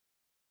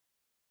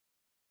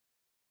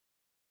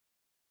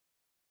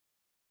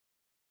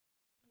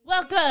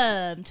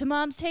Welcome to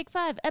Mom's Take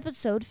 5,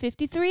 episode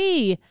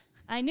 53.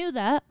 I knew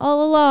that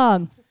all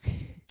along.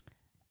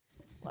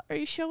 What are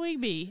you showing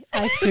me?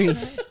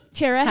 5-3.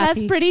 Chera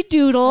has pretty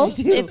doodles,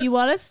 I do. if you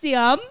want to see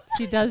them.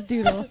 She does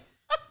doodle.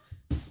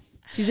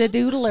 She's a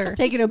doodler.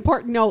 Taking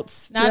important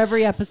notes to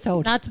every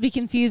episode. Not to be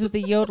confused with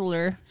a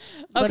yodeler,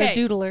 but a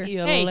doodler.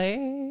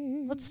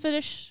 Hey, let's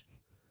finish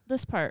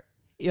this part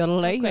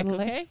Yodelay, quick, yodelay.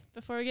 okay?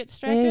 Before we get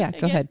distracted. Yeah,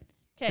 go ahead.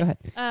 Okay. Go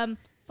ahead.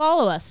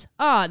 Follow us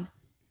on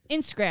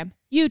Instagram,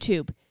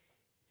 YouTube,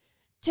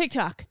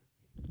 TikTok.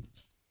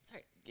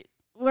 Sorry.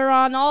 We're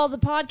on all the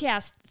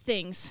podcast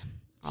things.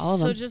 All of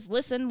so them. just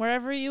listen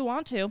wherever you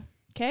want to.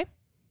 Okay?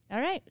 All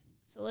right.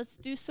 So let's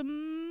do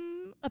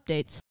some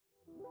updates.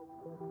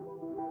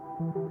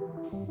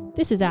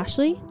 This is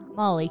Ashley,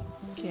 Molly.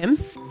 Kim.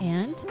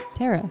 and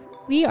Tara.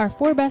 we are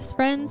four best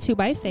friends who,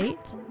 by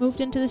fate, moved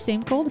into the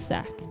same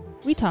cul-de-sac.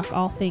 We talk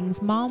all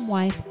things mom,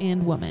 wife,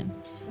 and woman.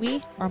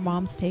 We are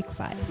Mom's Take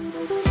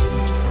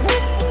 5.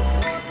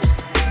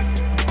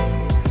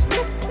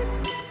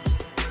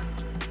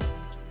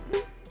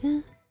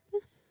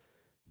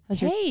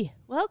 Hey,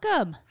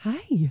 welcome.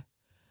 Hi.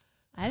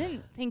 I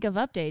didn't think of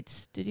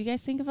updates. Did you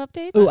guys think of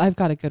updates? Oh, I've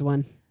got a good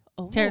one.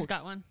 Oh, Tara's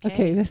got one.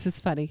 Okay, this is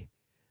funny.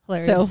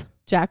 Hilarious. So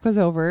Jack was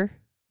over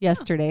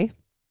yesterday.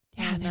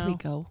 Yeah, Oh, there no. we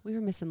go. We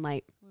were missing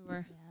light. We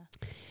were.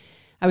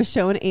 I was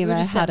showing We were Ava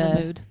just how setting the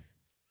to. mood.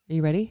 Are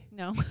you ready?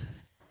 No.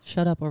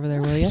 Shut up over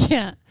there, will you?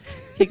 Yeah.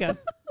 Here you go.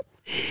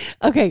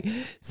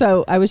 Okay,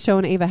 so I was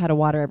showing Ava how to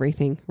water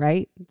everything,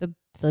 right?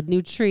 The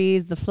new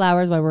trees, the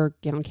flowers, while we're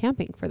going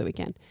camping for the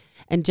weekend.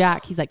 And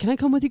Jack, he's like, "Can I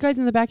come with you guys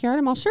in the backyard?"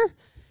 I'm all sure.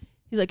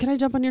 He's like, "Can I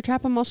jump on your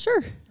trap?" I'm all sure.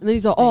 And then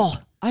he's all, "Oh,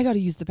 I got to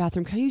use the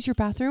bathroom. Can I use your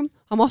bathroom?"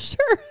 I'm all sure.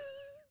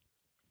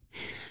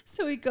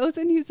 So he goes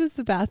and uses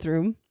the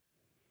bathroom.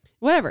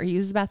 Whatever, he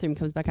uses the bathroom,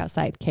 comes back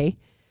outside. Okay.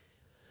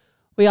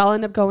 We all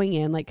end up going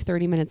in like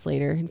 30 minutes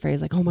later, and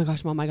Freya's like, "Oh my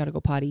gosh, Mom, I got to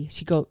go potty."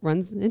 She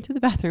runs into the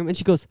bathroom, and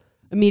she goes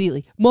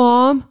immediately,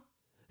 "Mom,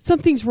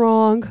 something's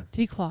wrong."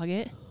 Did he clog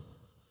it?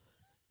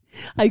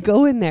 I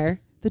go in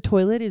there. The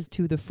toilet is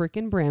to the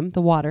frickin' brim,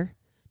 the water,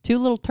 2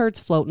 little turds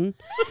floating,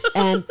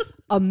 and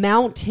a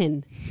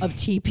mountain of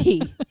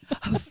TP.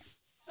 A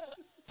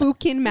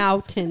fucking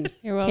mountain.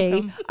 You're Okay.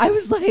 welcome. I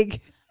was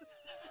like,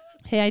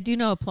 Hey, I do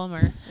know a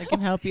plumber that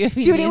can help you if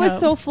you dude, need it was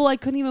help. so full I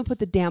couldn't even put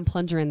the damn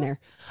plunger in there.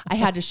 I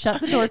had to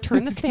shut the door,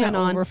 turn the It's gonna fan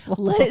on, overflow.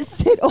 let it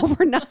sit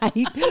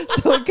overnight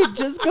so it could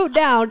just go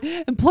down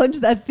and plunge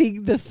that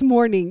thing this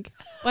morning.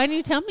 Why didn't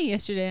you tell me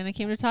yesterday and I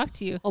came to talk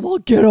to you? I'm all,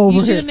 get over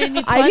You it. should have made me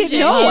I plunge didn't it.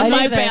 know. I I was didn't-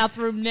 over there.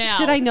 bathroom now.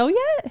 Did I know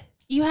yet?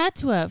 You had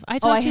to have. I I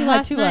talked to you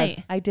last had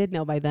night. I did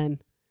know by then.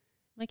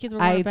 My kids were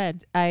going to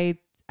bed. I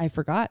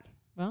forgot.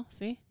 Well,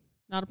 see?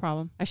 Not a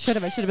problem. I should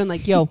have been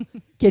like, "Yo,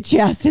 get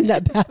your ass in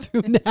that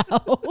bathroom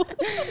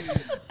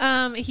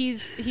now."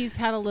 He's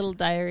had a little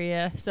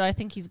diarrhea, so I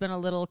think he's been a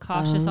little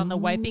cautious on the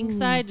wiping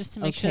side just to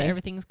make sure that okay.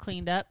 everything's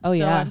cleaned up. Oh, so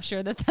yeah. I'm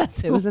sure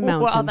that's It was a where all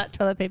mountain. that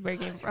toilet paper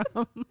came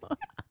from.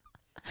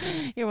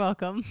 You're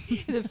welcome.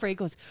 And then Frey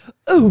goes,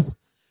 "Oh,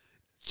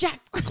 Jack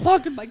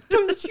clogging my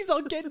toilet." She's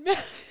all getting mad.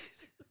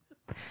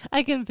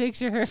 I can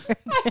picture her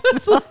I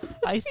was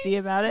like, feisty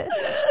about it.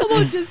 "I'm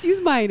all, just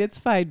use mine. It's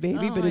fine, baby."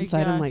 Oh but my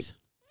inside, I'm like, gosh.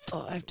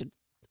 "Oh, I have to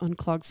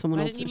unclog someone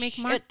Why else's didn't you make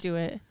shit." Mark do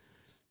it?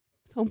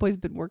 This homeboy's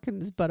been working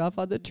his butt off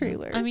on the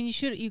trailer. I mean, you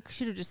should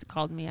have just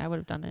called me. I would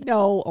have done it.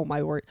 no. Oh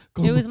my word.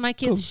 Go, It was my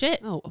kid's go.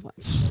 shit. Oh, I would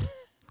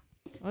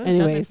have done it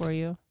Anyways. for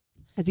you.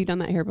 has he done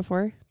that hair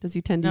before? Does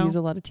he tend to No. use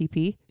a lot of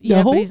TP? Yeah,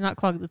 no? but he's not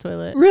clogged the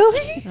toilet.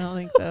 Really? I don't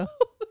think so.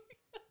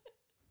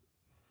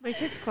 My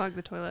kids clog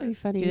the toilet Pretty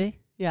funny. Do they?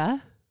 Yeah.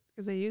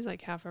 because they use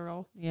like half a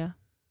roll. Yeah.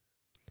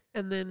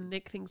 And then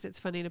Nick thinks it's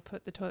funny to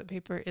put the toilet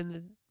paper in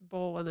the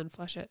bowl and then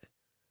flush it.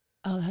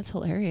 Oh, that's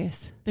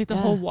hilarious. Like the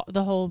Yeah.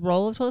 the whole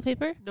roll of toilet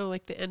paper? No,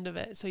 like the end of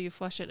it. So you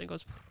flush it and it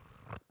goes.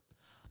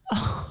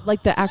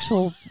 Like the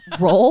actual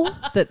roll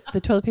that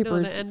the toilet paper.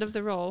 No, the end of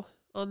the roll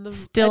on the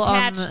Still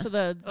attached on to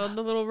the... on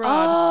the little rod.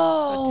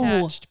 Oh.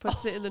 Attached,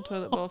 puts it in the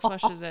toilet bowl,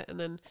 flushes it, and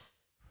then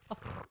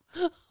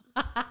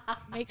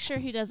Make sure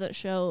he doesn't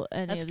show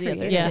any That's of the other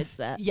creative. Yeah. kids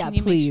that. Yeah, Can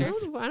you make please.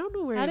 sure? I don't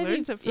know where How he did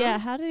learns it from. Yeah,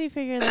 how did he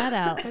figure that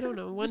out? I don't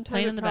know. One Just time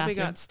playing it in the probably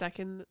bathroom. got stuck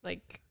in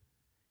like.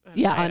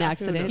 Yeah, I on don't- who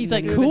accident. knows? He's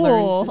like, Who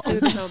cool. knows? Who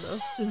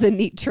knows? This is a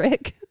neat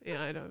trick.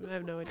 Yeah, I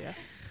have no idea.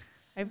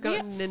 I've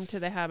gotten into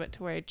the habit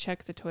to where I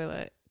check the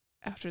toilet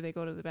after they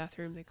go to the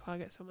bathroom. They clog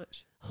it so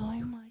much. Oh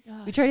my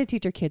gosh. We try to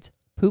teach our kids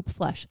poop,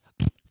 flush,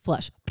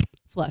 flush,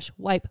 flush,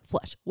 wipe,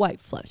 flush, wipe,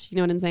 flush. You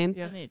know what I'm saying?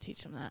 Yeah. I need to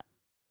teach them that.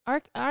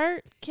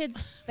 Our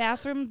kids'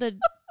 bathroom,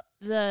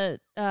 the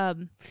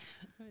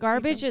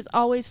garbage is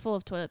always full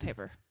of toilet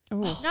paper.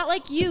 Oh. Not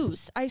like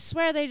used. I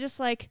swear they just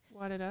like,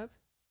 Wad it up.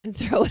 And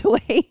throw it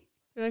away.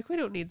 They're like, we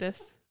don't need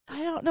this.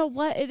 I don't know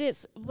what it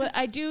is, but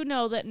I do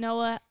know that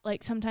Noah,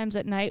 like sometimes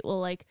at night, will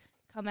like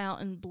come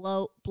out and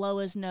blow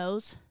his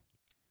nose,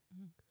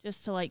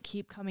 just to like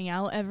keep coming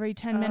out every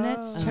 10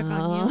 minutes. Check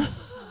on you.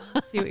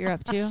 See what you're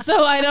up to.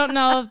 So I don't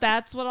know if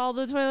that's what all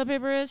the toilet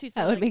paper is. He's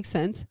That probably would make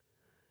sense.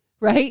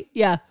 Right?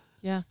 Yeah.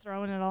 Yeah. just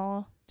throwing it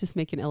all. just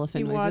making He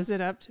elephant wads noises.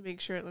 it up to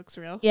make sure it looks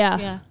real. Yeah.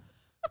 Yeah.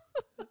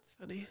 That's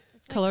funny.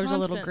 It's like Color's a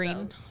little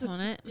constant, green on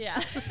it. though.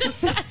 Yeah.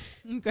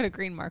 Got a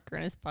green marker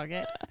in his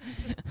pocket.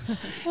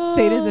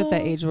 Sada's at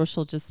that age where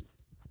she'll just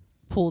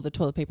pull the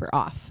toilet paper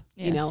off,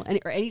 you know, Yes. and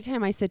or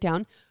anytime I sit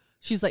down,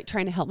 she's like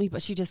trying to help me,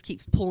 but she just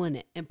keeps pulling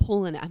it and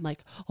pulling it. I'm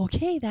like,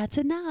 okay, that's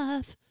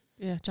enough.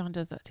 Yeah, John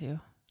does that too.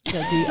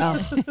 Does he?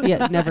 Oh,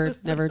 yeah, never,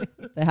 the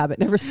habit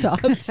never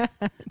stopped.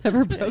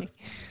 Never broke.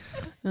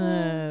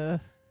 Man,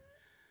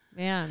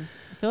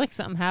 I feel like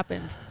something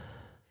happened.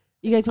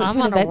 You guys went I'm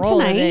to an on a event roll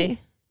tonight.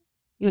 today.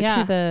 You went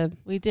Yeah. to the,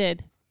 We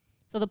did.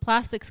 So the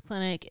plastics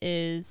clinic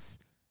is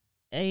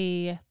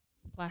a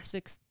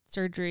plastic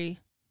surgery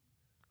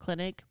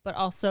clinic, but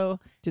also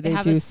do They they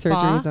have do a spa.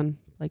 surgeries on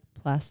like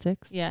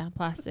plastics? yeah,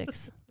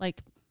 plastics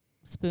like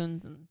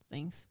spoons and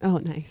things. Oh,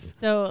 nice.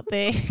 So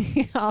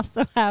they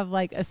also have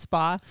like a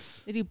spa.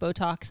 They do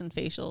Botox and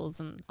facials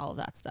and all of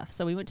that stuff.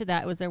 So we went to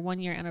that. It was their 1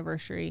 year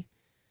anniversary.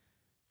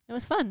 It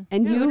was fun.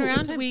 And we you- went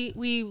around.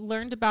 We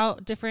learned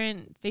about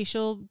different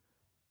facial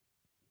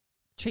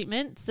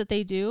treatments that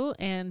they do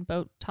and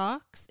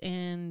Botox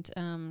and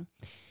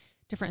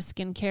different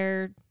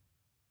skincare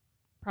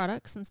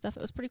products and stuff.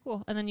 It was pretty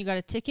cool. And then you got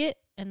a ticket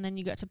and then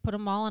you got to put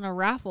them all in a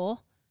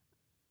raffle.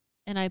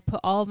 And I put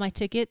all of my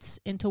tickets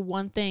into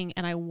one thing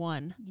and I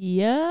won.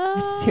 Yeah.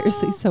 That's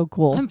seriously so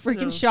cool. I'm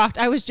freaking No. shocked.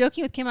 I was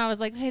joking with Kim. I was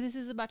like, hey, this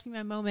is about to be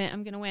my moment.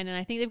 I'm going to win. And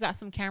I think they've got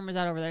some cameras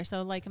out over there.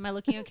 So, like, am I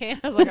looking okay?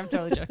 I was like, I'm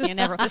totally joking. I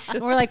never.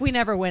 And we're like, we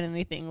never win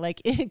anything.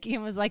 Like,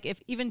 Kim was like,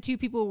 if even 2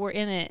 people were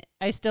in it,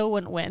 I still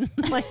wouldn't win.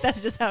 Like,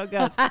 that's just how it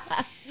goes.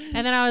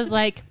 And then I was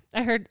like,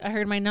 I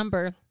heard my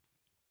number.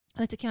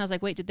 I looked at Kim. I was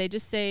like, wait, did they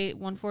just say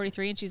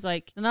 143? And she's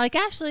like, and they're like,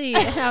 Ashley.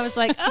 And I was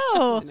like,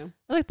 oh, I know. I'm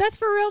like, that's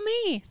for real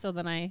me. So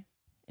then I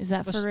Is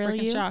that was for real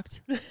freaking you?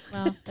 shocked.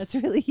 Well, That's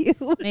really you.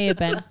 may have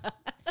been.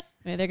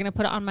 Maybe they're gonna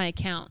put it on my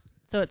account.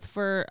 So it's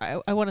for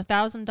I won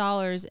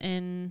 $1,000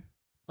 in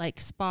like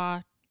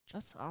spa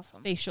That's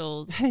awesome.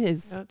 facials. That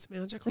is That's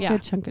magical. Yeah. a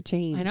good chunk of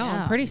change. I know.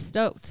 Yeah. I'm pretty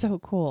stoked. So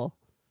cool.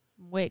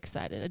 I'm way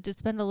excited. I did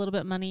spend a little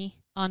bit of money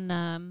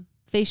on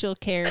facial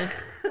care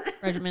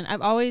regimen.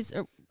 I've always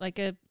like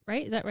a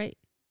right. Is that right?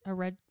 A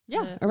red.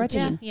 Yeah, a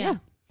regimen. Yeah.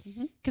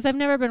 Mhm. Because I've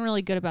never been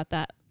really good about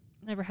that.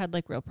 Never had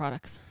like real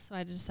products. So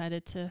I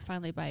decided to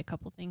finally buy a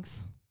couple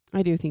things.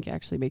 I do think it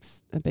actually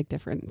makes a big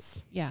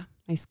difference. Yeah.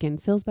 My skin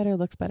feels better,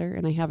 looks better,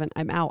 and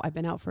I've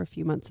been out for a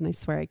few months and I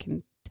swear I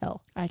can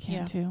tell. I can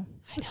Yeah. too.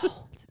 I know.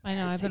 I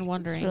know. I've been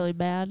wondering. It's really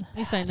bad. At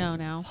least I know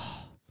now.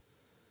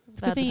 I was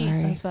about to-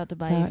 Sorry. I was about to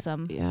buy So-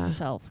 some yeah.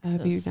 myself. 'cause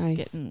That'd be it's nice.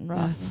 Getting Yeah,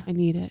 rough. I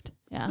need it.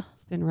 Yeah.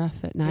 It's been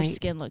rough at Your night.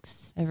 skin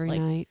looks Every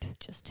like night.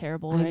 just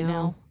terrible I right know.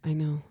 now. I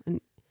know.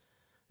 And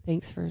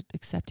thanks for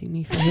accepting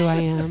me for who I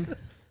am.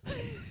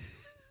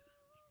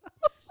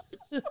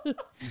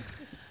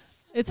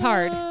 It's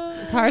hard.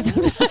 It's hard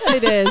sometimes.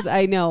 It is.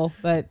 I know.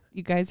 But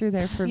you guys are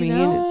there for me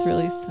and it's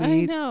really I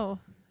sweet. know.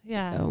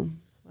 Yeah. So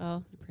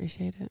Well,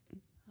 appreciate it.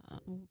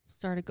 we'll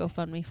start a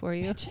GoFundMe for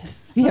you.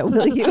 Yeah,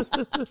 will you?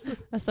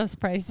 That stuff's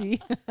pricey.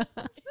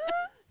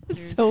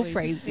 It's so Seriously.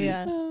 crazy.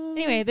 Yeah.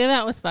 Anyway, the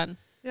event was fun.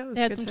 Yeah, it was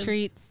They a had good some time.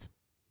 treats.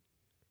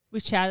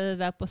 We chatted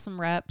it up with some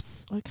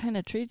reps. What kind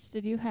of treats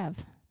did you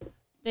have?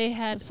 They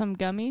had Some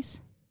gummies?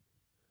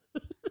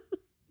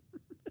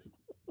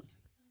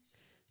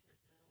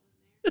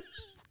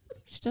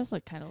 She does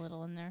look kind of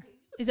little in there.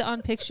 Is it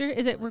on picture?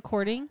 Is it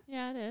recording?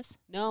 Yeah, it is.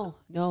 No,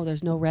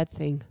 there's no red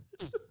thing.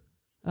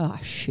 Oh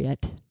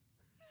shit.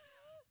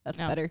 That's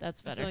No, better.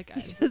 That's I better. feel like I,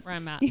 Just- where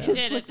I'm at. you though. just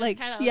Did, it look just like-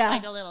 kind of yeah.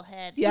 like a little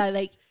head. Yeah,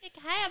 like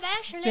Hi, I'm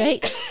Ashley.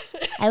 right.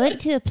 I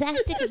went to a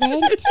plastic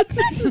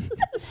event.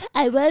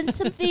 I won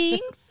some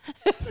things.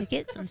 To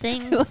get some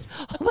things.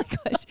 Oh my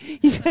gosh,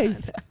 you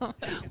guys!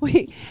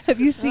 Wait, have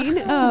you seen?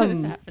 What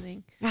is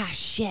happening?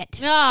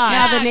 Shit. Ah,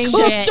 Now the name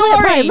cool just story.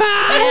 slipped my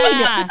mind.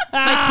 Yeah.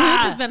 My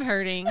tooth has been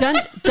hurting.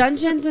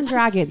 Dungeons and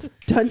Dragons.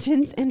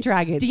 Dungeons and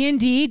Dragons.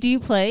 D&D, do you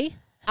play?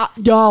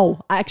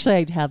 No, actually,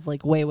 I'd have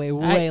like way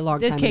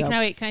long time Okay, ago.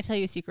 can I tell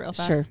you a secret real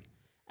fast? Sure.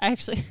 I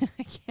actually,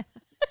 I can't.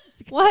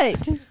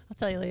 What? I'll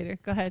tell you later.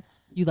 Go ahead.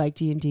 You like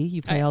D&D?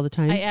 You play all the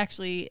time? I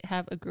actually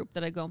have a group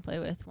that I go and play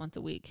with once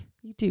a week.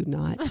 You do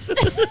not.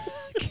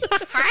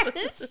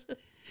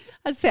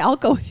 I'd say I'll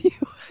go with you.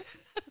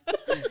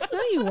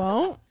 No, you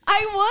won't.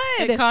 I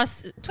would. It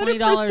costs $20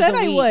 100%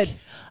 a week.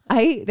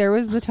 I would. There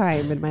was the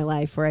time in my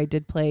life where I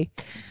did play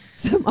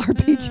some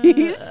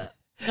RPGs.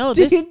 No,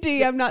 this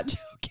D&D, I'm not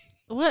joking.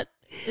 what?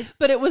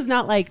 But it was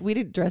not like we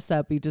didn't dress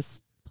up. We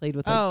just played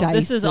with like Oh, dice.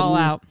 this is all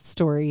and out.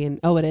 Story and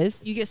it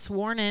is You get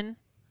sworn in.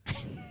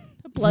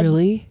 Blood,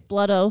 really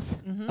blood oath.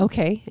 Mm-hmm.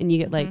 okay, and you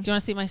get like Do you want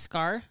to see my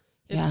scar?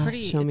 It's Yeah,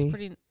 pretty. show It's me.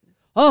 pretty.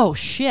 oh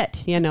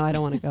shit. Yeah, no, I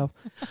don't want to go.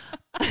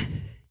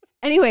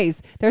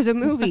 Anyways, there's a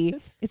movie.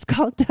 It's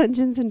called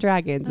Dungeons and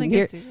Dragons, and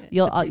here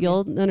you'll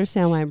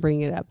understand why I'm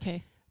bringing it up.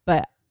 Okay.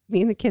 But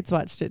me and the kids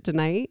watched it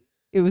tonight.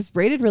 It was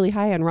rated really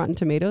high on Rotten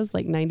Tomatoes,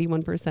 like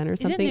 91% or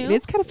something. new? And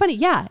it's kind of funny.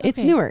 Yeah, it's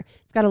Okay. newer.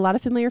 It's got a lot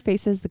of familiar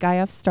faces. The guy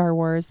off Star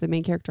Wars, the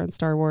main character on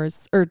Star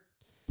Wars, or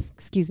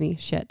excuse me,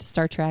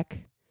 Star Trek.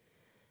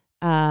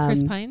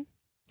 Chris Pine.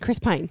 Chris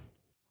Pine.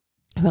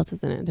 Who else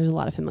is in it? There's a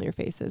lot of familiar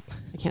faces.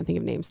 I can't think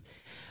of names.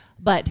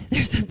 But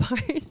there's a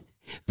part.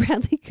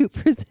 Bradley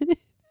Cooper's in it.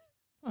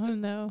 Oh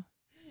no.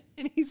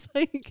 And he's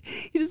like,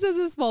 he just has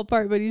a small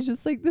part, but he's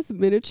just like this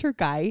miniature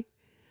guy.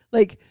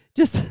 Like,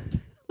 just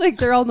like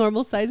they're all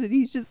normal size. And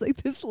he's just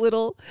like this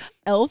little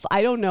elf.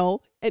 I don't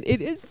know. And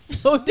it is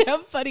so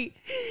damn funny.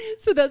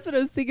 So that's what I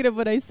was thinking of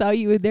when I saw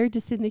you in there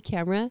just in the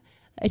camera.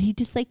 And he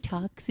just like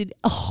talks and,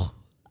 oh,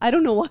 I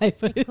don't know why,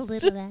 but it's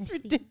little just Ashley.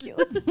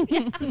 ridiculous.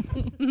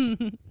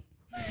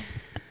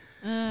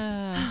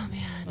 Oh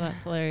man,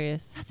 that's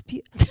hilarious. That's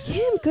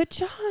Kim, good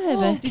job.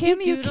 Oh, Did Kim,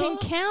 you you can doodle?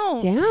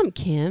 count. Damn,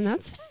 Kim,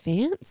 that's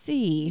fancy.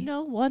 You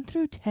know, 1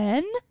 through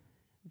 10.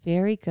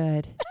 Very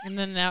good. And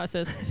then now it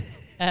says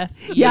F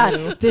you.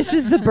 Yeah, this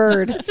is the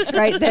bird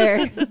right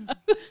there.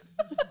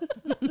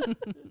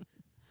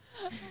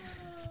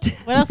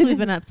 What else have we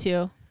been up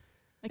to?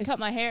 I cut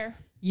my hair.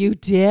 You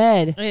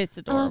did. It's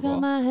I got adorable.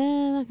 my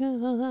hair, I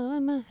got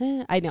my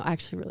hair. I know, I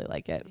actually really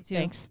like it. Me too.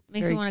 Thanks.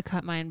 Makes very me want to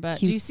cut mine, but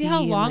do you see cutesy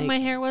how and, long like- my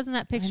hair was in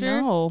that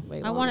picture? No, Way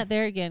I long. want it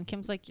there again.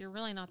 Kim's like, you're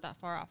really not that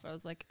far off. I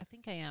was like, I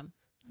think I am.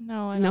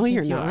 no, I No, don't think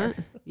you're you not. are.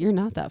 You're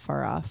not that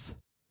far off.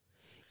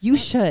 You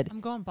should. I'm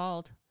going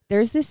bald.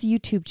 There's this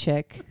YouTube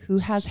chick who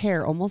has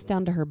hair almost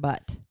down to her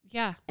butt.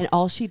 Yeah, And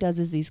all she does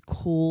is these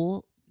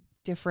cool,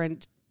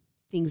 different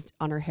things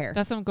on her hair.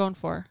 that's what I'm going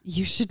for.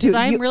 You should do Because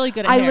I'm you- really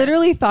good at I hair.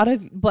 literally thought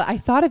of, but I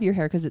thought of your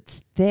hair because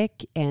it's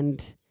thick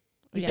and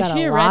you've Yeah. got Is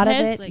she a a lot of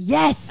redhead? it. Like,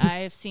 Yes.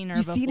 I've seen her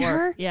You've before. seen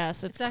her?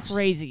 Yes, it's It's actually-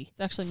 crazy. It's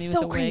actually me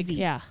So with the crazy. wig.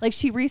 Yeah. Like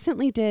she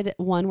recently did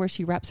one where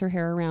she wraps her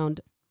hair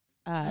around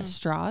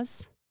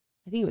straws.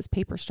 I think it was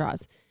paper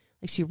straws.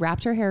 Like she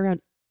wrapped her hair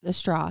around the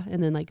straw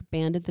and then like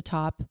banded the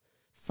top,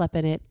 slept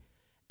in it,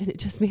 and it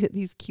just made it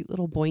these cute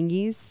little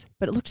boingies.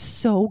 But it looked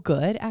so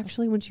good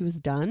actually when she was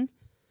done.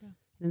 Yeah.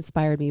 It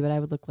inspired me, but I'd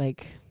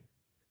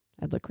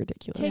look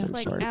ridiculous. Take I'm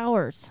like short.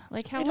 hours.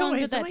 Like how long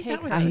did that take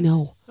her? I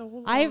know. So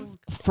long.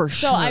 For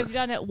sure. So I've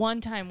done it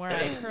one time where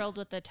I curled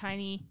with a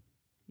tiny,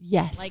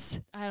 yes. like,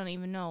 I don't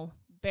even know,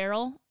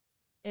 barrel.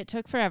 It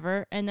took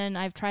forever. And then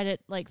I've tried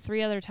it like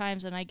 3 other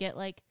times and I get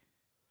like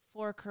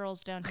 4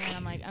 curls down here and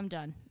I'm like, I'm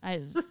done.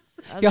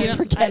 Y'all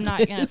forget I'm not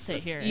going to this.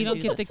 sit here. You and don't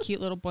do get the this. cute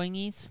little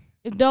boingies.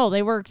 No,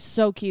 they worked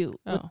so cute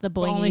with the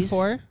But boingies. only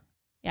 4?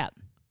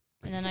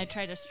 And then I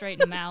tried to straighten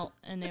them out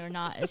and they were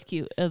not as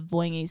cute of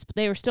boingies. But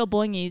they were still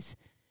boingies,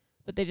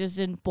 but they just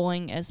didn't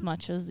boing as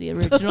much as the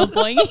original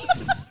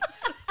boingies.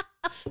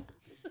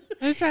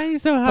 I was trying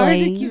so hard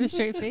Boing. to keep a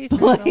straight face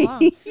for so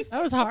long.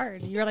 That was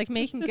hard. You were like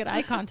making good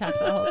eye contact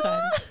the whole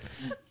time.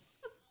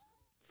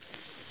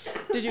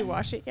 Did you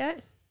wash it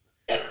yet?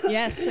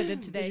 Yes, I did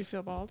Did today. you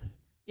feel bald?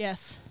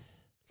 Yes.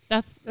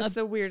 That's That's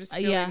the weirdest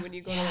feeling yeah. when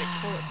you go to like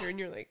pull it through and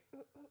you're like,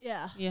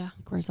 Yeah. yeah.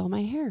 Where's all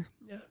my hair?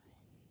 yeah.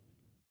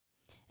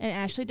 And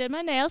Ashley did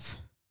my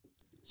nails.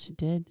 She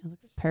did. It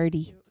looks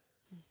pretty.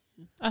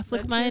 I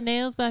flick Mine my too.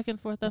 nails back and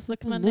forth. I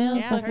flick my Nails nails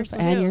Yeah, back and hers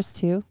forth. and too. yours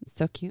too. It's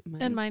so cute.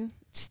 Mine. And mine.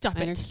 Stop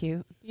Mine are it.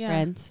 cute. Yeah.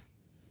 Friends.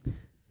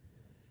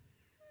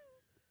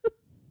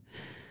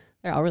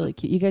 They're all really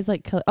cute. You guys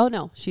like color? Oh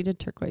no, she did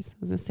turquoise. I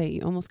was gonna say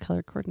you almost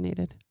color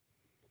coordinated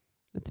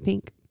with the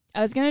pink.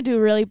 I was going to do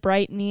really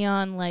bright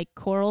neon like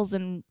corals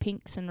and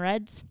pinks and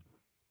reds.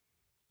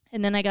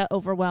 And then I got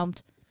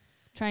overwhelmed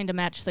trying to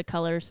match the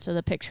colors to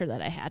the picture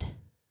that I had.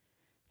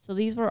 So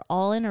these were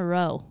all in a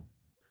row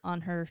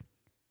on her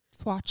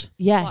Swatch. watch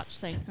Yes,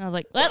 thing. And I was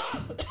like, well,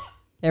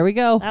 there we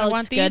go. that I looks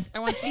want good. these. I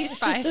want these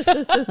 5.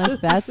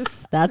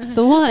 That's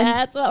the one.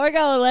 That's what we're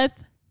going with.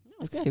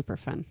 It's super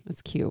fun.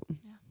 It's cute.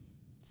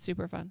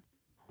 Super fun.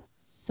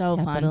 So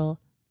fun. Capital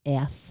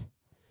F.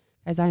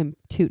 Guys, I am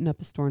tooting up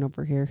a storm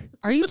over here.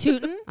 Are you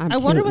tooting? I'm I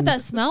wonder what tooting.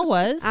 that smell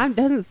was. It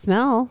doesn't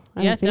smell.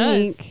 I Yeah, don't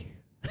it does. think.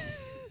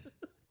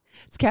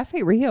 It's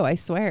Cafe Rio, I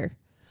swear.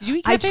 Did you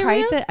eat I Cafe tried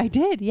Rio? that. I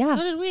did, yeah.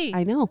 So did we.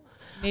 I know.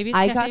 Maybe it's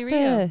I Cafe got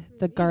Rio.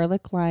 the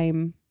garlic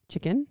lime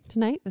chicken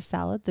tonight, the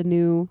salad, the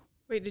new,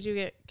 Wait, did you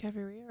get Cafe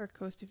Rio or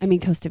Costa I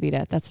mean Costa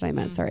Vida. That's what I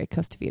meant. Mm. Sorry,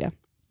 Costa Vida.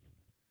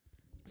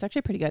 It's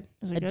actually pretty good.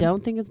 Is it I good?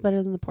 don't think it's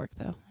better than the pork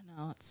though, I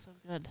know, it's so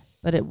good.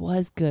 but it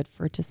was good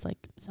for just like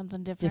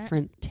Something different.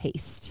 different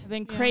taste. I've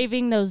been Yeah.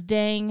 craving those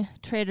dang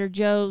Trader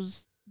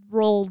Joe's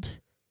rolled.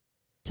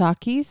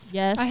 Takis?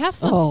 Yes. I have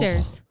some Oh.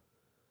 upstairs.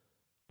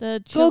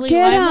 The Go chili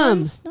get lime 'em.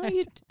 ones? No,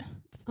 you.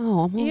 Oh,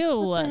 I'm like, Ew,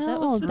 what the that hell?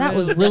 was That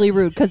was rude. really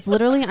rude because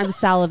literally I'm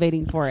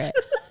salivating for it.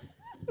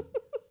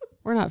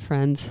 We're not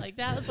friends. Like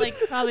that was like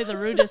probably the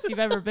rudest you've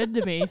ever been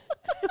to me.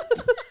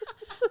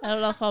 I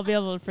don't know if I'll be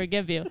able to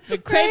forgive you.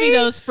 Been craving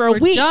those for a We're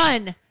week.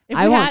 done. If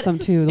I we want had- some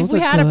too. Those If we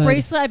are had a good.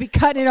 bracelet, I'd be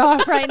cutting it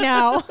off right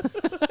now.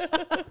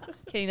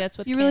 Just kidding. That's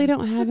what You really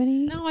don't have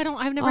any? No, I don't.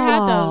 I've never had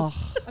those.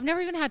 Oh. I've never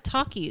even had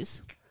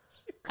Takis.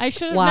 I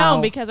should have Wow.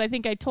 known because I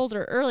think I told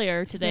her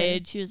earlier today,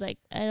 and she was like,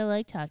 "I don't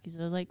like Takis."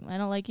 I was like, "I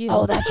don't like you."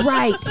 Oh, that's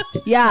right.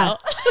 Yeah.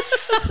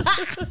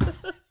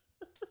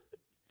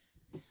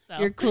 So,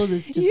 Your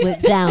coolness just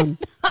went down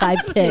 5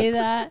 ticks. say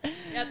that.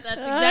 Yep,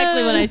 that's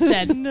exactly what I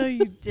said. No,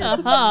 you did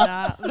Uh-huh.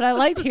 not. But I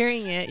liked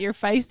hearing it. Your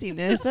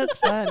feistiness. That's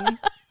fun.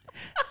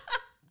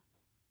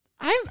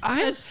 I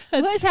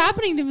What's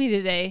happening to me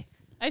today?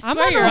 I I'm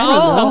swear on you're a on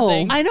roll.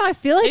 something. I know. I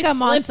feel like They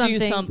I'm on slipped you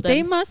something. something.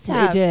 They must They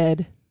have.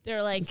 did.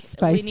 They're like,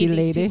 Spicy we need these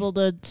lady. people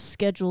to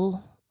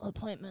schedule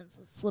appointments.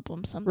 Let's slip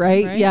them something.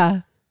 Right?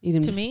 Yeah. Need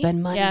him To to me?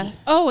 spend money. Yeah.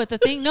 Oh, at the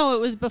thing? No, it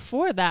was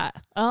before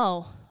that.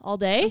 Oh, all I'm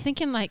day?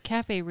 thinking like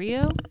Cafe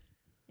Rio.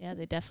 Yeah,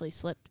 they definitely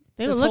slipped.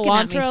 They The were looking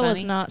at me cilantro was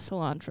funny. not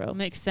cilantro.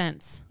 Makes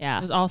sense. Yeah.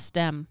 It was all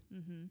stem.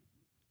 Mm-hmm.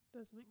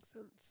 Does make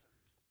sense.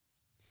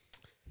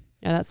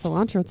 Yeah, that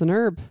cilantro, it's an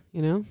herb,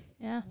 you know?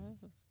 Yeah.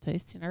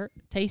 Tasty herb.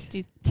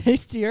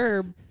 Tasty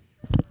herb.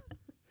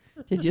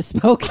 Did you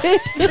smoke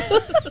it?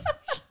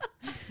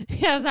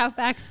 Yeah, I was out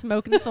back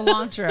smoking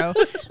cilantro.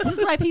 This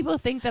is why people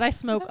think that I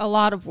smoke a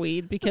lot of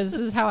weed, because this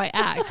is how I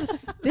act.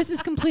 This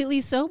is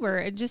completely sober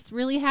and just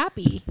really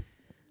happy.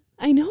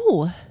 I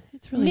know.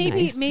 It's really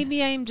nice.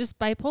 Maybe I'm just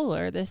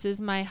bipolar. This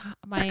is my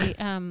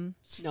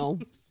No.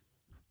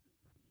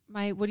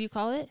 my what do you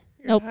call it?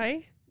 You're Nope.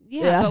 high?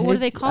 Yeah, but what do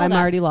they call I'm that?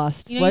 already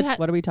lost. You know, you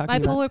What are we talking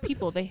about? Bipolar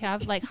people, they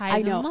have like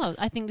highs know. and lows.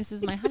 I think this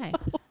is my high.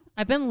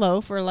 I've been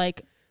low for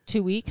like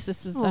 2 weeks.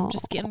 I'm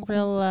just getting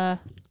real Hi.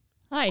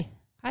 high.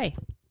 Hi,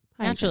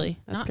 Naturally.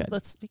 That's Not, good.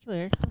 Let's be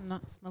clear. I'm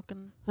not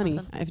smoking. Honey,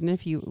 nothing. even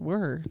if you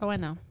were, Oh, I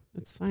know.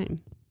 it's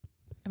fine.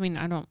 I mean,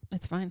 I don't.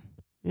 It's fine.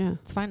 Yeah,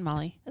 It's fine,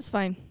 Molly. That's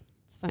fine.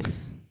 it's fine.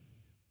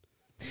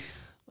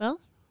 Well,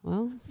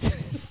 Well, you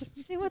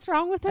see what's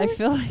wrong with her? I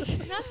feel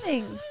like...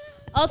 Nothing.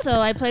 Also,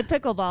 I played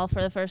pickleball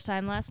for the first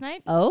time last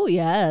night. Oh,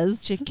 yes.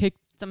 She kicked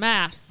some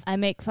ass. I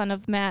make fun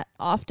of Matt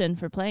often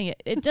for playing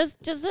it. It does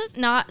it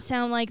not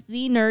sound like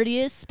the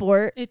nerdiest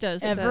sport, It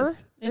does. Ever?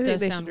 Says- I It think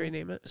does they sound. should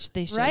rename it.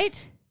 They should.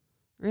 right?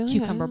 Really?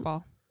 Cucumber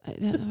ball.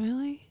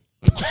 Really?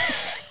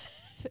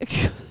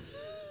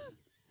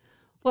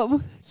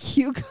 What?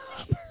 Cucumber.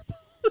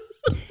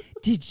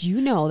 Did you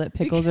know that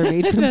pickles are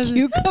made from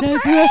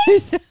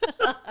cucumbers?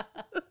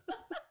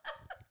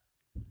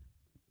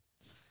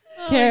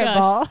 Carrot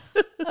ball.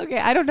 Okay,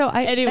 I don't know.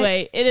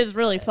 Anyway, it is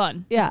really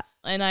fun, yeah.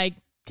 and I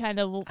kind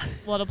of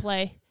want to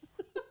play.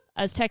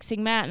 I was texting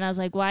Matt, and I was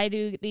like, "Why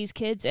do these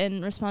kids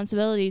and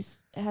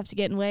responsibilities have to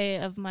get in the way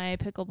of my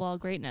pickleball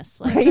greatness?"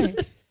 Last Right.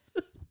 night?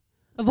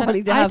 Of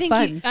wanting to have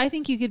fun. I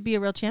think you could be a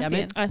real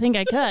champion. I think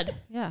I could.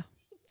 Yeah.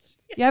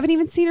 You haven't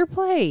even seen her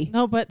play.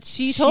 No, but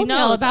she told me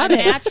all knows about I'm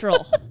it.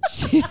 Natural.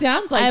 She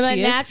sounds like I'm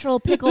she a is. natural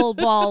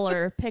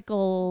pickleballer.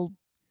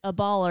 A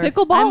baller.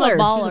 Pickleballer. I'm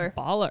a baller.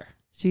 Baller.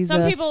 She's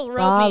Some a people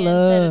wrote me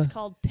and said it's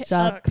called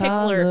shot pickler.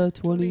 caller,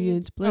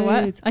 20-inch Or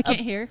what? blades. I can't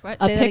hear. What?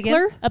 A Say that again.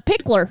 pickler? A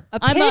pickler. A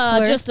I'm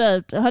pickler? just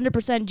a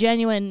 100%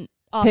 genuine,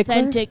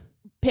 authentic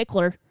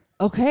pickler.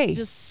 Okay.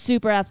 Just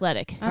super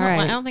athletic. I don't, All right.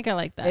 I don't think I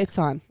like that. It's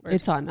on. Word.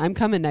 It's on. I'm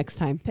coming next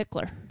time.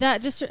 Pickler.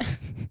 That just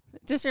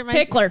reminds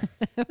me. Pickler.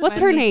 What's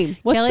her name?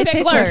 What's Kelly the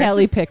Pickler.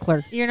 Kelly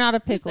Pickler. You're not a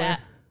pickler.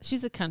 that?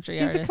 She's a country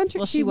She's a artist. country-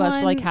 Well, she she was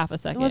for like won- half a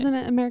second. Wasn't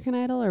it American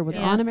Idol or was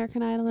Yeah. on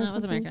American Idol or No, it was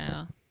something?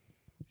 American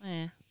Idol.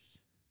 Eh.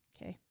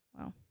 Okay.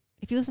 Wow.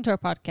 If you listen to our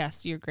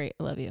podcast, you're great.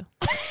 I love you.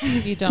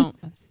 If you don't,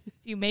 If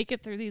you make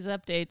it through these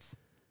updates,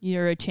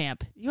 you're a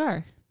champ. you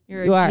are.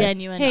 You're You a are.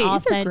 genuine, Hey, these are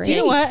authentic great. You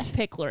know what?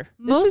 pickler.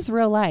 This is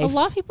real A life.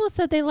 lot of people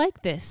said they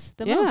like this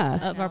the Yeah. most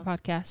of I our know.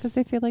 podcast. Because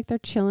they feel like they're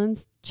chilling,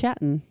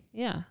 chatting.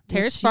 Yeah.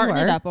 Tara's you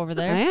farting it are. up over I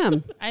there.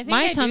 am. I think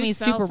My I do tummy's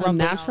smell super something From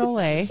natural else.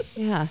 way.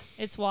 Yeah.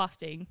 It's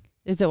wafting.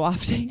 Is it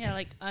wafting? Yeah,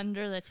 like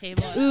under the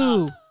table. and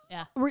Ooh. up.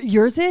 Yeah.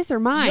 Yours is or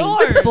mine?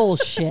 Yours.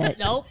 Bullshit.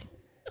 Nope.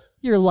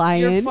 You're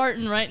lying. You're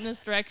farting right in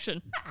this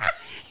direction.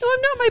 No,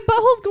 I'm not. My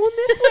butthole's going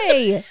this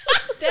way.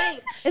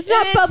 Thanks. It's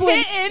not And bubbling.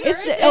 hitting-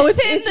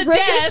 It's hitting the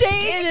desk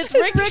ricocheting. and it's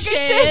It's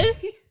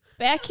ricocheting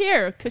back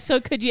here.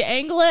 So could you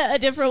angle it a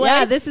different way?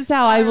 Yeah, this is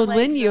how I Our would win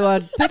legs you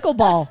up. on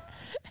pickleball.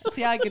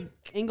 See how I could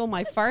angle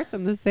my farts?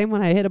 I'm the same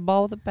when I hit a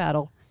ball with a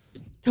paddle.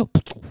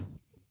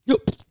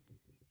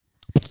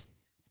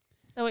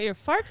 So what your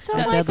farts sound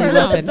That's like, deadly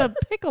or weapon. the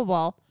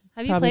pickleball?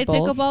 Have you Probably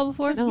played both. pickleball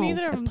before? No.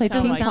 Neither of them It sound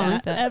doesn't like sound that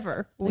like that.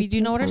 ever. We do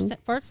you know what our ping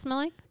farts smell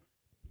like?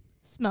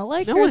 Smell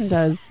like No or one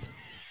does.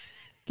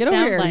 Get over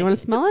Sound here. like- You want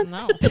to smell it?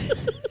 No.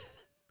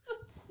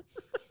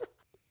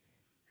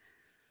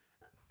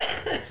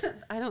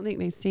 I don't think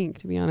they stink,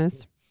 to be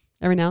honest.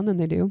 Every now and then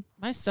they do.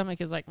 My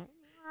stomach is like.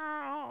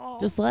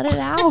 Just let it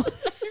out.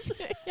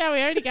 Yeah, we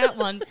already got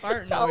one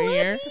farting over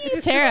here.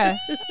 It's Tara.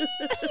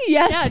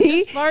 yeah, Yeah,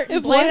 see? just fart and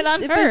If, blame it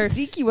once, on if her. a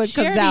stinky one She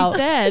comes already out,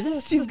 said.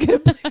 she's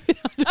going to blame it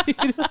on me.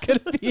 It's going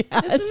to be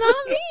Ash. It's not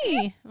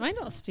me. Mine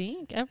don't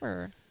stink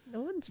ever.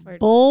 No one's farted.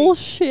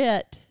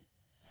 Bullshit.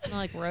 Smell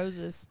like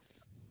roses,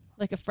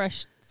 like a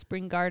fresh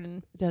spring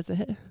garden, Does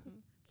it? I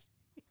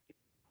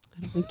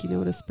don't think you know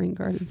what a spring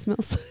garden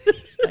smells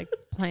like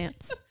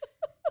plants.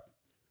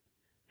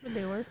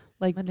 Manure.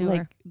 like. Manure.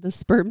 Like the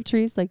sperm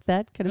trees, like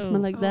that kind of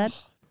smell like that.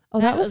 Oh,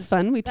 that, That was was-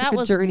 fun. We That took a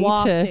was journey to.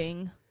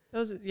 wafting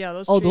Those Oh,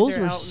 trees those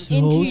are were out so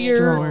into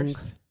your- strong.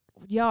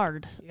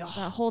 yard Ugh.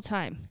 the whole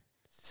time.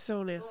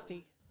 So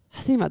nasty. I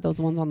was thinking about those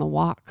ones on the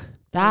walk.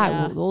 That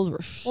Yeah. those were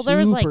Well, there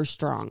was, like, super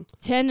strong.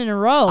 10 in a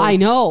row. I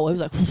know. It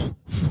was like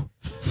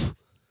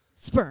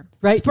Sperm.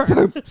 right Sperm.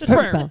 sperm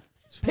Sperm. smell.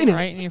 Penis.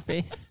 Right in your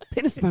face.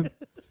 Penis sperm.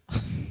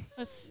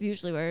 That's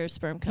usually where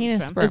sperm comes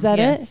Penis from. sperm. Is that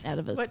yes. Out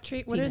of a What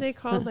tree? What are they penis.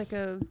 called? Like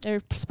a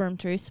They're sperm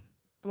trees.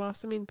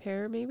 blossoming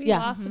pear, maybe? Yeah.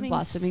 Blossoming,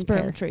 Blossoming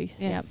sperm pear. tree.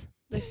 Yes.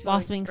 They smell like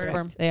Blossoming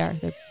sperm. sperm. They are.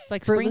 They're It's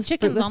like spring fruitless,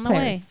 chickens fruitless on the way.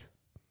 pears.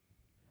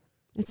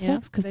 It Yeah.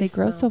 sucks because They they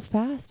grow smell. so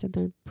fast and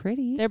they're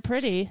pretty. They're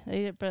pretty,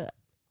 but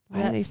Why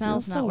do that they smell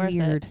smell's not so worth it.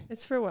 weird?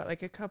 It's for what,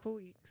 like a couple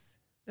weeks?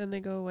 Then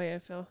they go away, I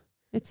feel.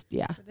 It's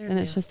But they're and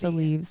it's just the nasty.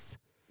 leaves.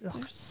 they're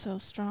so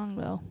strong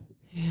though.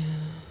 Yeah.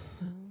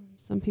 Well,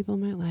 some people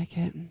might like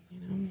it. You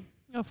know,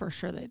 Oh, for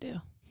sure they do.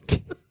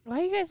 Why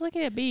are you guys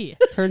looking at me?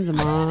 turns them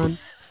on.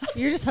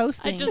 You're just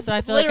hosting, I just so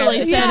I feel like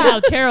literally I said just, how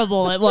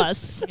terrible it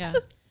was. yeah.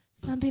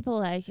 Some people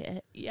like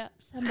it. Yep,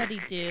 somebody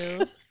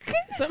do.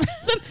 Some-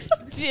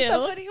 do.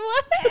 Somebody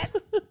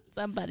what?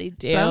 Somebody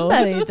do.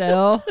 Somebody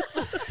do.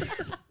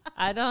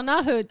 I don't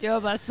know who do,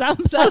 but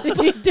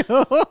somebody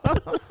do.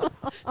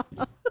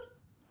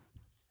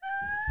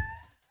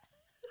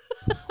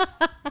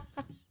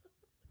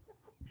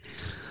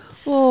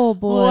 Oh What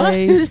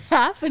boy, is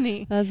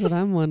happening? that's what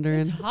I'm It's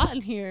wondering. hot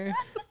in here.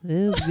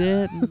 It's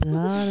getting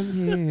hot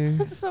in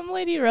here. Some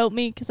lady wrote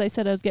me because I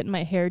said I was getting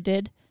my hair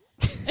did,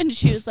 and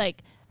she was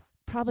like,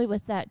 "Probably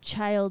with that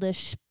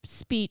childish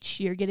speech,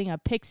 you're getting a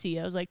pixie."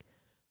 I was like,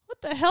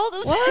 "What the hell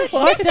does that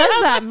mean?" What does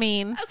that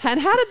mean? And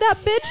how did that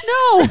bitch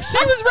know?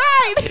 She was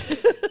right.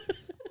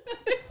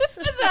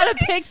 Is that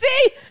a pixie?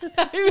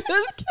 I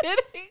was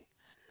kidding.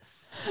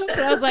 But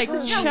I was like,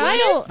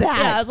 child. that?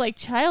 Yeah, I was like,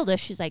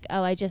 childish. She's like,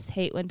 oh, I just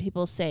hate when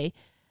people say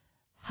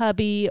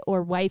hubby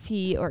or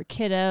wifey or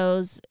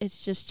kiddos.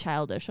 It's just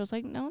childish. I was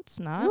like, no, it's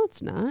not. No,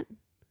 it's not.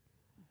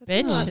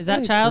 Bitch, That's is that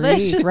Good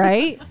childish? grief,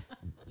 right?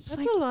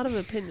 That's a lot of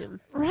opinion.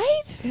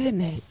 Right?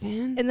 Goodness,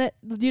 man. And that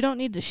you don't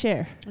need to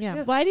share.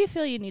 Yeah. Why do you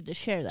feel you need to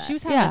share that? She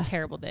was having Yeah. a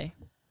terrible day.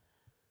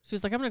 She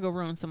was like, I'm going to go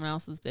ruin someone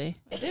else's day.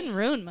 It didn't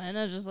ruin mine.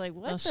 I was just like,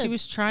 what Well, the she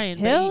was trying.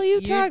 but hell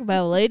you talk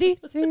about, lady?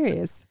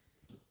 Serious.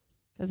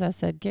 Because I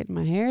said, getting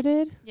my hair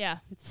did. Yeah.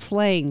 It's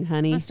slang, I'm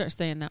honey. going to start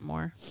saying that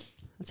more.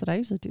 That's what I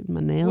usually do. My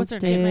nails What's her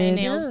did. name?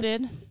 My nails Yeah.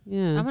 did.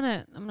 Yeah. I'm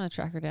gonna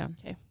track her down.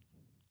 Do you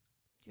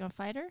want to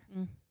fight her?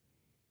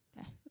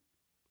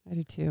 I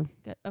do too.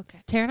 Good. Okay.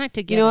 Tara and I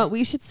together. You know what?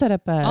 We should set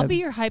up a. I'll be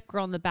your hype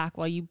girl in the back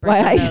while you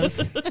Why break your I- nose.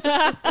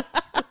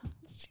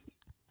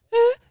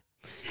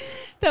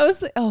 That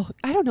was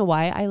I don't know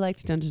why I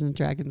liked Dungeons and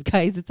Dragons,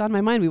 guys. It's on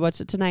my mind. We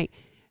watched it tonight,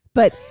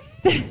 but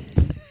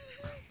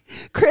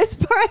Chris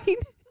Pine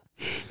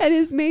and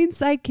his main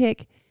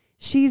sidekick,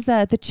 she's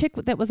the chick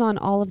that was on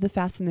all of the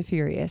Fast and the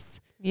Furious,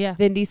 Yeah.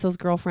 Vin Diesel's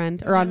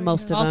girlfriend, or on Oh,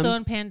 most yeah. of Also them.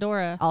 in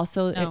Pandora.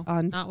 Also No,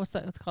 on not what's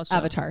called? Show?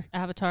 Avatar,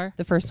 Avatar.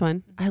 the first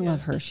one. I Yeah.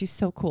 love her. She's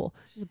so cool.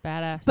 She's a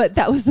badass. But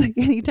that was like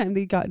anytime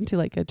they got into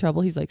like a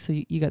trouble, he's like, "So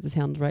you got this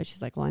handled right?"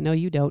 She's like, "Well, I know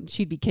you don't."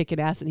 She'd be kicking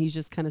ass, and he's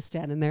just kind of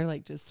standing there,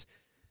 like, just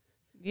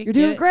you're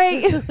doing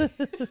great.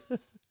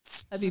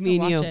 That'd be me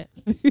and you. It.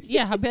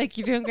 Yeah, I'll be like,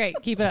 you're doing great.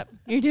 Keep it up.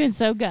 You're doing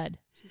so good.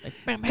 She's like,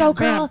 bam, bam, Go, bam.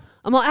 girl!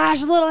 I'm gonna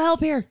ask a little help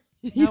here.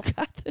 You Nope.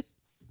 got this.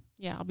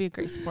 Yeah, I'll be a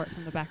great support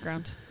from the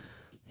background.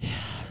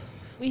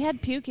 We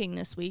had puking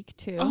this week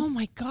too. Oh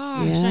my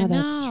gosh, Yeah, I know.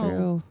 that's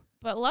true.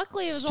 But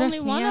luckily it was Stressed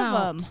only me one out.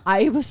 of them.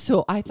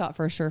 I thought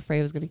for sure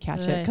Freya was gonna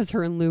catch it Good. because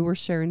her and Lou were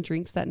sharing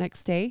drinks that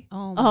next day.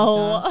 Oh my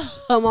gosh.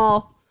 I'm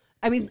all.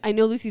 I mean, I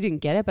know Lucy didn't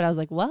get it, but I was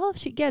like, well, if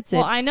she gets it,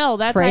 Well, I know.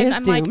 That's Freya's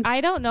I'm like, doomed.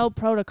 I don't know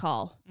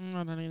protocol.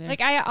 I don't either.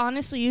 Like, I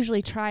honestly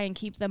usually try and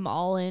keep them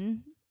all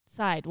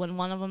inside when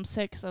one of them's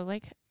sick. So I was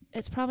like,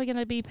 it's probably going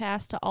to be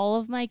passed to all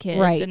of my kids.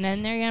 Right. And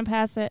then they're going to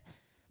pass it.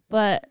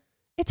 But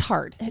it's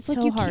hard. it's like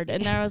so you hard.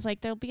 can't- And I was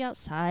like, they'll be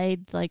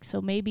outside. Like,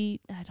 so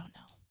maybe, I don't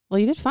know. Well,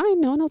 you did fine.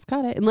 No one else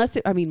got it, unless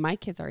I mean, my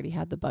kids already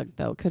had the bug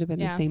though. It could have been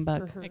the Yeah. same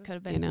bug. Uh-huh. It could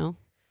have been. You know.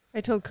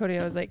 I told Cody,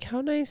 I was like,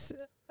 how nice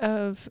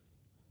of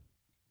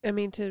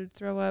Emmy to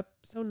throw up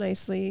so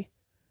nicely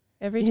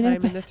every You know,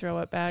 time in the throw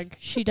up bag.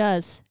 She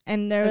does.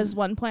 And there was And-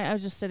 one point I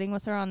was just sitting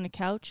with her on the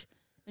couch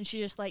and she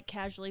just like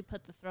casually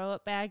put the throw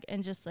up bag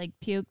and just like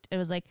puked. It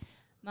was like,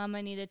 Mom,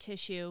 I need a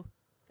tissue.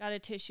 Got a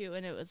tissue.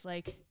 And it was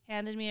like,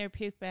 handed me her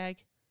puke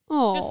bag.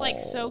 Oh, Just like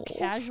so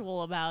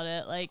casual about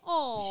it. Like,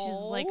 she's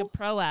like a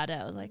pro at it.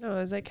 I was like, No,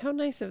 I was like, how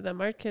nice of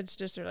them. Our kids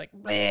just are like,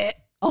 bleh,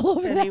 all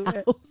over the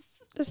Anywhere. house.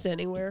 just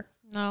anywhere.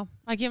 No,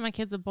 I give my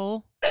kids a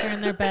bowl. They're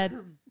in their bed.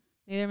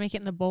 They either make it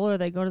in the bowl or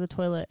they go to the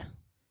toilet.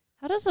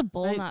 how does a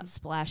bowl Right. not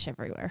splash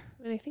everywhere?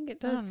 And I think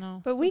it I does. don't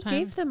know. But we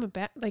gave Sometimes. them a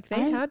bag. Like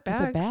they Ours had with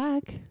bags. a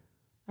bag.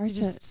 I Ours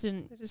just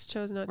didn't. They just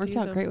chose not to worked use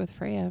out them. great with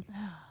Freya.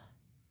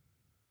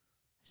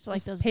 Just like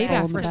It's those payback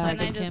bags. for And then I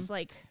something, just Kim.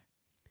 like,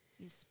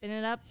 you spin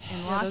it up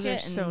and Yeah, lock those it. are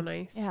and so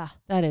nice. Yeah.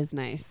 That is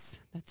nice.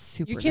 That's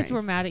super. Your kids were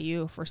nice. mad at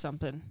you for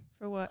something.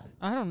 For what?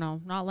 I don't know,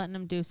 not letting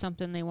them do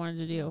something they wanted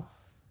to do.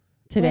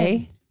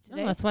 today.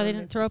 No, that's why they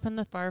didn't throw up in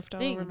the. Barfed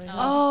all over my Things. head.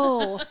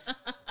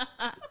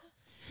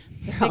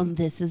 Oh,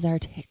 this is our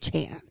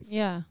chance.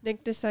 Yeah.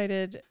 Nick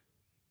decided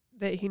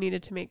that he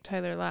needed to make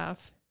Tyler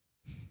laugh.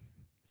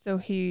 So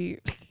they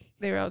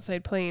were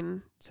outside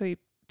playing, so he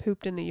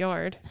pooped in the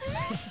yard.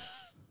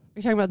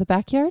 You're talking about the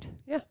backyard?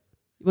 Yeah.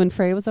 When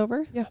Freya was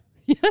over? Yeah.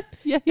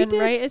 Yeah. And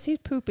right as he's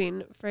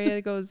pooping,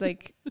 Freya goes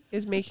like,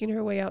 is making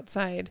her way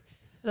outside.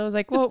 And I was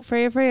like, whoa,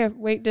 Freya,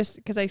 wait, just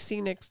because I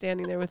see Nick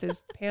standing there with his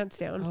pants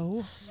down.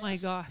 Oh my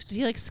gosh. Did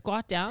he like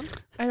squat down?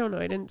 I don't know.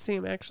 I didn't see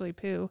him actually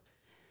poo.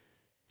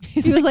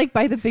 He was like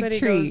by the big But he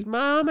tree. goes,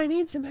 Mom, I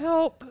need some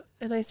help.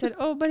 And I said,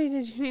 oh, buddy,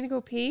 did you need to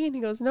go pee? And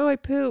he goes, no, I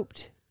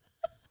pooped.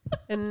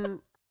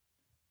 And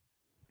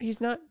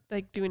he's not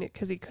like doing it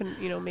because he couldn't,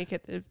 make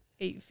it the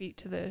 8 feet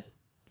to the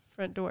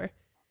front door.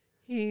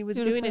 He was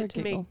doing it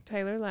to make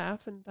Tyler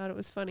laugh and thought it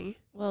was funny.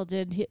 Well,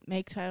 did it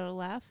make Tyler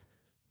laugh?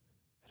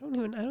 I don't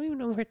even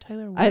know where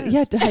Tyler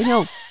was. I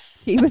know.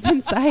 He was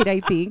inside, I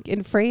think.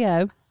 And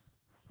Freya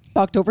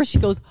walked over. She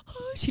goes,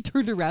 she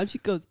turned around. She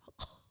goes,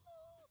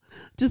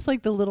 just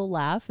like the little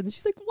laugh. And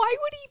she's like, why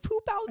would he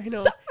poop outside? I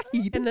know.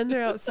 And then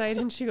they're outside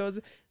and she goes,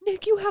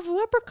 Nick, you have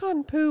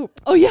leprechaun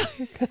poop. Oh, yeah.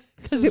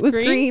 Because it was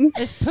green.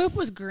 His poop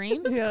was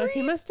green? Yeah,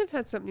 he must have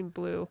had something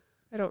blue.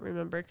 I don't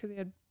remember because he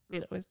had,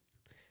 his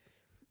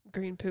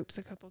green poops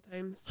a couple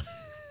times.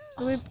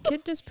 So the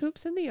kid just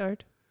poops in the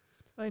yard.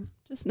 It's fine.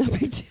 Just no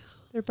big deal.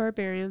 They're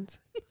barbarians.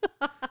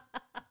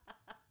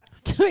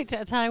 Wait,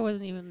 Ty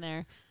wasn't even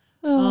there.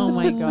 Oh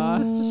my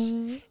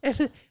gosh.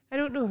 And I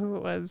don't know who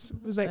it was.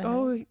 It was like,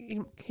 oh,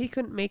 he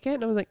couldn't make it.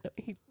 And I was like, no,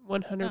 he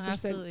 100%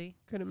 Absolutely.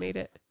 could have made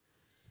it.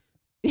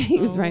 He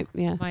was Oh right.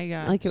 Yeah. My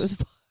gosh. Like it was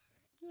fun.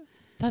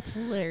 That's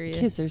hilarious.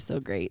 Kids are so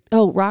great.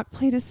 Oh, Rock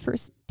played his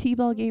first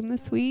T-ball game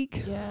this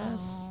week. Yes.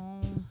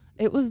 Oh.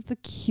 It was the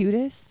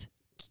cutest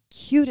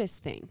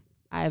thing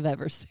I've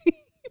ever seen.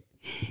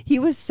 He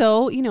was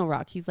so,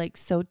 Rock, he's like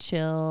so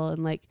chill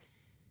and like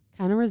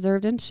kind of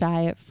reserved and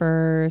shy at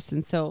first.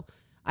 And so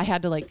I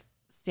had to like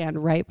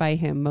stand right by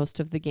him most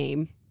of the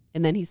game.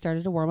 And then he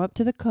started to warm up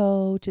to the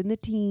coach and the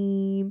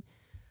team.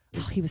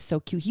 Oh, he was so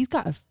cute. He's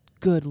got a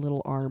good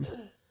little arm.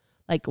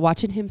 Like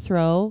watching him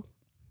throw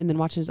and then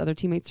watching his other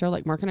teammates throw,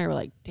 like Mark and I were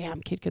like, damn,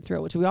 kid could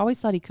throw, which we always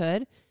thought he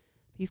could.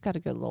 He's got a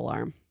good little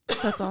arm.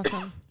 That's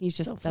awesome. He's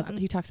just, So that's fun.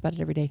 he talks about it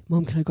every day.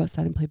 Mom, can I go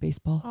outside and play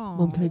baseball?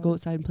 Mom, can I go Aw.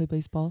 outside and play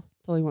baseball?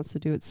 That's all he wants to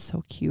do. It's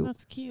so cute.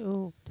 That's cute.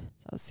 So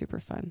that was super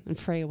fun. And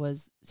Freya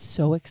was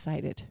so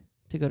excited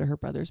to go to her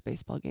brother's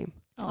baseball game.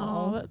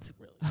 Oh, that's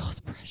really Oh, it was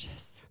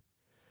precious.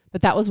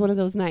 But that was one of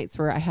those nights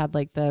where I had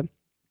like the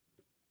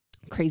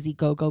crazy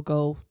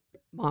go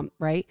mom,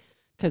 right?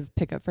 Because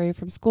pick up Freya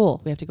from school.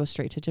 We have to go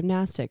straight to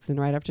gymnastics. And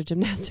right after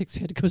gymnastics,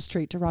 we had to go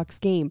straight to Rock's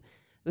game.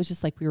 It was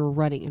just like we were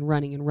running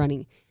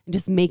and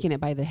just making it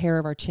by the hair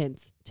of our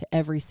chins to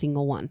every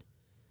single one.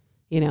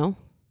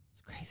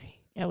 It's crazy.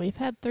 Yeah, we've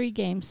had 3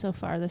 games so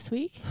far this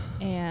week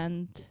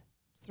and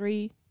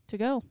 3 to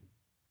go.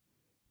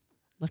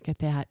 Look at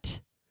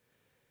that.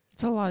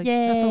 It's a lot of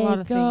Yay, that's a lot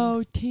of go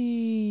things.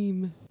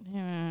 team.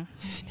 Yeah.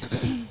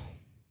 I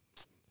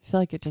feel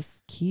like it just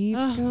keeps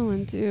Ugh,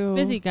 going too. It's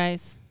busy,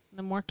 guys.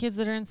 The more kids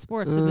that are in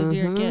sports, the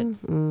busier it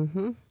gets.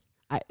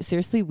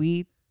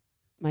 Seriously,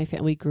 my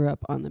family grew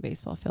up on the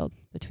baseball field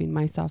between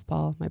my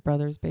softball, my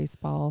brother's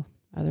baseball,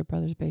 my other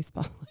brother's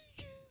baseball.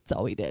 That's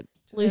all we did.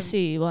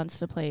 Lucy wants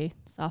to play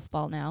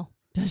softball now.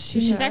 Does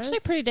She's Yes. actually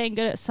pretty dang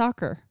good at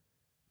soccer.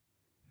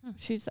 Hmm.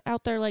 She's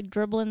out there like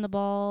dribbling the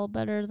ball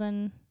better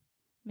than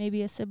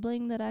maybe a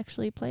sibling that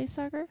actually plays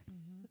soccer.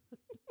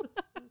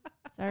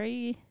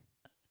 Sorry.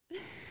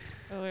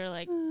 But we were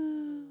like,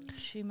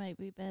 she might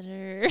be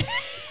better.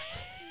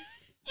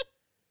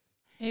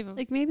 Ava,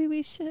 Like maybe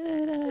we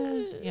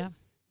should yeah.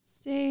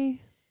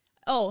 stay.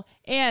 Oh,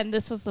 and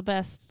this was the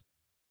best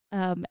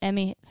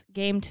Emmy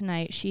game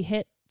tonight. She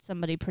hit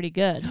somebody pretty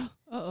good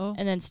Uh-oh.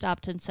 and then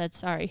stopped and said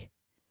sorry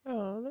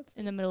Oh, that's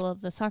in the middle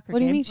of the soccer What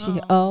do game. you mean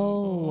she?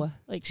 Oh.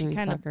 Like she during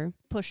kind of soccer.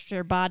 pushed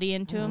her body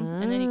into him,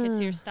 and then you could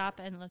see her Ah. stop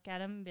and look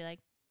at him and be like,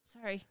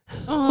 sorry.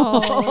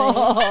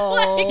 Oh.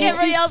 Like See,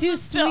 everybody she's else too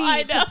was still- I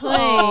sweet to know. play.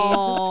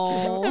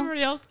 Aw.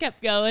 Everybody else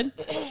kept going.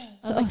 I was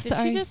So like, did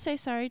sorry. she just say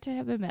sorry to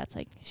him? And Matt's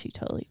like, she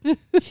totally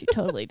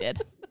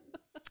did.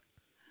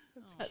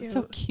 That's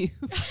so cute.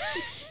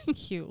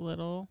 Cute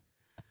little.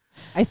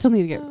 I still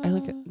need to get.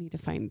 Need to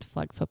find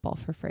flag football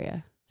for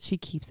Freya. She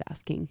keeps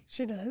asking.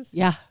 she does.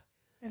 Yeah.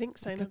 I think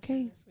sign Like, ups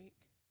okay. this week.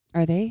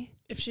 Are they?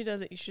 If she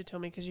does it, you should tell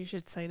me because you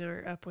should sign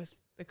her up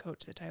with the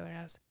coach that Tyler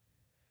has.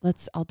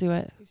 I'll do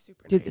it. He's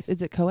super Dude, nice.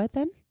 is it co-ed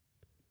then?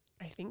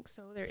 I think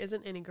so. There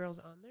isn't any girls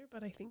on there,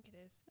 but I think it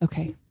is.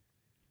 Okay.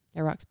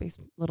 Yeah, Rock's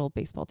little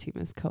baseball team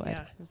is co-ed.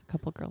 Yeah. There's a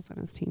couple girls on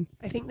his team.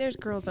 I think there's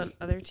girls on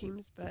other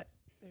teams, but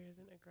there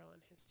isn't a girl on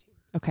his team.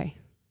 Okay.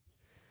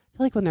 I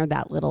feel like when they're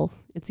that little,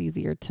 it's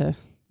easier to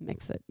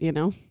mix it,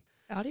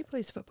 Audie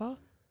plays football.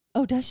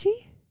 Oh, does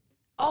she?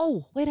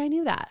 Oh, wait, I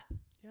knew that.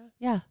 Yeah.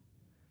 Yeah.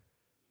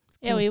 That's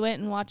Yeah, cool. we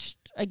went and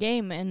watched a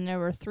game, and there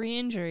were 3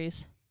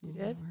 injuries. You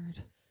did?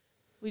 Lord.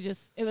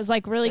 It was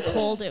like really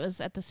cold. It was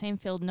at the same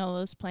field Noah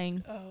was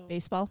playing Oh.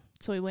 baseball.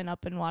 So we went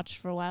up and watched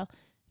for a while.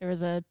 There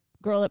was a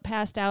girl that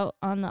passed out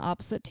on the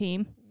opposite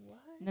team.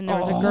 And then there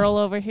was a Oh. girl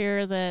over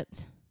here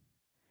that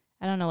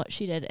I don't know what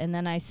she did. And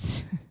then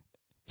as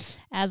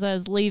I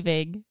was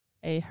leaving,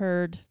 I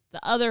heard the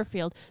other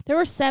field. There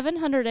were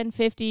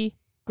 750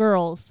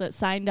 girls that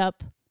signed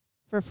up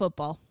for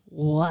football.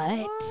 What?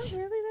 Oh,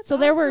 really? That's So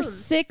there were awesome.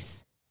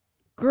 6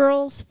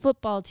 girls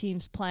football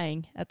teams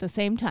playing at the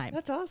same time,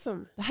 That's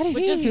awesome. That is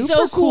which is super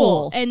so cool.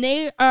 cool. And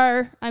they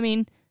are, I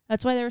mean,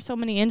 that's why there were so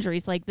many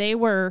injuries. Like they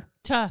were,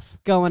 Tough.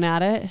 Going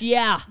at it.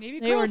 yeah, Maybe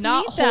they were girls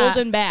not need that.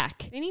 holding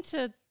back, They need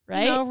to,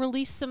 right? you know,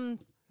 release some.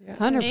 Yeah.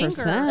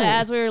 100%.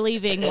 As we were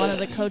leaving, one of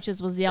the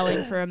coaches was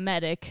yelling for a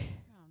medic.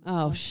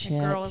 Oh, The shit.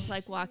 girl was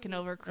like walking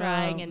over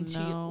crying, Oh, and she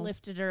no.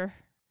 lifted her.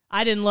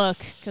 I didn't look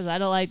because I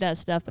don't like that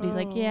stuff. But he's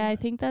like, "Yeah, I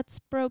think that's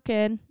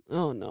broken."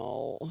 Oh,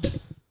 no.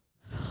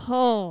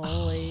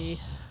 Holy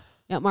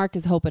Yeah, Mark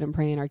is hoping and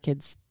praying our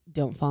kids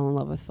don't fall in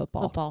love with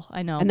football. football!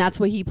 I know. And that's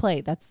what he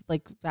played.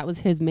 That was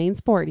his main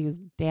sport. He was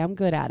damn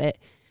good at it.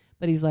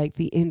 But he's like,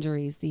 the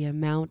injuries, the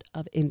amount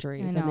of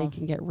injuries, and they know.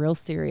 can get real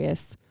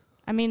serious.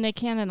 I mean, they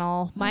can and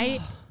all. My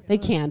They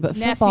can, but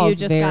Nephew football is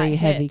just very got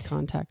heavy hit.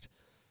 contact.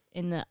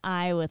 in the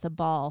eye with a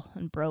ball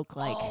and broke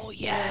like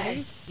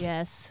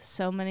yes.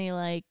 so many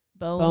like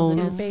bones in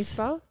Bones. his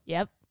Baseball?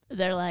 Yep.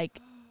 They're like,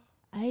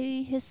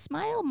 his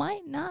smile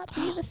might not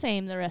be the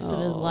same the rest of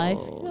his life.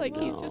 Like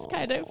he's just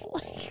kind of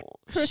like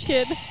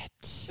crooked.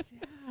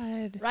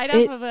 God.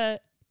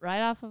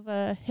 Right off of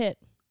a hit.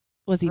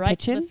 Was he right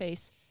to pitching? the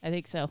face. I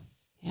think so.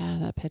 Yeah,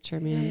 that pitcher,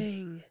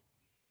 man.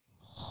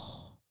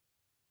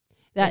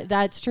 Dang.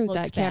 That's true.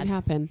 Looks That can bad.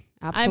 happen.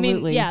 Absolutely.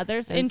 I mean, yeah,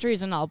 there's There's-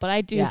 injuries and all, but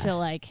I do yeah. feel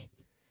like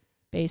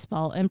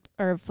baseball and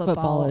or Football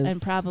football is-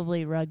 and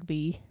probably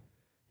rugby.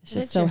 It's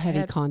And just so your heavy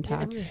head-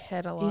 contact. And your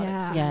head a lot. Yeah. It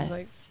seems Yes.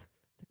 like.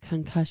 The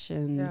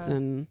concussions Yeah.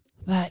 and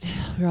but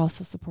we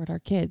also support our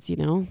kids, you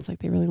know? It's like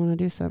they really want to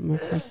do something.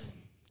 Of course,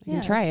 they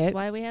can try That's it.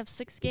 why we have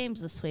 6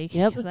 games this week.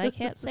 Yep. Because I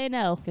can't say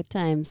no. Good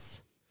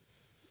times.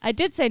 I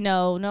did say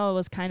no. Noah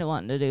was kind of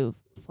wanting to do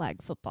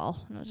flag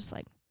football. And I was just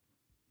like,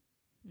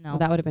 no. Well,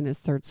 that would have been his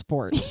third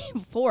sport.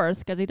 4th,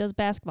 because he does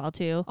basketball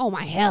too. Oh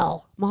my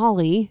hell,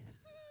 Molly.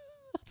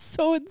 That's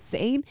so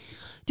insane.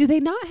 Do they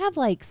not have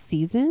like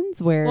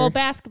seasons where Well,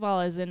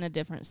 basketball is in a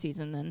different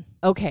season than.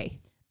 okay.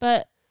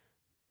 But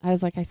I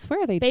was like, I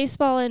swear they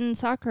baseball and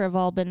soccer have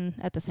all been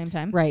at the same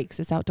time. right, 'cause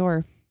it's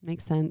outdoor.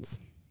 Makes sense.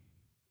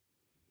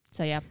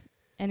 So, yeah.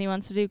 And he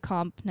wants to do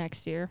comp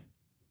next year.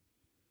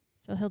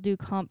 So he'll do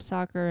comp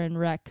soccer and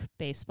rec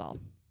baseball.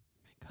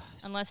 My gosh.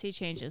 Unless he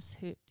changes.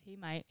 He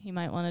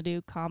might want to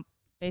do comp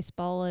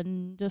baseball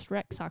and just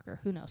rec soccer.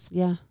 Who knows?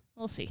 Yeah.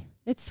 We'll see.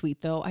 It's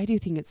sweet though. I do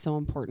think it's so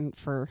important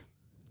for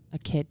a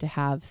kid to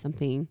have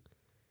something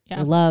Yeah.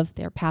 they love,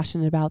 they're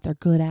passionate about, they're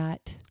good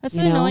at. That's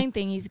you the know? annoying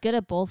thing. He's good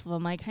at both of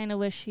them. I kind of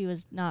wish he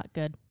was not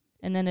good.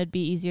 And then it'd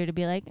be easier to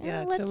be like,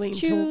 Yeah, to let's lean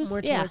choose.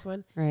 more Yeah, towards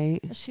one. Right.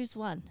 let's choose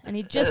one. And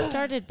he just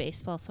started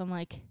baseball. So I'm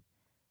like,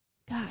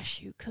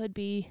 gosh, you could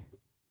be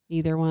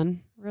Either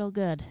one. real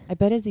good. I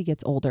bet as he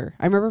gets older.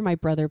 I remember my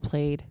brother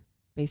played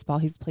baseball.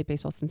 He's played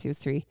baseball since he was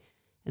 3.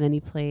 And then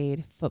he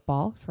played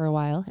football for a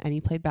while and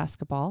he played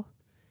basketball.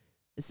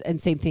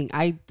 And same thing.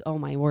 Oh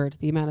my word,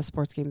 the amount of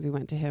sports games we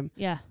went to him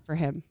Yeah. for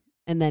him.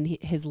 And then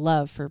his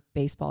love for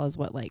baseball is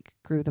what like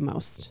grew the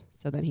most.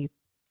 So then he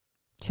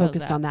Chose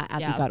focused that. on that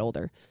as Yeah. he got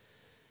older.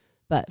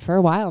 But for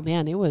a while,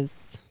 man, he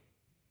was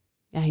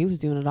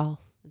doing it all.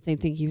 And same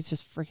thing. He was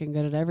just freaking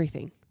good at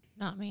everything.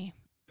 Not me.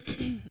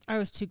 I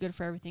was too good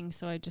for everything,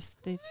 so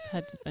they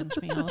had to bench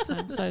me all the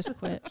time, so I just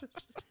quit.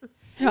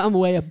 I'm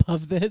way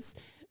above this.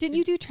 Didn't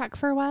you do track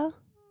for a while?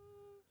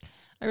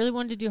 I really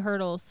wanted to do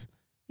hurdles.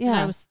 And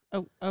Yeah.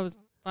 I was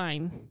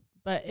fine,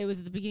 but it was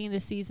at the beginning of the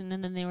season,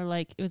 and then they were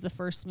like, it was the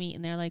first meet,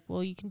 and they're like,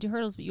 well, you can do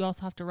hurdles, but you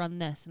also have to run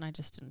this, and I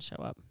just didn't show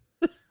up.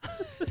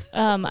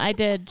 I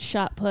did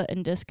shot put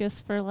and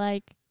discus for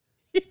like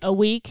a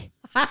week.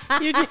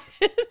 You did.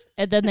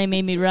 And then they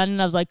made me run,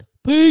 and I was like,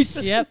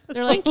 peace. Yep.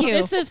 They're like, Thank you.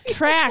 this is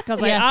track. I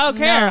was like, Yeah, I don't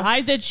care. no.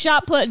 I did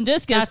shot put and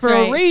discus That's for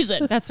right. a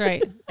reason. That's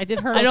right. I did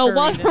hurdles. I don't for a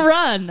want to reason.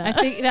 run. I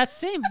think that's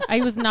the same. I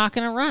was not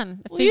going to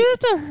run. Well, you have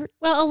to.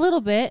 Well, a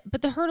little bit,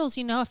 but the hurdles,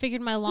 I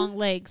figured my long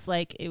legs,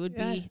 like it would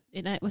Yeah. be,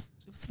 and it was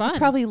fun.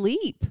 Probably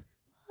leap.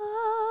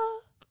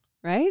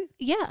 Right?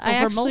 yeah. I I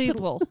actually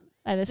multiple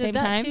at the did same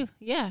that time. too.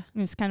 Yeah,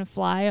 You just kind of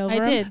fly over. I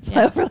 'em. did.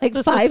 Fly over like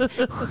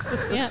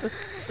 5. Yeah.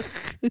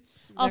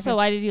 Also,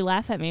 why did you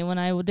laugh at me when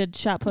I did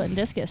shot put and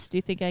discus? Do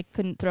you think I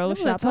couldn't throw No, a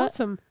shot that's put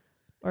awesome.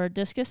 or a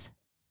discus?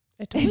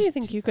 I totally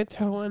think you could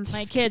throw one.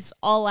 My kids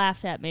all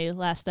laughed at me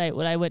last night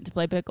when I went to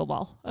play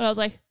pickleball. And I was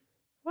like,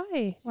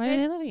 Why? Why do you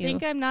they guys love you?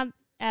 think I'm not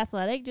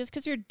athletic? Just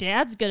because your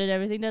dad's good at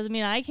everything doesn't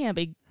mean I can't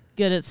be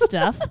good at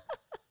stuff.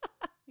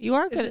 You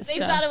are good at They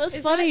stuff. thought it was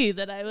Is funny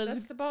that I was.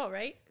 That's the ball,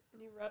 right?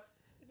 And you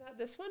is that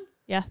this one?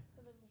 Yeah.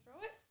 And then you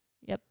throw it?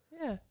 Yep.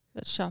 Yeah.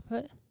 That's shot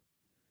put.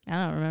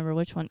 I don't remember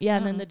which one. Yeah,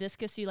 and then Oh. the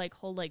discus you like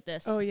hold like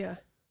this. Oh, yeah.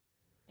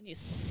 And you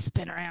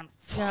spin around.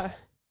 Yeah.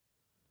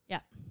 Yeah.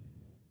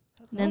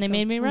 That's And then they awesome.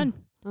 made me run.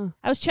 Oh.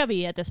 I was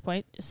chubby at this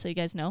point, just so you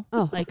guys know.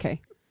 Oh, Like,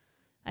 okay.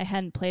 I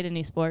hadn't played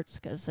any sports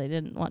because I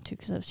didn't want to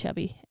because I was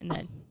chubby. And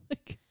then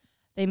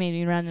they made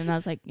me run, and I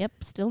was like, yep,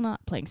 still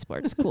not playing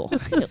sports. Cool.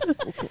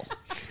 cool.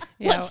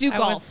 Let's do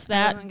golf.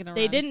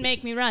 They didn't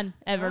make me run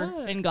ever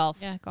Ah. in golf.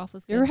 Yeah, golf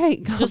was good. You're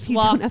right. Golf, Just you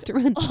walk don't have to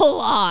run a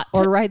lot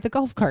or ride the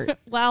golf cart.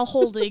 while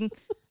holding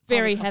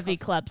very the heavy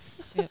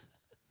pop-ups. clubs. Yeah.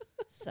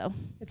 So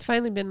It's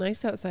finally been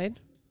nice outside.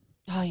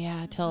 Oh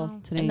yeah, till Oh.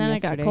 today. and then it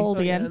yesterday. got cold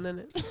Oh, yeah, again. and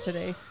then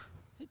today.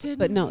 It did.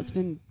 But no, it's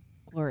been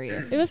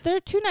glorious. It was there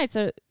 2 nights.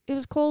 It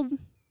was cold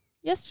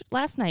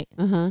last night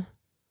Uh-huh.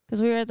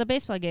 because we were at the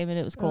baseball game and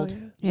it was cold. Oh,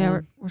 yeah. Yeah, Yeah.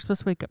 we're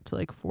supposed to wake up to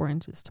like 4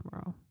 inches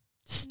tomorrow.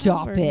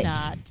 Stop We're it.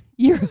 Not.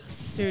 You're Dude,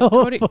 so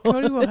Cody full.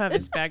 will have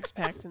his bags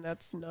packed, and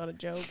that's not a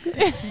joke.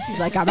 He's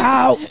like, I'm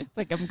out. It's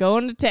like I'm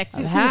going to Texas.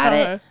 I've had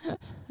it.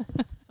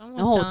 Someone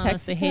was Oh, telling us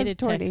Texas they has hated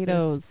tornadoes.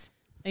 Texas.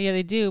 Yeah,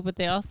 they do, but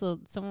they also,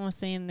 someone was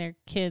saying their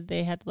kid,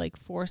 they had to like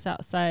force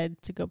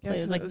outside to go Yeah, play.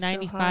 It 'cause was like it was so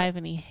 95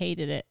 and he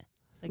hated it.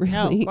 It's like,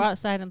 no, Really? go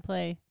outside and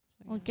play.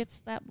 Well, it gets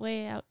that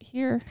way out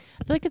here.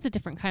 I feel like it's a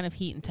different kind of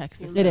heat in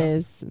Texas. It though.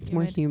 is. It's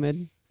more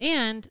humid.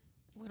 And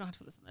we don't have to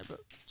put this in there, but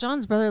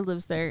John's brother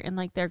lives there, and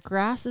like their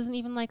grass isn't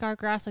even like our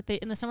grass. Like they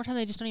in the summertime,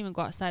 they just don't even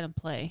go outside and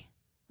play.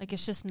 Like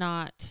it's just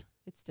not.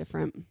 It's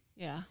different.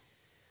 Yeah.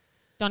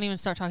 Don't even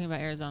start talking about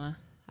Arizona.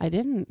 I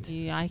didn't.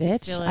 Yeah, I can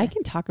Bitch, feel it. I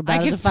can talk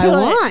about it can if I feel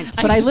it. want,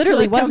 I but I can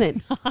literally feel like I'm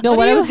wasn't. not. No,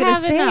 what I do was you gonna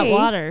have in that say.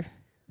 water?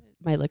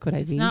 My liquid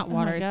IV. It's not Oh my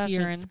water. gosh, It's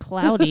urine. It's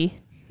cloudy.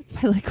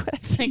 It's my liquid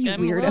IV. Like, You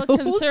I'm a little weirdos.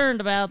 concerned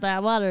about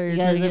that water. You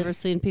guys ever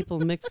seen people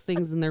mix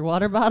things in their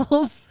water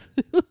bottles?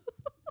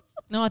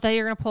 No, I thought you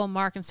were gonna pull a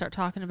Mark and start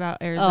talking about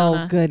Oh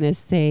Arizona. goodness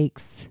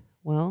sakes!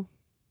 Well,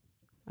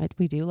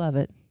 we do love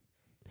it.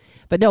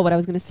 But no, what I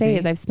was going to say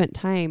is See? I've spent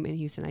time in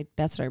Houston.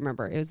 That's what I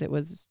remember. It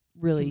was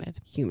really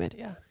humid.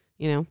 Yeah.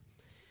 You know.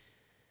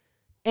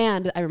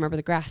 And I remember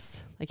the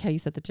grass, like how you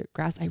said the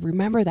grass. I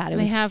remember that it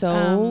They was have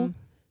so.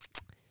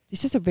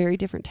 It's just a very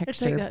different It's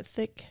texture. like that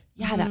thick.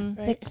 Yeah, Mhm.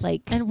 that thick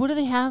like. and what do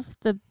they have?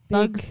 The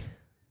bugs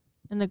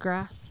in the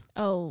grass?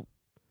 Oh,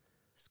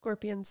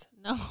 Scorpions.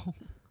 No,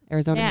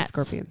 Arizona has gnats.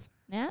 scorpions.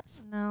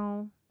 gnats?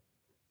 no.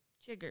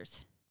 Chiggers.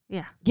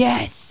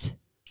 Yes.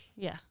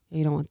 Yeah.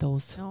 You don't want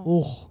those. No.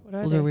 Oh, What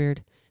are those they? are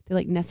weird. They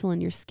like nestle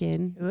in your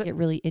skin, Ugh. get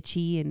really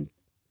itchy, and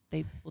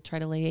they will try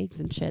to lay eggs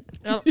and shit.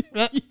 Oh,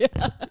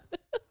 Yeah.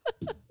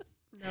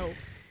 no.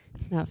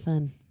 It's not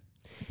fun.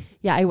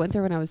 Yeah, I went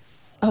there when I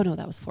was. Oh no,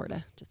 that was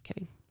Florida. Just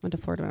kidding. Went to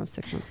Florida when I was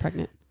 6 months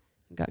pregnant.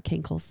 And got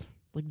cankles,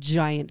 like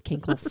giant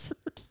cankles.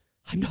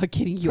 I'm not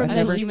kidding you. From I've the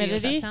never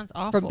humidity? That sounds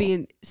awful. from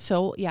being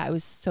so. Yeah, it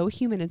was so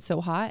humid and so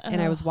hot, and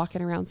I was Ugh.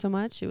 walking around so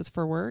much. It was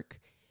for work,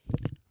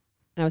 and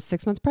I was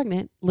 6 months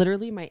pregnant.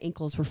 Literally, my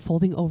ankles were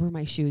folding over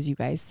my shoes. You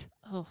guys,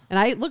 Oh, and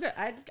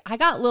I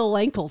got little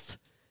ankles.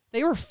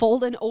 They were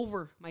folding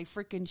over my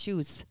freaking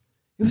shoes.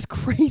 It was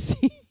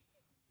crazy.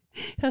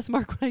 That's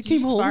Mark when I Did came you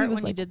just home. fart he was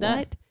when you like, did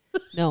that?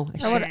 "What?" No,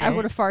 I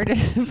would have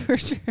farted for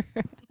sure.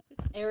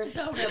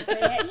 Arizona,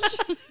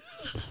 bitch.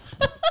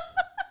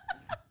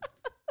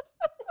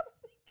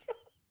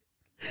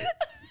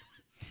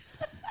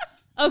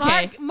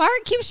 okay. Mark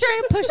keeps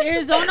trying to push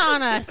Arizona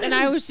on us, and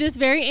I was just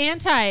very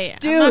anti. I'm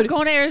Dude, not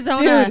going to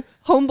Arizona. Dude,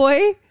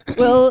 homeboy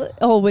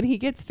will, when he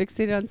gets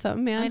fixated on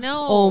something, man. I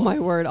know. Oh my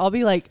word. I'll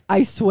be like,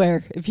 I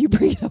swear, if you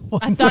bring it up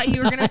one I thought more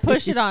you were going to time."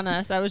 push it on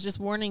us. I was just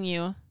warning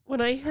you.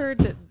 When I heard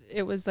that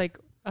it was like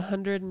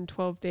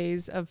 112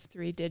 days of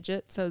 3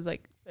 digits, I was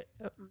like,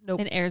 nope.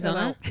 In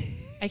Arizona? I'm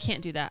I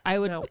can't do that. I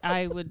would. No.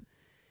 I would.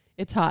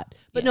 It's hot.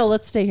 But Yeah. no,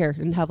 let's stay here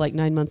and have like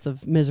 9 months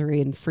of misery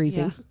and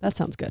freezing. Yeah. That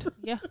sounds good.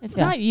 Yeah. It's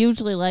Yeah. not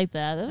usually like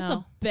that. That was No.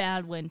 a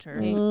bad winter.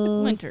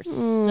 Uh, Winter sucked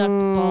I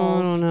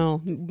balls. don't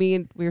know.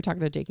 We were talking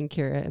to Jake and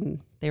Kira,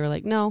 and they were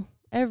like, no,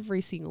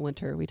 every single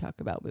winter we talk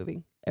about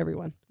moving.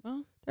 Everyone.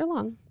 Well, They're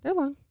long. They're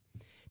long.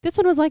 This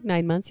one was like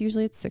 9 months.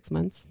 Usually it's 6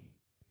 months.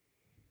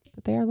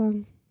 But they are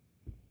long.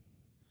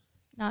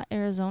 Not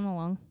Arizona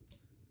long.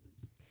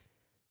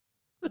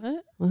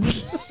 what? Well,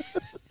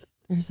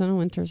 Arizona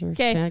winters are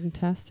 'Kay.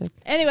 fantastic.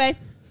 Anyway,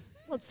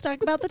 let's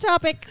talk about the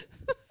topic.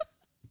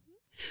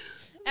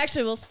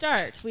 Actually, we'll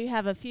start. We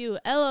have a few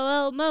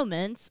LOL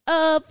moments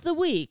of the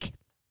week.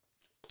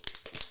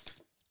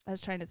 I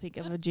was trying to think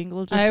of a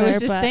jingle just I there,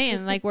 was just but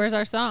saying, like, where's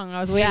our song? I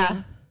was waiting.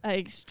 Yeah,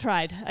 I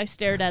tried. I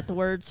stared at the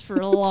words for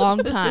a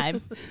long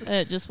time, and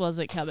it just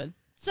wasn't coming.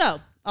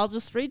 So, I'll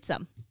just read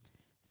some.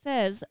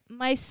 Says,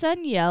 my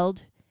son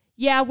yelled,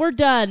 "Yeah, we're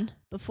done,"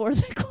 before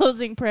the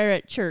closing prayer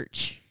at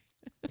church.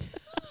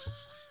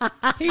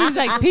 He's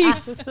like,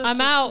 peace. I'm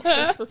out.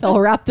 So I'll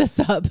wrap this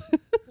up.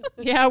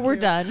 Yeah, we're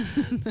done.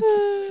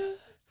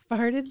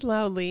 farted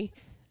loudly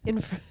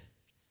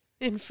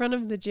in front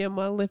of the gym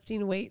while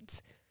lifting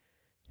weights.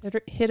 It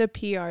hit a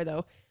PR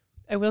though.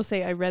 I will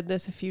say I read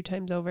this a few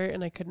times over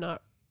and I could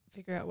not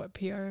figure out what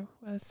PR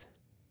was.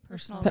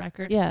 Personal Pe-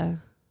 record. Yeah.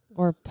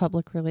 Or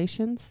public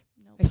relations.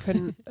 I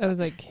couldn't. I was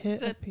like,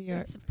 hit a PR.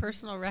 It's a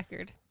personal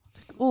record.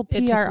 Well, It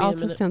took me PR a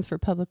also minute. stands for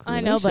public I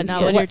relations. know, but not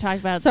Yeah. when What- you're talking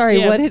about Sorry, the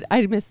gym. what did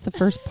I missed the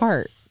first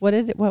part? What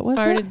was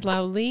Farted that?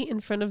 loudly in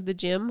front of the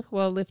gym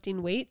while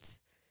lifting weights.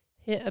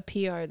 Hit a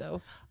PR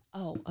though.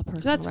 Oh, a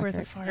personal That's worth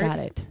record. a fart. Got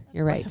it.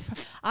 You're right.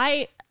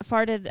 I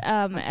farted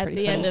at pretty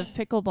the end funny. of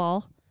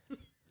pickleball.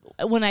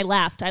 When I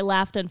laughed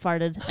and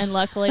farted, and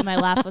luckily my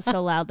laugh was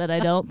so loud that I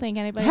don't think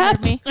anybody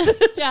heard me.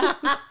 Yeah,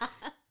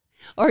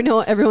 Or no,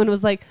 everyone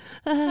was like,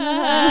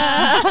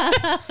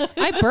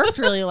 I burped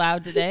really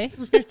loud today.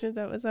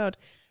 That was loud.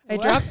 I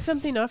What? dropped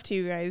something off to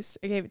you guys.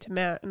 I gave it to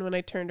Matt, and when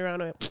I turned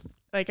around, I went,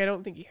 like, I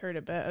don't think he heard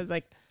it, but I was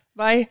like,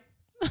 bye.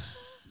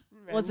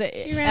 Was it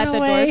She at ran the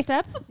away.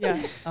 doorstep?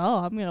 Yeah. Oh,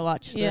 I'm gonna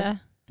watch the Yeah.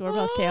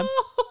 doorbell cam.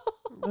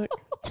 Look,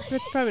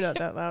 it's probably not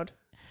that loud.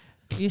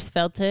 You just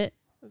felt it.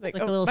 I was like,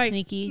 Like oh, a little bye.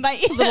 sneaky.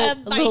 a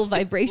little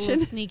vibration.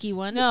 Little sneaky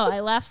one. No, I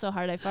laughed so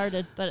hard I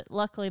farted, but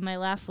luckily my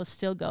laugh was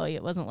still going.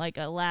 It wasn't like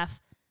a laugh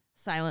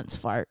silence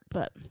fart,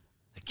 but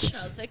who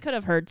knows, they could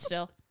have heard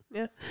still,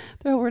 Bro,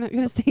 we're not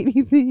going to say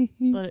anything.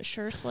 but it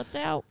sure slipped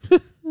out.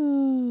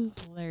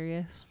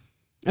 Hilarious.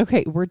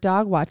 Okay, we're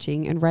dog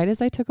watching, and right as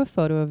I took a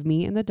photo of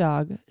me and the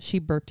dog, she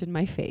burped in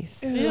my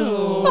face. Ew.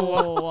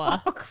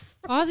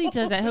 Ozzy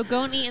does that. He'll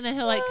go and eat, and then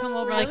he'll like come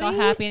over like all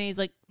Really? happy, and he's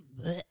like,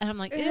 "Bleh," and I'm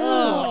like, ew.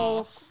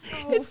 Oh.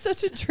 It's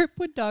such a trip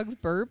when dogs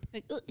burp.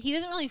 Like, ugh. He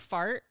doesn't really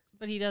fart,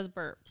 but he does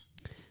burp.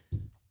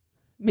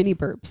 Mini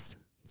burps.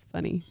 It's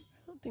funny.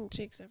 I don't think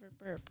Jake's ever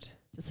burped,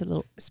 Just a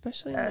little.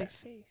 especially in my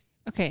face.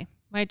 Okay.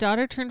 My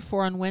daughter turned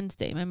 4 on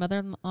Wednesday. My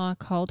mother-in-law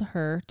called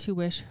her to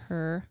wish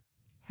her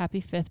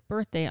happy 5th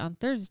birthday on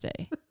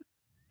Thursday.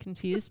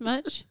 Confused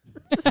much?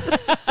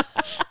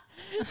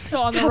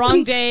 So on the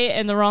wrong day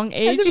and the wrong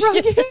age. And the wrong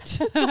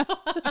age.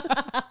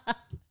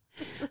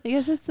 I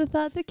guess it's the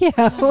thought that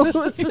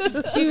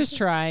counts. She was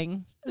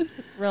trying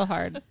real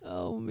hard.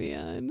 Oh,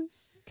 man.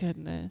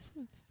 Goodness.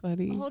 It's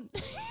funny. Hold-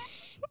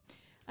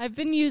 I've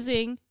been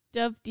using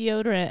Dove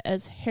deodorant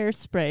as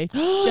hairspray.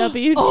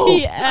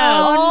 WTF.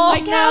 Oh,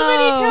 like how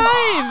many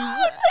times?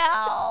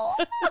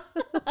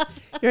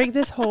 You're like,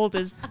 this hold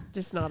is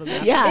just not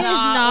enough. Yeah. It is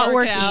not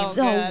working. out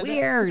So good.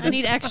 weird. I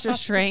need extra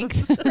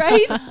strength.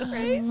 right?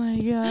 Oh my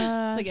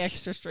god. It's like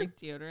extra strength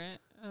deodorant.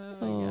 Oh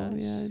my Oh,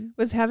 gosh. man.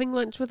 Was having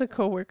lunch with a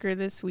coworker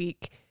this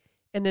week,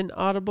 and an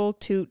audible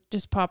toot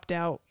just popped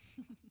out.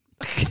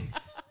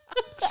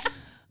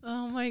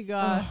 Oh my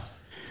gosh.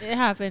 It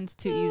happens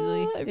too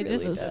easily. It It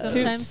just really does.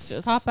 sometimes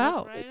Just pop slip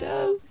out. right It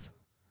does.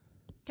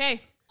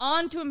 Okay,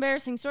 on to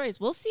embarrassing stories.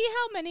 We'll see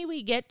how many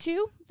we get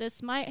to.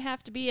 This might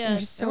have to be a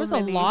There's so There was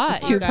many. a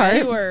lot. Two you guys.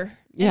 parts? tour.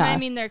 Yeah. And I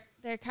mean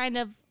they're kind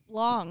of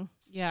long,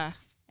 Yeah.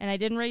 and I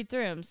didn't read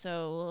through them,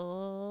 so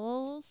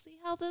we'll see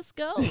how this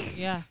goes.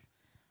 Yeah.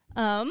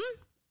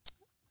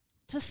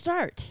 To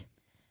start.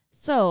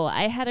 So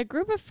I had a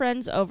group of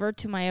friends over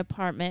to my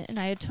apartment, and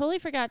I had totally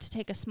forgot to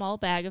take a small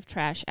bag of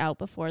trash out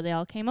before they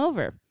all came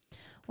over.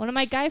 One of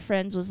my guy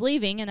friends was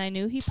leaving, and I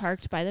knew he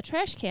parked by the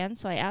trash can,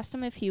 so I asked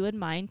him if he would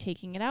mind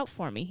taking it out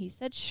for me. He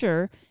said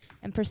sure,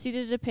 and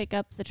proceeded to pick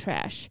up the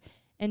trash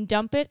and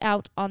dump it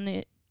out on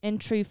the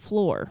entry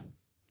floor.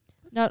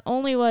 Not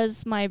only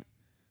was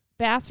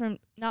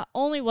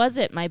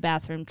it my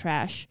bathroom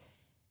trash,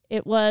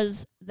 it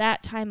was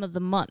that time of the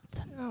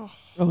month. Oh,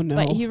 Oh, no.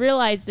 But he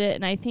realized it,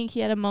 and I think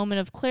he had a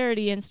moment of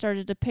clarity and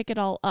started to pick it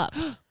all up.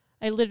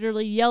 I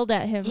literally yelled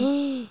at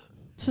him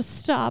to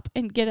stop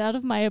and get out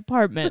of my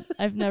apartment.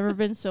 I've never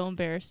been so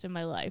embarrassed in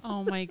my life.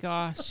 Oh my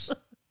gosh.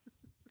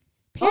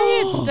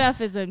 Period stuff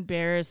is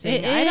embarrassing.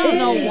 It I don't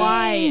know is.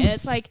 why.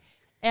 It's like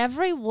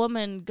every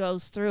woman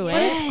goes through it.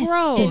 But it's Yes.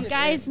 gross. And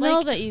guys know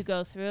Like, that you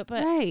go through it,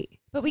 but right.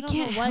 But we I don't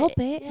know can't what- help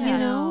it, yeah. you I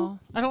know?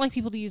 I don't like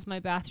people to use my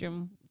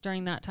bathroom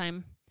during that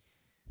time.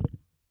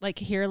 Like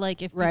here,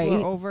 like if people Right.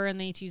 are over and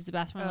they need to use the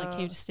bathroom, I'm like,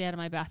 can you just stay out of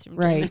my bathroom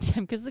during Right. that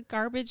time? Because the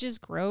garbage is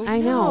gross. I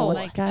know. No,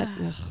 It's got.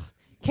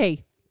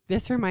 Okay,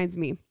 this reminds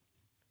me.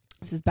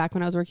 This is back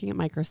when I was working at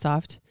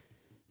Microsoft.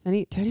 Do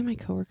any of my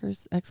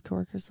coworkers,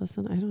 ex-coworkers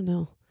listen? I don't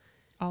know.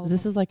 All of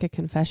This is like a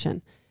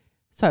confession.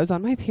 So I was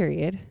on my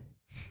period,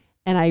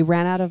 and I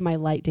ran out of my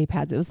light day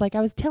pads. It was like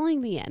I was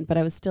telling the end, but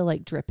I was still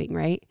like dripping,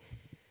 right?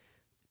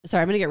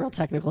 Sorry, I'm going to get real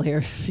technical here.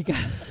 If you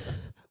got,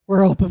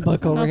 we're open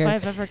book I don't know over if here.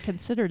 I've ever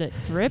considered it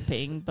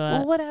dripping, Well,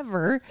 but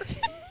whatever.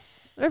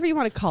 Whatever you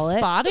want to call it.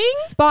 spotting?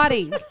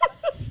 Spotting.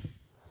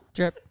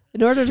 drip.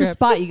 In order to Drip.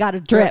 spot, you got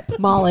to drip,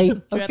 Molly.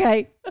 Drip.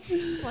 Okay.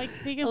 Like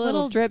being A a little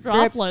little drip, drip,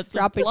 droplets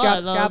drop of it,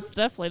 blood. drop, drop. That's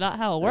definitely not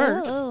how it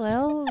works.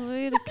 Well,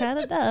 it kind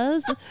of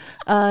does.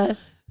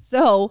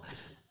 So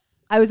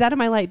I was out of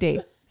my light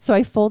day. So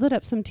I folded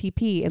up some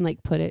TP and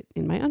like put it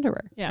in my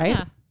underwear. Yeah. Right?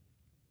 Yeah.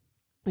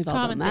 We've all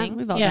Common done that. thing.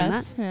 We've all done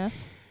that. Yes,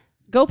 yes.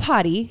 Go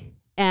potty.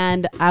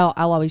 And I'll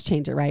always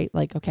change it, right?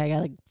 Like, okay, I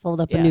got to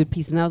fold up a Yeah. nude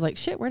piece. And I was like,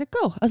 shit, where'd it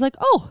go? I was like,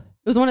 oh,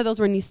 it was one of those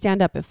when you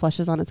stand up, it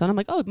flushes on its own. I'm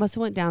like, oh, it must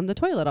have went down the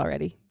toilet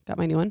already. Got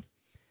my new one.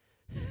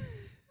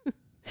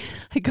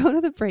 I go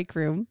to the break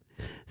room.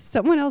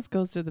 Someone else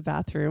goes to the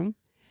bathroom.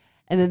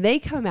 And then they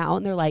come out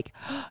and they're like,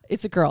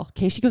 it's a girl.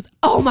 Okay. She goes,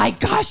 oh my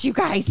gosh, you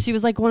guys. She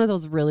was like one of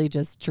those really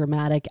just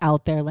dramatic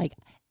out there, like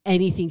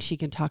anything she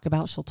can talk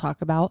about, she'll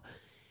talk about.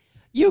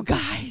 You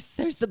guys,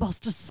 there's the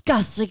most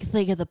disgusting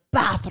thing in the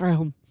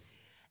bathroom.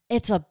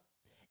 It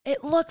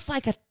looks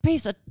like a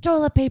piece of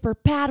toilet paper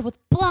pad with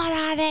blood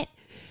on it,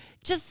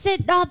 just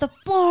sitting on the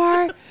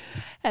floor.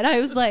 And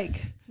I was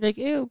like,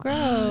 Ew,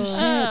 gross.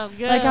 Oh,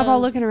 good. like I'm all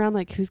looking around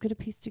like, who's going to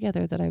piece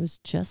together that I was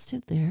just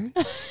in there?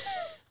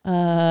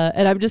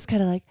 And I'm just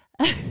kind of like,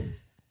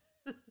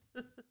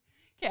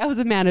 I was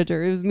a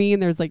manager. It was me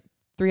and there's like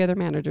 3 other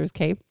managers,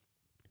 okay?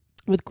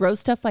 With gross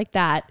stuff like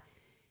that,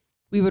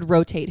 we would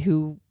rotate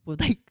who would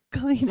like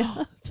clean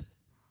up.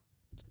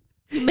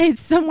 You made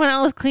someone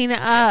else clean it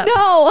up.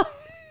 No!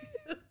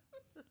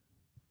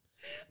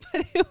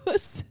 But it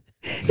was,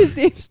 his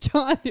name's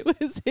John. It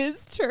was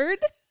his turn.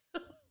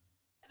 And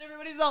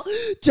everybody's all,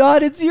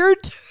 John, it's your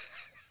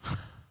turn.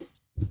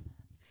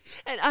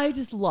 And I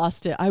just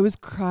lost it. I was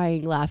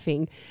crying,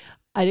 laughing.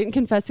 I didn't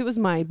confess it was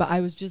mine, but I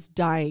was just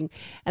dying.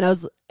 And I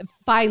was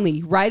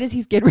finally, right as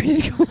he's getting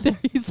ready to go in there,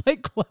 he's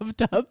like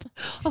gloved up.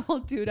 Oh,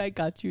 dude, I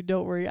got you.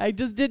 Don't worry. I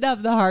just didn't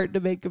have the heart to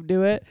make him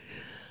do it.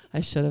 I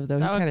should have, though.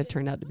 He kind of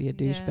turned out to be a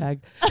douchebag.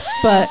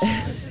 But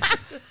I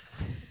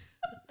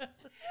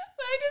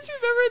just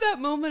remember that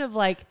moment of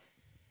like,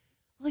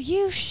 will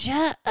you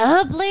shut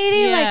up,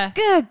 lady? Yeah. Like,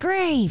 good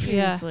grief.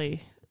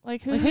 Seriously.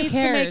 Like, who Like, who needs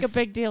to make a cares?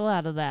 big deal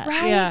out of that?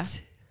 Right? Yeah.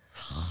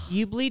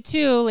 You bleed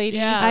too, lady.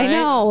 Yeah. I right?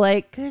 know.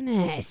 Like,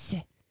 goodness.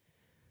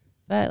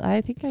 But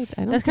I think I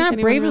don't That's think kind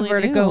of brave anyone of her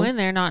really to go knew. in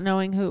there not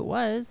knowing who it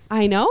was.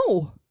 I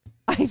know.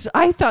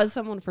 I thought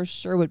someone for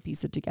sure would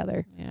piece it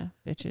together. Yeah,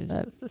 bitches.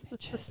 But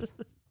bitches.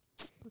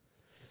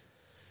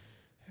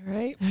 All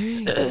right.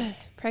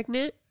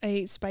 Pregnant, I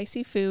ate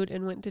spicy food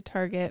and went to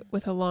Target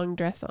with a long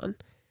dress on.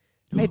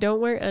 I don't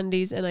wear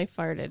undies and I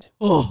farted.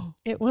 Oh.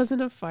 It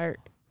wasn't a fart.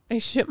 I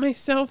shit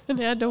myself and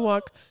had to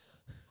walk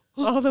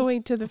all the way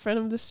to the front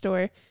of the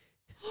store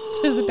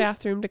to the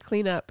bathroom to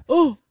clean up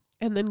Oh.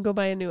 and then go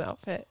buy a new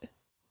outfit.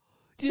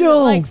 Did it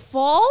like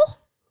fall?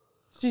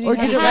 Or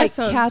did it like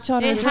catch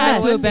on her It dress?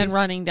 had to have been Undies.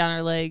 running down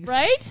her legs.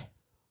 Right?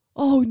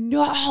 Oh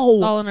no.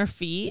 All on her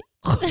feet.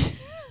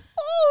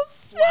 Oh,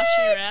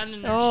 Flashing around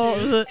in her Oh.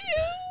 shoes.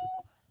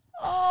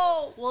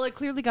 Oh. Well, it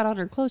clearly got on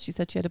her clothes. She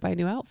said she had to buy a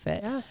new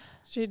outfit. Yeah.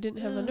 She didn't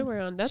have underwear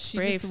on. That's She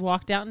brave. just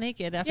walked out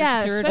naked after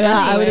Yeah, she threw her especially dress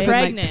Yeah, I away. would've been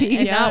like, pregnant peace.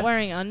 and Yeah. not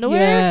wearing underwear.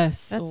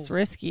 Yes. That's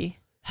risky.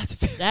 That's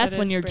very That's That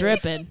when is you're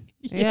brave. dripping.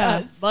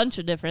 Yes. Bunch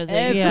of different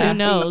things. Everything. Who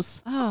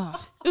knows?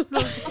 Oh.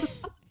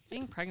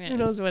 Being pregnant Who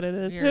knows what it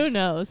is? weird. Who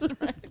knows?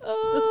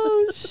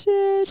 Oh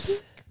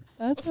shit.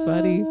 That's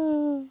funny.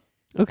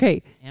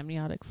 Okay.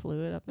 amniotic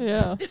fluid up.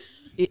 Yeah.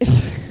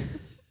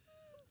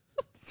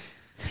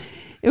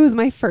 It was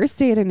my first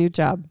day at a new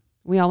job.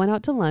 We all went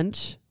out to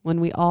lunch. When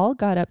we all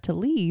got up to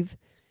leave,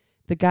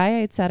 the guy I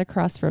had sat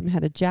across from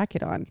had a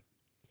jacket on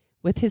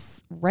with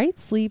his right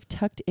sleeve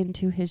tucked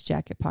into his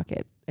jacket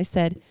pocket. I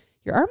said,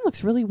 "Your arm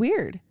looks really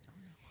weird.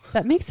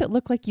 That makes it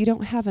look like you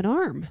don't have an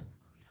arm."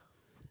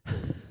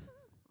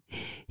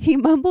 He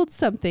mumbled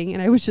something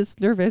and I was just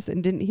nervous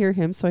and didn't hear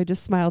him, so I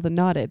just smiled and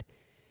nodded.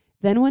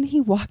 Then when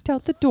he walked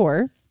out the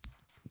door,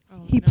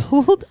 he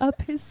pulled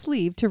up his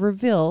sleeve to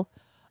reveal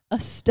a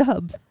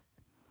stub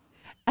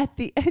at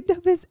the end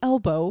of his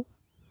elbow.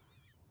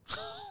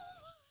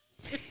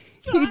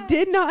 He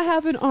did not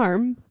have an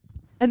arm,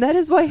 and that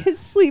is why his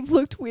sleeve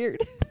looked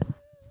weird.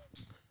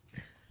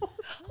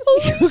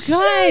 You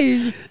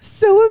guys.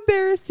 So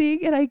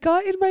embarrassing, and I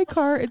got in my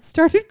car and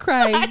started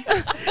crying.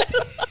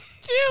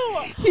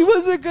 He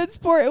was a good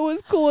sport and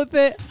was cool with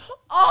it.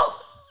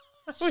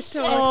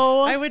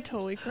 I would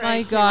totally cry.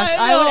 My too. gosh.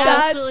 I I would know.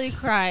 That's- absolutely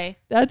cry.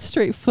 That's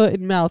straight foot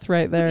and mouth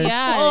right there.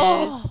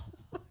 Yeah, it is.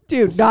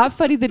 Dude, not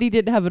funny that he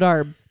didn't have an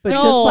arm, but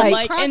No, just like,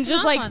 like and crossing just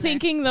off like on there.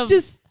 thinking the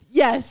just,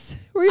 yes.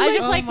 Were you I like,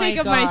 just like Oh my think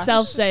of gosh.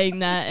 myself saying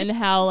that and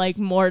how like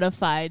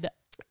mortified.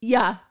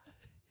 yeah.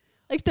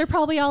 Like they're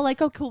probably all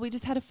like, "Oh, cool, we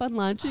just had a fun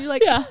lunch." And you're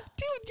like, Yeah.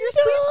 "Dude, your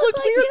sleeves look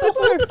weird the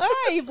whole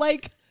time.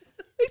 Like,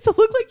 makes it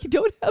look like you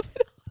don't have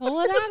it." Pull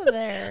it out of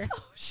there.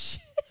 Oh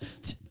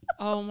shit.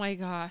 Oh my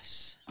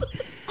gosh.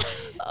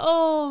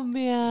 Oh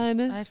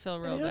man. I'd feel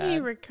real How do you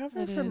bad. recover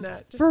It from is.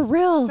 that? Just For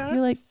real. sorry,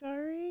 You're like,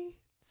 sorry.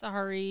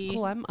 Sorry.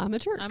 "Cool, I'm a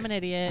jerk. I'm an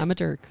idiot. I'm a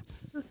jerk."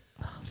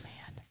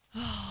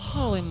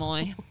 Holy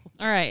moly.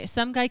 All right.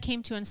 Some guy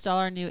came to install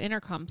our new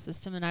intercom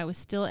system and I was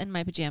still in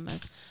my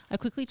pajamas. I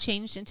quickly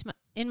changed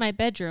in my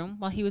bedroom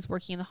while he was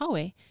working in the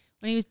hallway.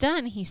 When he was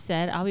done, he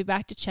said, "I'll be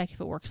back to check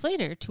if it works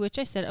later." To which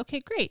I said,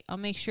 "Okay, great. I'll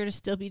make sure to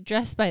still be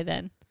dressed by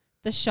then."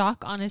 The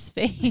shock on his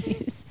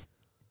face.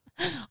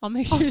 I'll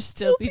make sure to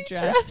still be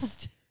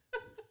dressed.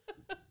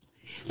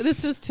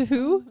 This was to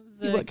who?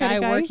 The What guy, kind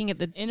of guy? working at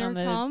the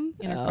Intercom?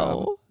 intercom.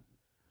 Oh.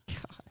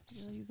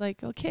 He's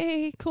like,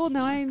 "Okay, cool.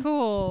 Now I'm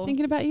Cool.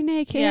 thinking about you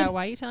naked." Yeah,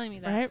 why are you telling me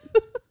that? Right?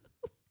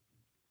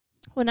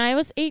 When I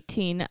was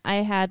 18, I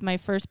had my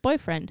first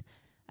boyfriend.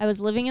 I was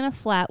living in a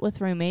flat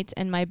with roommates,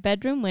 and my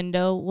bedroom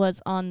window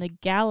was on the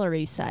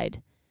gallery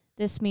side.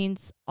 This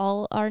means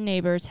all our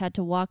neighbors had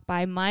to walk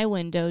by my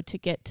window to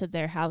get to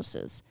their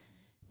houses.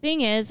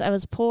 Thing is, I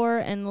was poor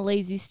and a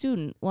lazy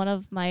student. One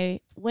of my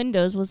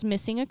windows was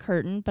missing a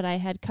curtain, but I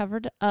had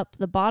covered up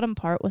the bottom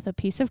part with a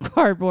piece of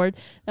cardboard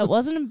that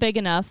wasn't big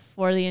enough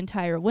for the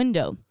entire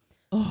window.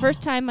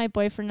 First time my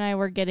boyfriend and I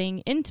were getting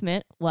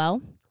intimate,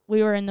 well,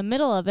 we were in the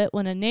middle of it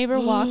when a neighbor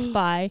walked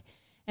by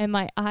and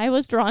my eye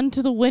was drawn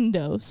to the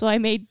window. So I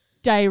made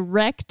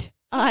direct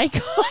eye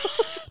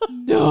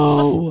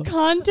No.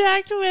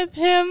 contact with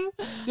him.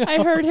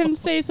 I heard him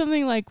say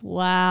something like,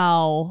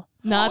 "Wow."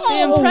 Not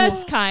the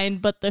impressed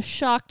kind, but the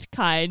shocked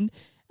kind,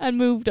 and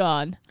moved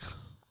on.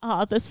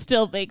 Oh, this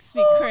still makes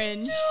me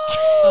cringe.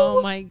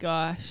 Oh my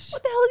gosh.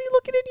 What the hell is he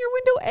looking in your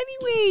window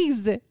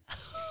anyways?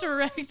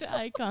 Direct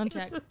eye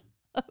contact.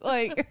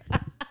 Like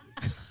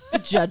the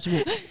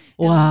judgment.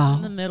 Wow.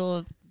 In the middle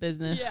of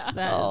business. Yeah.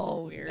 That is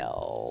weird.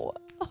 No.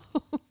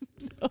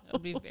 That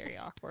would be very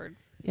awkward.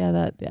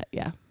 Yeah,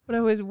 yeah. When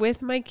I was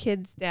with my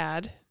kid's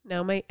dad,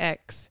 now my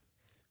ex,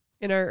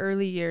 in our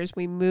early years,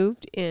 we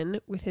moved in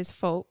with his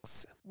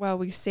folks while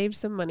we saved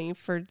some money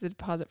for the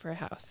deposit for a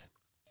house.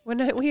 One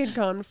night we had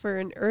gone for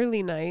an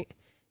early night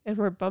and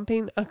we're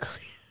bumping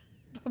uglies.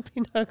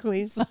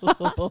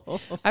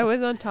 I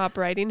was on top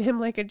riding him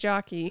like a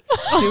jockey,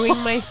 doing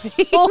my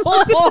thing.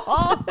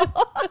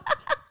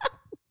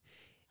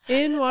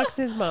 In walks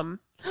his mom.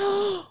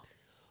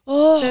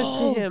 Says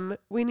to him,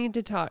 "We need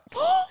to talk."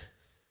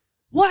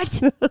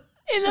 What?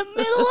 In the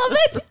middle of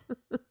it?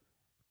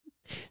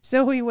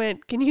 So we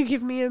went, "Can you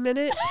give me a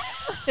minute?"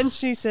 And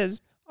she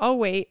says, "I'll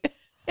wait."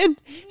 And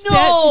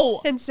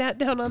No! sat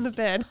down on the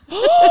bed.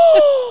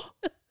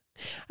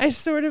 I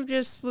sort of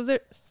just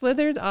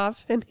slithered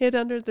off and hid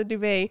under the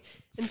duvet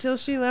until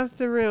she left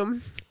the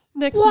room.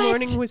 Next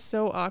morning was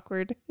so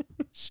awkward.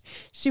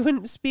 She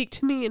wouldn't speak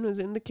to me and was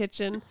in the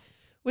kitchen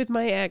with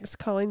my ex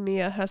calling me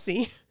a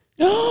hussy.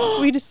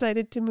 We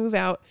decided to move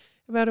out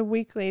about a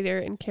week later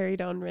and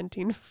carried on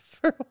renting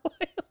for a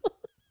while.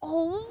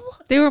 Oh,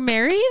 They were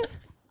married?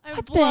 I'm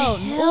What the blown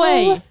hell?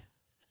 away.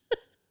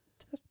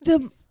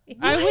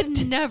 I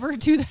would never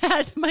do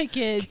that to my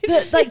kids.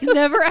 Like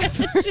Never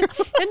ever.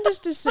 And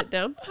just to sit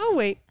down. I'll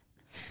wait.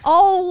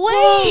 oh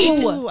wait.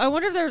 Ew. I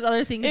wonder if there was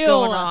other things Ew.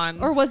 going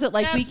on. Or was it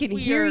like we That's can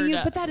hear you?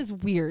 weird. But that is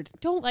weird.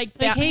 Don't Like,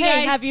 Like, hey,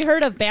 hey, guys. have you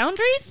heard of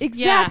boundaries?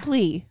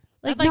 exactly.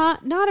 Like,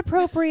 Like- not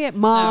appropriate,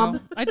 mom. No.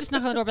 I just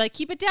knock on the door, be like,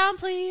 keep it down,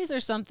 please, or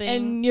something.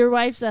 And your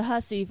wife's a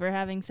hussy for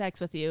having sex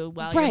with you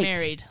while Right. you're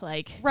married.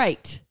 Like,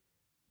 Right.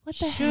 What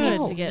the should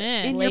hell? to get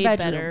In your way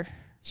bedroom. better.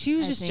 she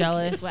was I just think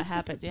jealous. is what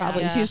happened. Yeah.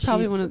 Probably. Yeah. She was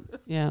probably She's- one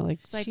of like.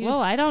 It's like, She whoa, was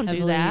I don't do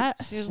heavily- that.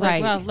 She was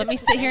Right. like, well, let me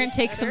sit here and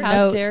take some How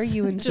notes. dare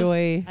you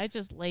enjoy? I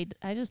just lay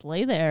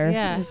there.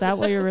 Yeah. Is that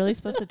what you're really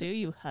supposed to do,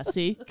 you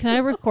hussy? Can I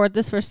record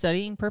this for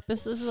studying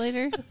purposes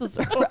later?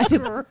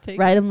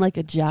 Ride him like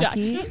a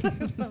jockey.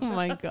 Oh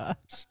my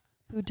gosh.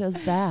 Who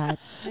does that?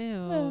 Ew. I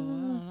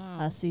don't know.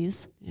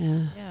 Hussies.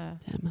 Yeah. Yeah.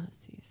 Damn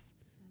hussies.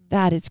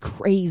 That is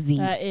crazy.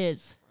 That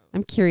is.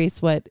 I'm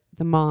curious what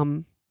the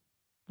mom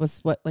was.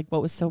 What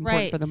was so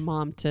important for the Right.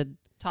 mom to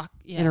Talk.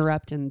 Yeah.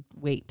 interrupt and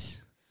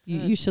wait.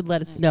 You Good. should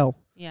let us Nice. know.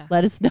 Yeah.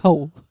 Let us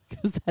know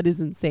because that is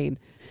insane.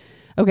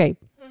 Okay.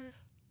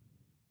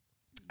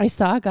 I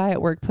saw a guy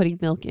at work putting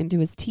milk into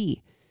his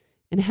tea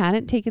and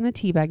hadn't taken the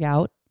tea bag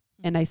out.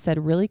 And I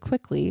said really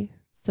quickly,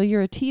 "So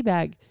you're a tea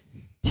bag.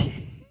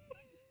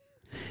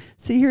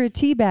 So you're a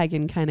tea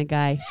bagging kind of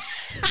guy."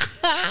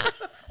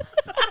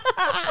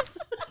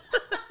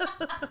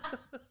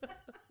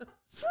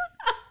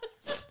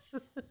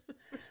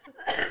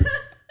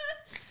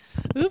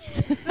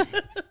 Oops.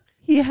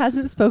 He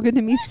hasn't spoken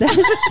to me since.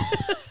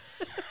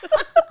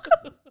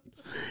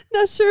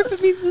 Not sure if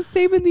it means the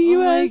same in the Oh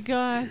my U.S.,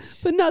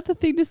 gosh. but not the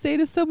thing to say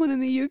to someone in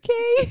the U.K.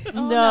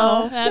 Oh,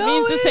 no. That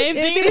means the same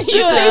thing in means the the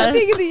same U.S.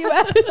 thing in the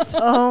U.S.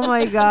 Oh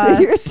my So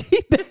you're a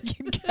tea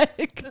bagging kind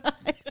of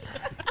guy.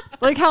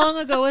 Like, how long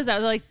ago was that?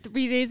 Was it like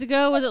 3 days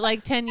ago? Was it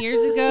like 10 years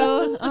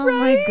ago? Oh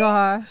my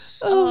gosh.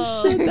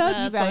 Oh, shit,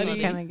 that's that's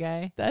funny. kind of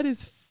guy. That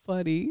is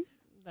funny.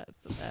 That's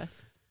the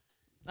best.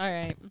 All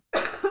right.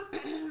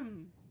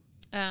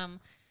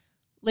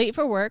 Late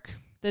for work,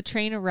 the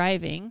train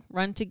arriving,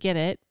 run to get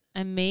it,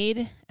 and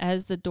made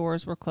as the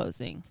doors were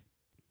closing.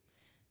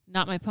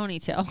 Not my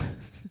ponytail.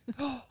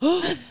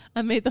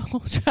 I made the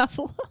whole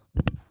travel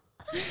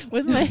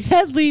with my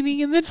head leaning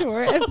in the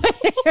door and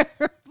my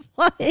hair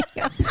flying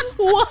out.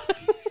 What?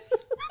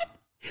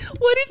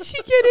 What did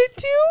she get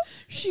into?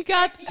 She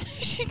got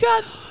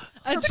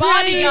A her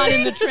body got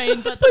in the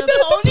train, but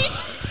the pony.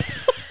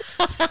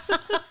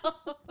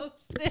 Oh,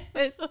 shit.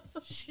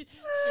 She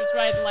was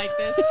riding like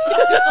this.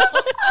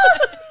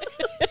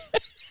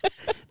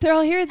 They're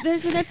all here.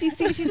 There's an empty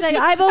seat. She's like,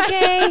 "I'm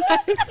okay.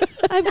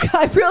 I'm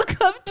real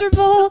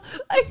comfortable."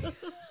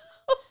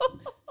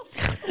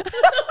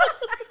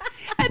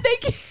 And they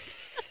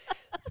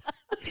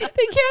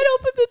can't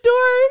open the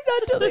door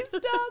until they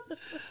stop.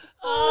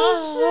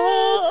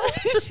 Oh,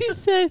 shit. She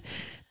said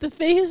the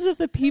faces of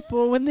the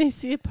people when they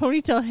see a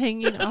ponytail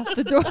hanging off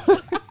the door.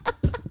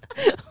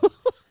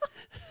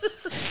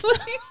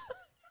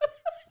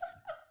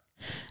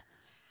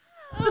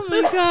 Oh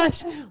my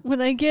gosh.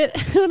 When I get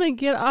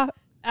off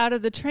out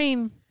of the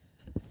train,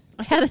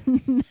 I had a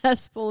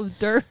nest full of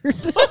dirt.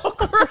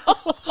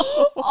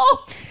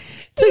 Oh,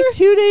 took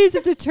 2 days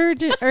of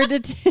detergent or to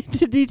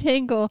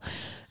detangle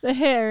the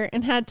hair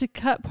and had to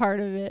cut part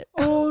of it.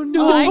 Oh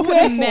No, I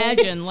could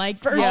imagine, like,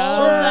 for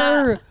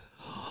Sure.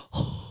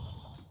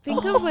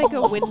 Think of like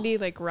a windy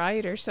like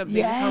ride or something.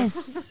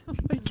 Yes.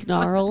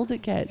 Snarled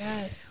it gets.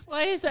 Yes.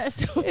 Why is that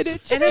so? And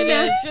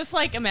then just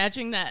like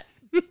imagining that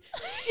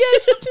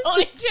Yes.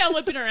 Ponytail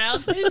whipping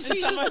around. And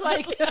she's just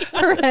like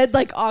her head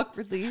like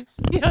awkwardly.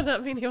 Yeah,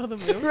 not being able to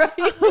move. Right.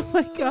 Oh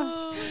my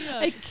gosh.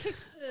 I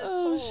kicked the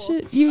Oh toe.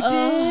 shit. You did?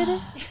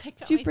 I got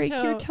Did you my break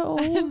your toe?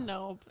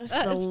 No. This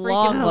That is is a freaking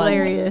long one.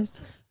 hilarious.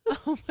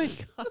 Oh my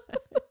god.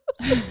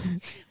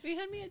 We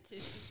had me a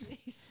tissue,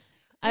 please.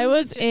 I I'm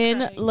was legit in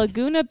crying.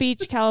 Laguna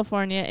Beach,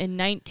 California in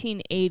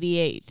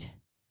 1988.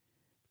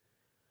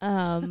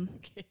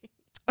 Okay.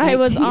 I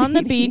was on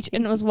the 1988. beach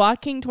and was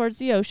walking towards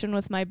the ocean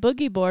with my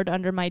boogie board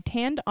under my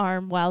tanned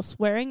arm whilst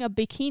wearing a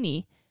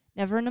bikini.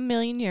 Never in a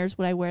million years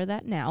would I wear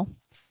that now.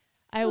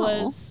 I Aw.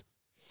 was,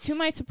 to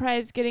my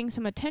surprise, getting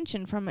some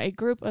attention from a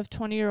group of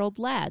 20-year-old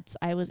lads.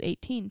 I was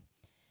 18.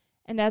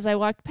 And as I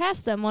walked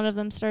past them, one of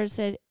them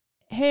said,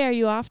 "Hey, are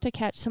you off to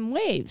catch some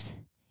waves?"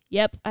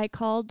 "Yep," I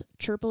called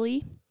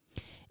chirpily.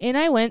 In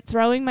I went,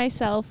 throwing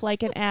myself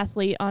like an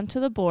athlete onto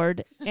the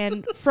board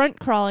and front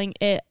crawling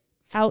it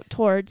out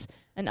towards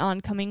an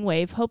oncoming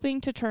wave, hoping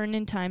to turn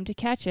in time to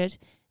catch it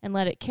and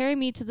let it carry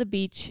me to the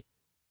beach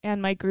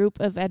and my group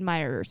of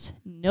admirers.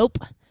 Nope.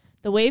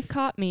 The wave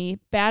caught me,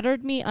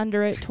 battered me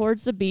under it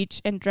towards the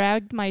beach, and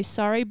dragged my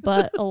sorry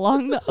butt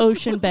along the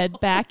ocean bed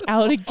back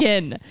out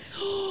again.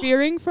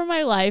 Fearing for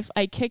my life,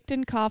 I kicked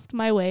and coughed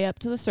my way up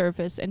to the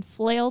surface and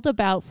flailed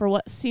about for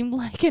what seemed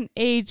like an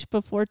age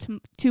before,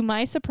 to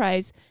my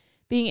surprise,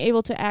 being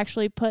able to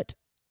actually put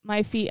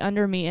my feet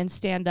under me and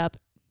stand up.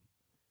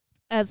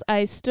 As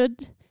I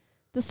stood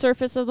the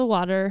surface of the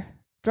water,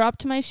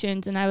 dropped to my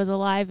shins, and I was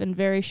alive in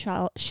very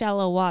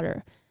shallow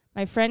water.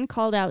 My friend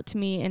called out to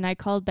me, and I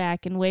called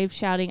back and waved,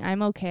 shouting,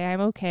 I'm okay,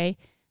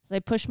 as I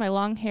pushed my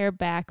long hair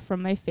back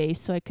from my face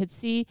so I could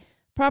see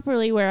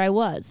properly where I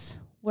was.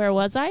 Where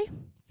was I?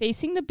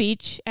 Facing the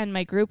beach and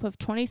my group of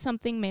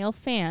 20-something male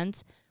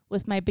fans,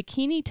 with my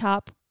bikini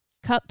top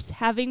cups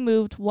having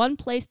moved one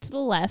place to the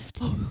left,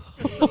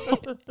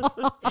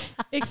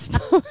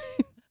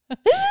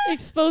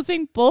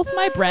 exposing both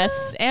my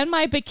breasts and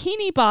my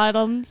bikini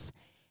bottoms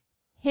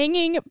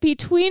hanging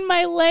between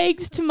my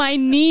legs to my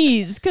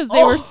knees because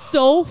they were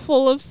so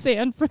full of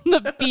sand from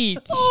the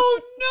beach.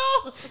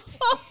 Oh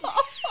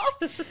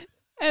no.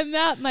 And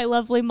that, my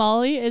lovely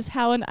Molly, is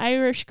how an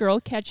Irish girl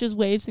catches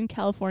waves in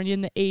California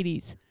in the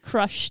 80s.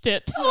 Crushed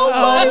it.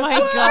 Oh my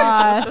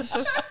gosh.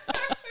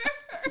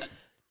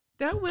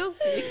 That will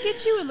it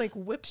gets you and like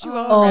whips you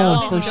all Oh,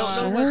 around and for you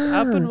don't know what's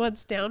up sure. and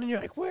what's down and you're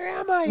like, where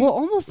am I? Well,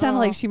 almost sounded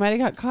like she might have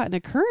got caught in a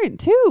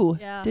current too.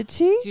 Yeah. Did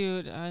she?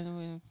 Dude, I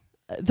don't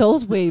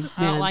Those waves,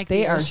 I don't man, like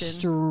they the are ocean.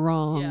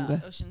 strong. Yeah,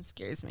 ocean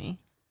scares me.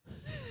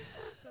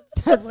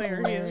 That's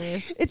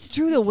hilarious. It's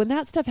true though. When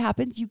that stuff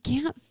happens,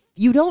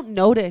 you don't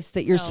notice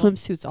that your No.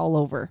 swimsuit's all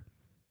over.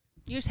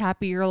 You're just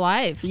happy you're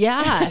alive.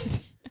 Yeah.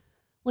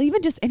 Well,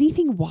 even just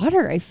anything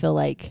water, I feel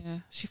like. Yeah,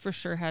 she for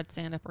sure had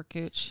sand up her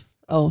cooch.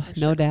 Oh, For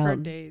no sure, doubt. For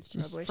days,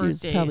 Just- probably. she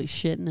was probably days.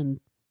 shitting and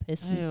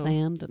pissing Ew.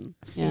 sand and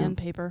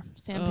Sandpaper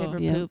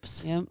Yeah.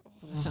 poops. Yep.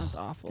 That sounds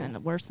awful. Kind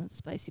of worse than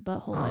spicy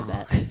butthole, I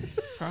bet.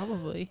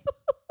 Probably.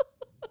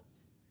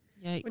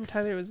 Yikes. When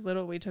Tyler was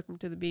little, we took him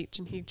to the beach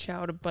and he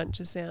chowed a bunch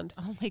of sand.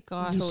 Oh my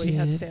gosh. Did Totally you?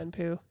 had sand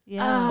poo.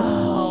 Yeah.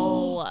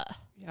 Oh.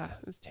 Yeah,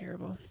 it was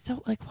terrible.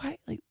 So like why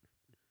like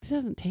it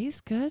doesn't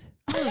taste good?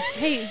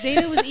 Hey,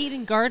 Zeta was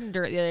eating garden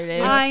dirt the other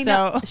day. I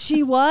know. So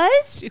She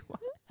was? she,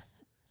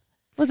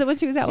 Was it when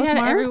she was out she with had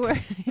it Mark?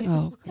 everywhere.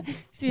 Oh,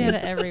 She had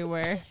it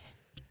everywhere.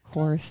 of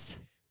course.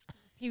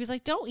 He was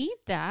like, "Don't eat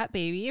that,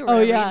 baby." Or Oh,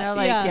 whatever, yeah, you know,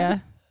 like, yeah.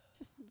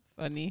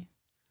 Funny.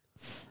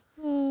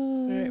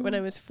 All right, when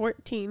I was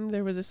 14,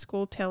 there was a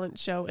school talent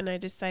show and I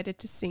decided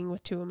to sing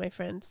with two of my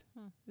friends.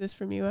 Hmm. Is this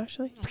from you,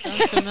 Ashley?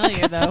 Sounds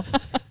familiar though.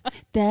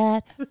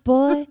 That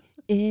boy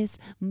is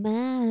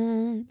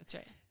mine. That's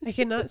right. I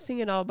cannot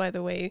sing at all, by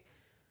the way,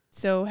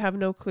 so have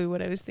no clue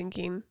what I was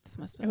thinking. This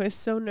must I be. was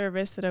so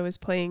nervous that I was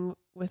playing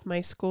with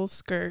my school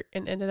skirt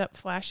and ended up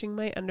flashing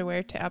my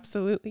underwear to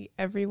absolutely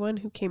everyone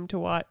who came to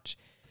watch.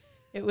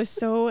 It was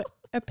so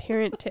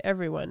apparent to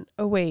everyone,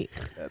 oh wait,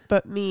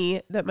 but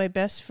me, that my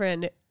best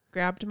friend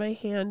grabbed my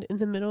hand in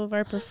the middle of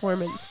our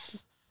performance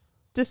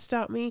to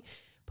stop me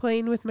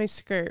playing with my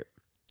skirt.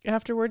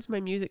 Afterwards, my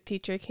music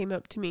teacher came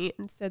up to me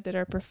and said that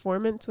our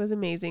performance was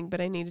amazing, but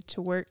I needed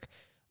to work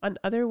on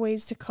other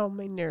ways to calm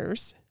my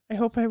nerves. I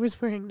hope I was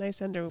wearing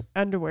nice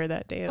underwear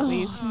that day at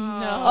least.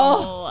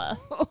 No.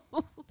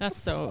 That's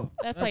so.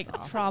 That's like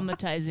awful.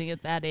 traumatizing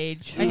at that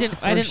age. I didn't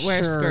For wear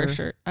a sure.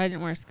 skirt. I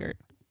didn't wear a skirt.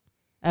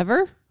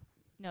 Ever?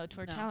 No, to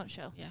our No. talent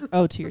show. Yeah.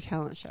 Oh, to your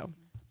talent show.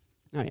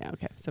 Oh yeah,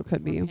 okay. So it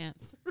could be you.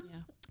 Pants.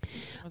 Yeah.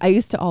 I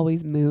used to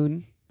always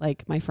moon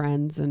like my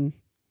friends and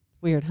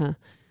weird, huh?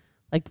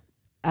 Like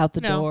out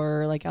the No.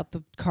 door, like out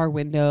the car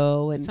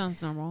window, and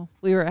Sounds normal.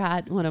 we were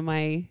at one of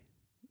my.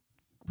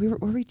 Were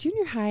we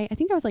junior high? I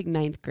think I was like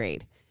 9th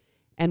grade,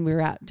 and we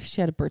were at. She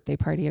had a birthday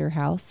party at her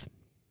house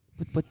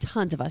with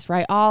tons of us,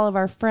 right? All of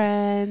our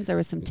friends. There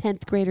was some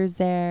 10th graders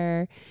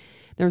there.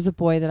 There was a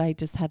boy that I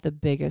just had the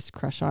biggest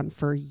crush on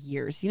for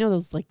years. You know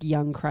those like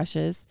young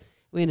crushes.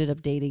 We ended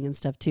up dating and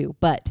stuff too,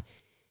 but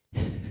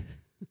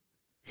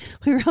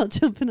we were all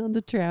jumping on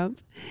the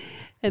tramp,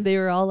 and they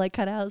were all like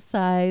kind of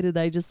outside, and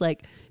I just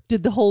like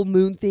did the whole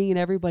moon thing, and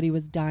everybody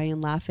was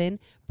dying laughing.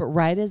 But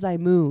right as I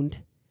mooned,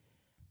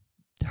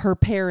 her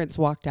parents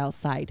walked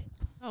outside.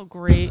 Oh,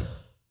 great.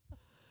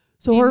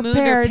 So You her mooned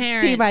her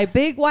parents see my parents.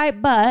 big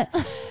white butt.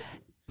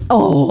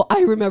 Oh,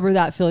 I remember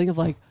that feeling of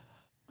like,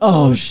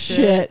 oh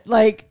shit.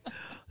 Like,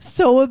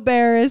 so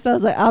embarrassed. I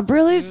was like, I'm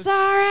really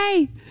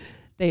sorry.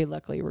 They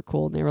luckily were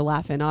cool and they were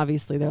laughing.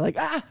 Obviously, they're like,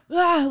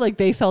 like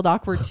they felt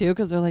awkward too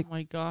because they're like, Oh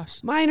my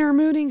gosh. mine are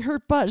mooning her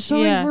butt,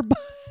 showing Yeah. her butt.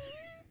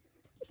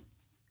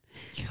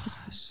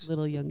 Just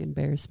little young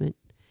embarrassment.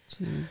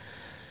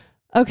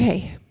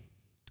 Okay.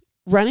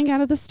 Running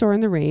out of the store in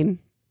the rain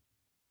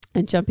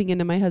and jumping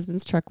into my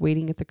husband's truck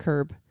waiting at the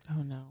curb.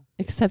 Oh no.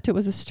 Except it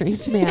was a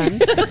strange man.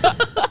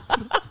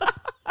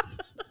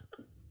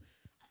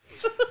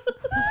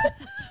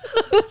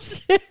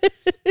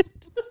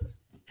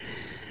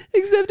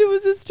 Except it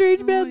was a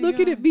strange man my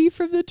looking God. at me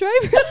from the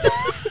driver's side.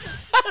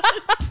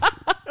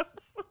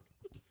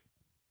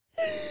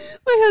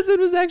 My husband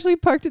was actually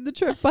parked in the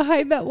truck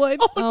behind that one.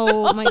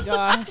 Oh my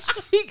gosh.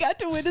 He got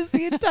to witness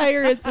the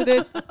entire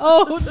incident.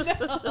 Oh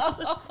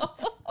no.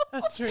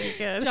 That's pretty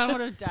good. John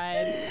would have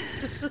died.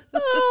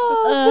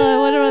 I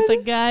wonder what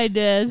the guy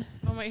did.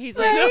 Oh my, he's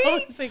like,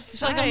 Right? It's like,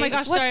 she's like, oh my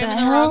gosh, What sorry, the I'm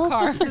in the wrong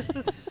car.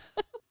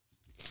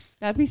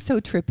 That'd be so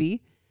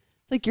trippy.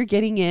 It's like you're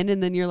getting in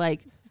and then you're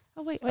like,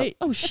 oh wait, Wait.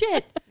 oh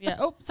shit. Yeah.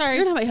 Oh, sorry.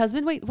 You're not my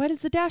husband. Wait, why does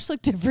the dash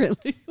look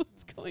differently?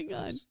 What's going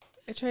on?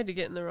 I tried to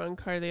get in the wrong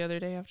car the other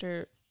day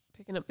after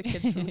picking up the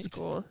kids from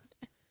school.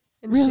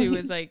 And Really? she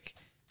was like,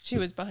 she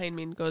was behind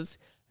me and goes,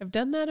 I've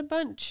done that a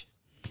bunch.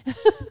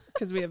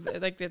 Because we have,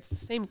 like, it's the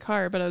same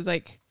car, but I was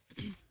like,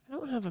 I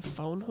don't have a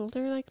phone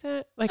holder like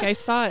that. Like, I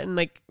saw it and,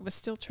 like, was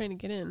still trying to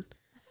get in.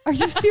 Are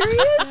you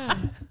serious? Yeah.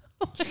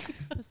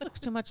 This looks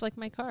too much like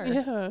my car.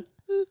 Yeah.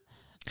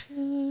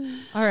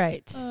 All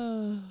right.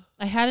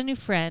 I had a new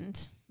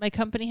friend. My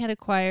company had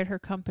acquired her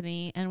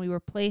company, and we were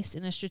placed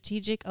in a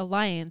strategic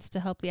alliance to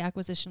help the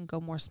acquisition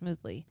go more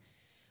smoothly.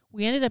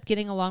 We ended up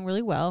getting along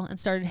really well and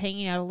started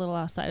hanging out a little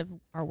outside of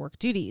our work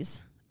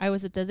duties. I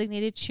was a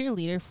designated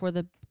cheerleader for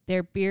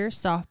their beer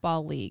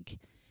softball league.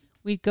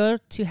 We'd go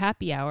to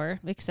happy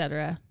hour,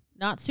 etc.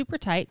 Not super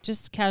tight,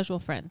 just casual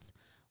friends.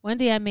 One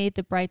day I made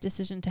the bright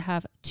decision to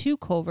have 2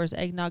 Culver's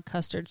eggnog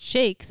custard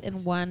shakes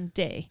in one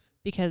day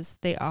because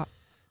they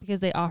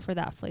offer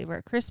that flavor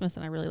at Christmas,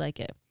 and I really like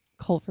it.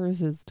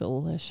 Culver's is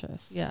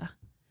delicious. Yeah.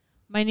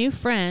 My new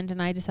friend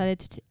and I decided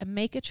to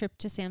make a trip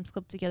to Sam's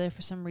Club together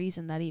for some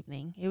reason that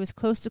evening. It was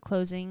close to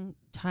closing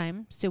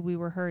time, so we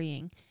were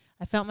hurrying.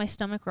 I felt my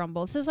stomach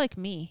rumble. This is like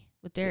me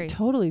with dairy. It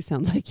totally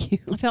sounds like you.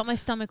 I felt my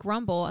stomach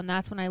rumble, and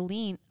that's when I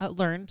learned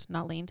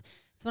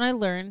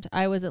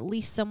I was at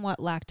least somewhat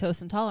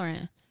lactose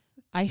intolerant.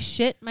 I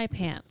shit my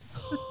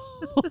pants.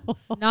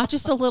 Not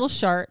just a little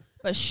shart,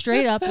 but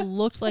straight up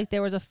looked like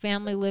there was a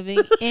family living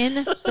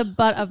in the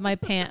butt of my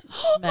pant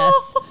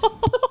mess.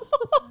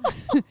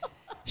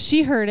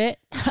 She heard it.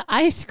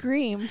 I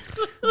screamed,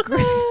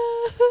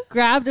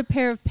 grabbed a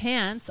pair of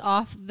pants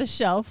off the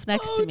shelf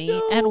next to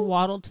me, and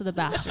waddled to the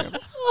bathroom.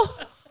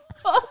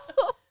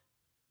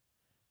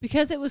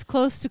 Because it was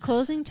close to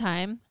closing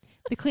time,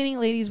 the cleaning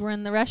ladies were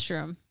in the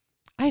restroom.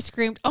 I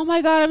screamed, "Oh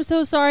my God, I'm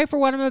so sorry for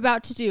what I'm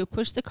about to do,"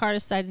 pushed the cart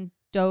aside and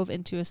dove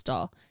into a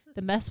stall.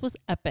 The mess was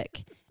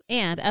epic.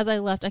 And as I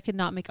left, I could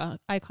not make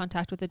eye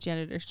contact with the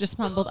janitors. Just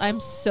mumbled, "I'm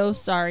so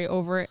sorry,"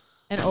 over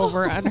and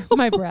over under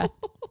my breath,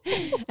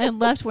 and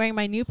left wearing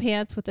my new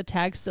pants with the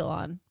tag still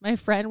on. My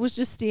friend was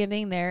just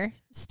standing there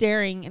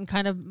staring and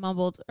kind of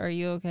mumbled, "Are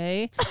you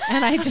okay?"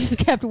 And I just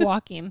kept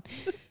walking.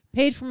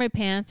 Paid for my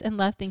pants and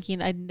left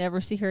thinking I'd never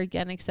see her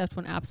again except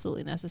when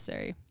absolutely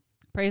necessary.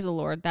 Praise the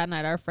Lord. That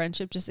night, our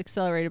friendship just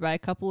accelerated by a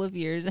couple of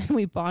years, and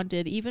we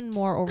bonded even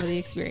more over the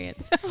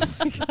experience.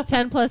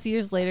 10 plus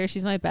years later,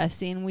 she's my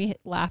bestie, and we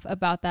laugh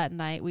about that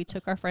night. We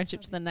took our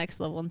friendship to the next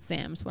level in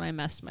Sam's when I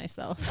messed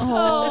myself.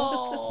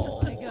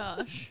 Oh my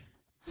gosh.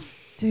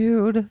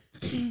 Dude.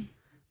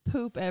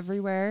 Poop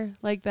everywhere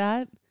like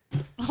that.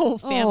 Whole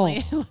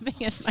family living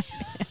in my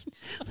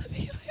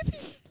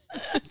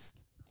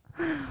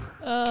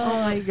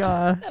Oh my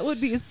God. That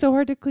would be so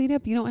hard to clean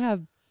up. You don't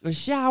have a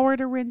shower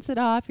to rinse it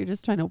off. You're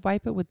just trying to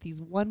wipe it with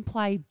these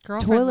one-ply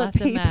Girlfriend toilet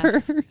left a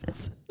mess.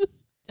 papers.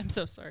 I'm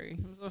so sorry.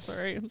 I'm so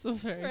sorry. I'm so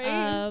sorry.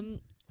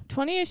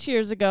 20-ish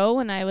years ago,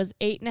 when I was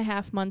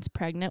 8.5 months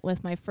pregnant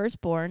with my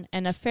firstborn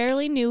and a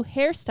fairly new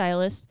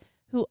hairstylist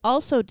who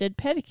also did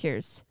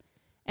pedicures.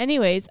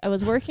 Anyways, I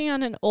was working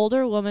on an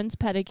older woman's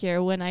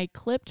pedicure when I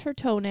clipped her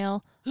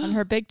toenail on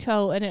her big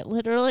toe, and it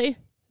literally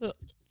What?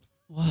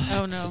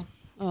 Oh, no.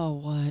 Oh,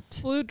 what?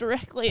 flew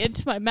directly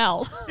into my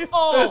mouth.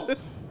 Oh.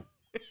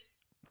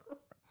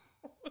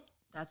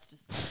 That's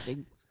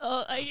disgusting.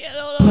 Oh, I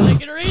don't know if I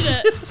can read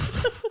it.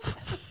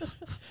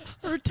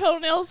 Her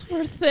toenails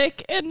were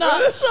thick and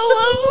not so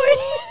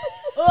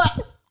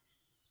lovely.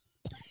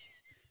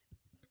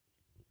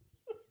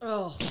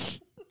 Oh.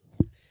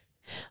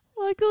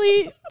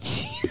 Luckily,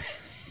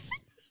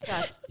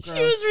 She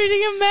was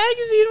reading a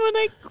magazine when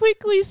I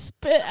quickly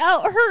spit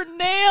out her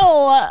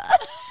nail.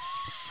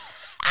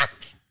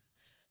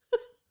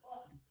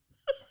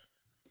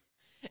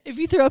 If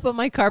you throw up on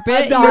my carpet,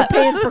 I'm you're not-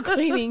 paying for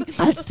cleaning.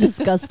 That's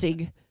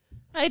disgusting.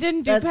 I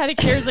didn't do That's-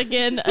 pedicures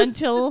again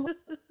until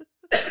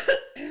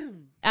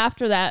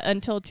after that,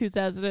 until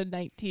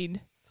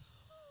 2019.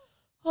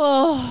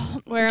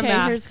 Oh, Wear okay,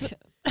 a here's- mask.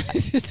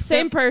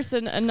 Same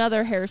person,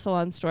 another hair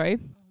salon story.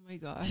 Oh my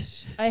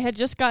gosh. I had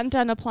just gotten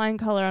done applying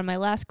color on my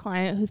last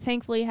client, who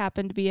thankfully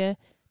happened to be a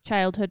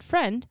childhood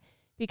friend,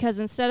 because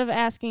instead of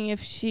asking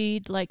if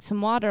she'd like some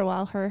water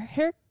while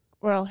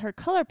her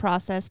color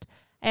processed,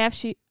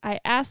 I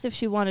asked if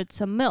she wanted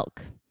some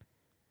milk.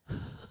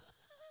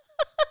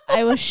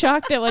 I was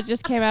shocked at what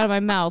just came out of my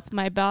mouth.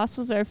 My boss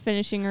was there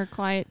finishing her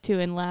client too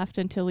and laughed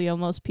until we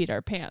almost peed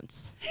our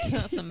pants. You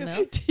want some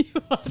milk? Do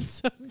you want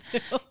some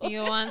milk?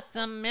 You want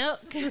some milk?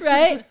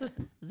 Right?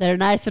 They're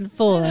nice and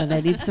full and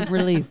I need some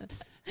release.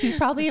 She's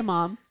probably a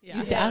mom. Yeah.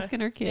 Used to Yeah. asking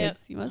her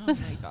kids. You want Oh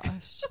some? my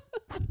gosh.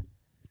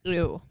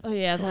 Ew. Oh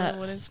yeah, Oh,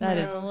 what is that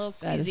is a gross.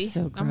 little That squeezy. is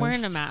so gross. I'm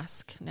wearing a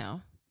mask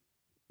now.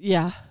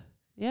 Yeah.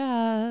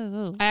 Yeah.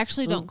 Oh. I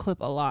actually don't Ooh. clip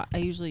a lot. I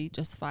usually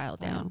just file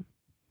down.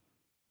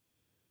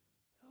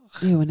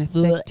 Ew, and a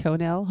thick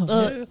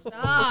toenail.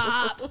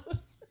 Stop.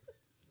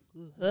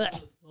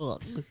 All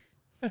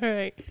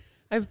right.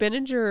 I've been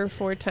a juror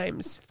 4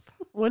 times.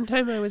 One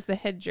time I was the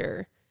head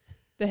juror.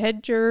 The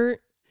head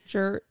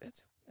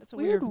that's a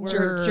weird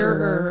word.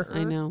 Juror.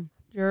 I know.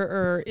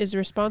 Juror is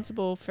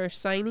responsible for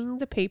signing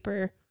the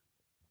paper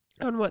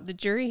on what the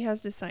jury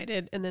has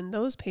decided, and then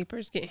those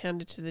papers get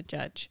handed to the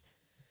judge.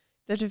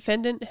 The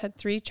defendant had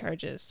 3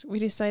 charges. We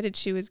decided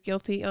she was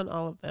guilty on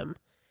all of them.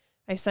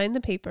 I signed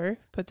the paper,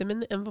 put them in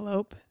the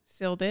envelope,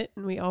 sealed it,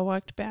 and we all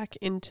walked back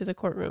into the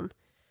courtroom.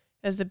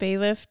 As the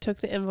bailiff took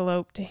the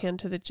envelope to hand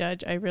to the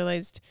judge, I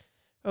realized,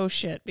 oh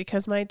shit,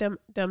 because my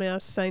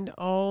dumbass signed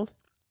all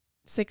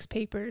 6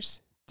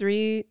 papers,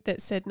 3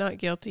 that said not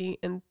guilty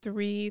and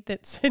 3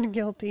 that said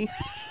guilty.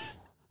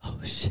 Oh,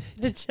 shit.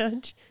 The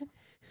judge,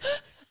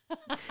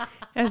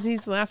 as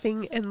he's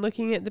laughing and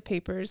looking at the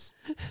papers,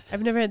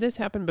 I've never had this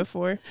happen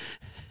before.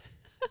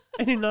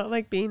 I do not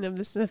like being of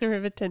the center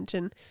of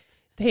attention.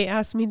 They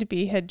asked me to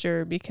be head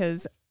juror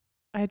because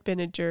I'd been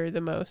a juror the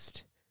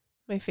most.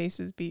 My face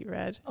was beat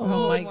red.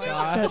 Oh my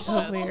gosh. That's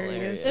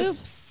hilarious.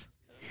 Oops.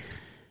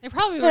 They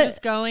probably were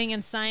just going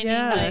and signing,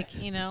 Yeah. like,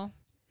 you know.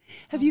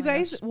 Have Oh you my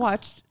guys gosh.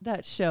 watched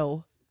that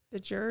show? The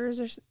jurors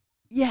are...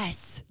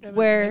 Yes. Haven't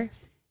Where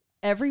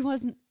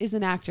everyone is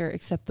an actor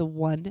except the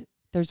one.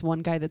 There's one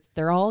guy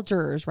they're all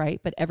jurors,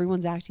 right? But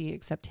everyone's acting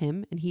except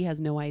him, and he has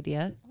no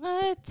idea.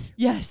 What?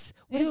 Yes.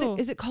 What is Ew. it?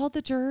 Is it called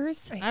The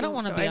Jurors? I don't think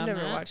wanna so. be I've on never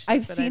that. watched it,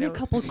 I've but I seen a don't-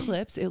 couple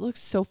clips. It looks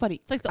so funny.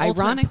 It's like the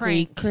ultimate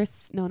Ironically, prank.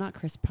 Chris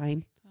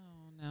Pine. Oh,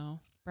 no.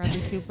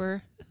 Bradley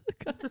Cooper.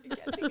 Gosh, I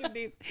can't think of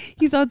names.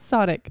 He's on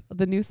Sonic,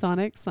 the new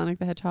Sonic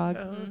the Hedgehog.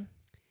 Mhm.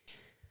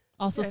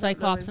 Also I don't know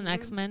Cyclops his and name.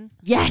 X-Men.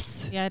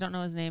 Yes. Yeah, I don't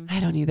know his name. I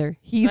don't either.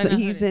 He's I know who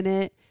he's it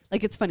in it.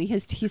 Like, it's funny. He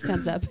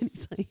stands up and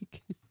he's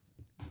like,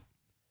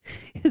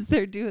 is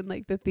they're doing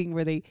like the thing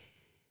where they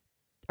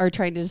are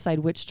trying to decide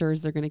which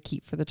jurors they're going to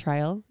keep for the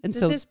trial. And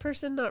Does so this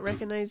person not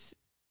recognize...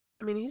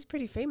 I mean, he's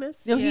pretty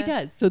famous. no, he Yeah.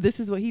 does. So this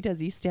is what he does.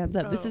 He stands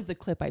up. This Oh. is the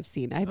clip I've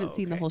seen. I haven't Oh,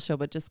 seen the okay. whole show,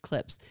 but just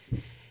clips.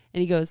 And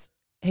he goes,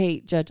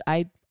 "Hey, Judge,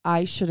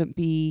 I shouldn't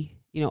be,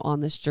 on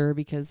this juror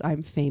because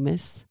I'm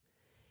famous,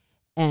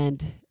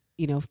 and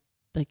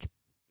like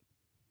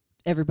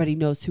everybody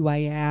knows who I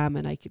am,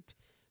 and I could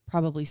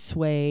probably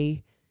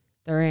sway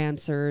their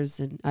answers,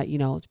 and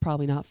it's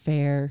probably not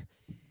fair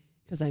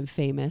because I'm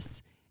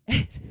famous."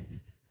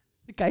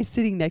 The guy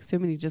sitting next to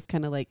him, and he's just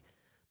kind of like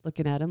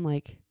looking at him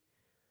like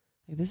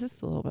this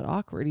is a little bit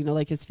awkward,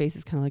 like his face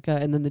is kind of like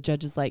and then the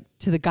judge is like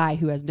to the guy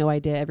who has no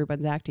idea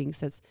everyone's acting,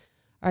 says,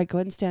 "All right, go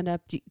ahead and stand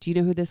up. Do you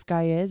know who this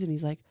guy is?" And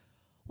he's like,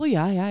 "Well,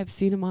 yeah, I've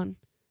seen him on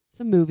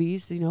some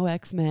movies,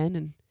 X-Men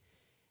and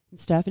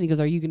stuff." And he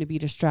goes, "Are you going to be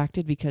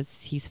distracted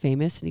because he's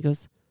famous?" And he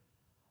goes,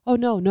 "Oh,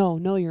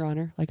 no, Your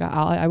Honor. Like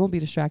I won't be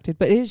distracted."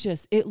 But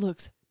it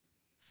looks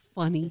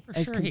funny For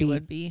as sure can he be.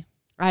 would be.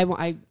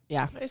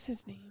 Yeah. What is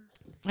his name?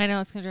 I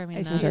know, it's going to drive me I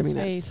It's see nuts. gonna drive his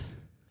me nuts. face.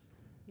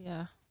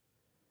 Yeah.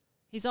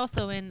 He's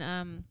also in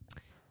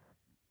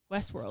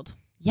Westworld.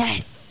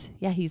 Yes.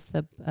 Yeah, he's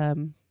the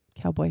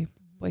cowboy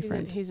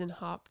boyfriend. He's in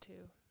Hop,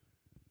 too.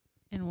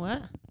 In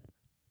what?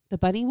 The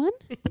bunny one?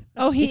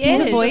 Oh, he Is he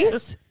is. the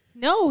voice?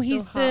 No,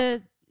 he's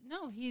Hop.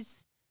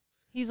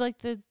 he's like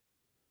the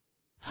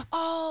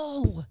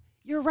Oh,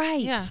 you're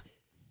right. Yeah.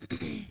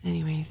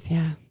 Anyways,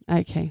 yeah.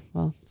 Okay.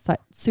 Well,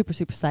 super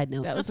side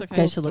note. That was a You cool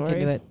guys should look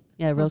story. into it.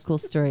 Yeah, real cool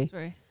story.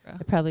 Sorry.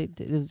 bro.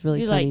 It was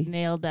really You funny. like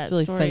nailed that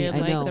Really story funny, of I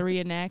like know. the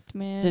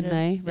reenactment. Didn't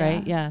I?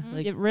 Right? Yeah. Mhm.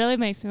 Like, It really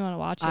makes me want to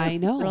watch it. I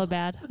know. real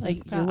bad.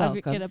 Like You're I'm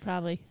welcome. gonna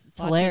probably it's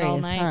watch it all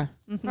hilarious, night. huh?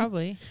 Mhm.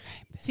 Probably.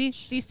 See,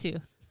 these two.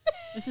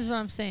 This is what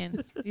I'm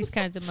saying. These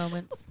kinds of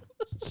moments.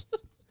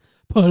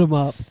 Put them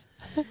up.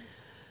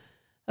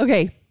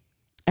 Okay.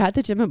 At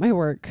the gym at my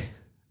work,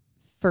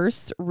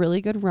 first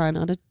really good run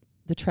on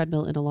the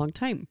treadmill in a long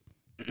time.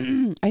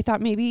 I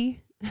thought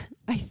maybe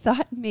I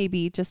thought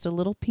maybe just a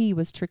little pee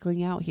was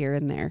trickling out here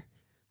and there.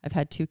 I've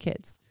had 2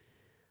 kids.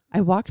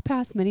 I walked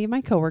past many of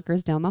my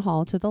coworkers down the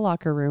hall to the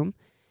locker room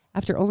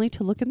after only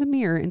to look in the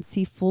mirror and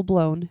see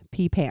full-blown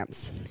pee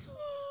pants.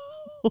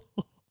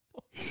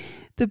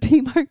 The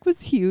pee mark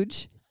was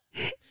huge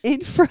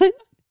in front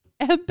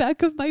and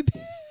back of my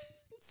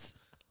pants.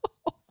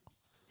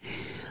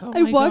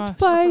 I walked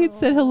by and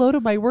said hello to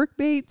my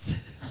workmates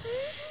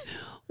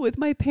with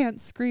my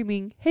pants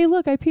screaming, "Hey,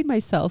 look, I peed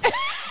myself,"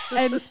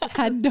 and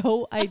had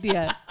no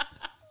idea.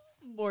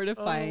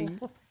 Mortifying.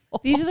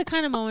 These are the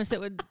kind of moments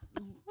that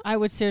I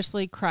would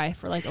seriously cry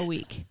for like a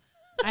week.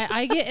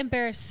 I get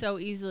embarrassed so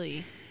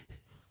easily.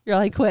 You're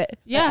like, quit.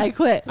 Yeah. I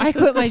quit. I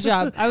quit my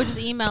job. I would just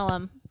email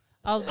them.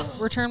 I'll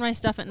return my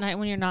stuff at night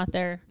when you're not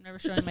there. Never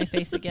showing my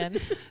face again.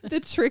 The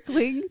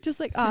trickling, just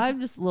like,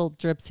 I'm just little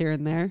drips here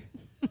and there.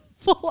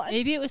 Full on,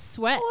 Maybe it was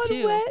sweat full on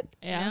too. wet.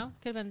 You know,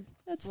 could have been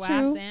That's swass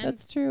true. and.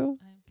 That's true.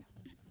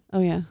 Oh,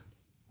 yeah.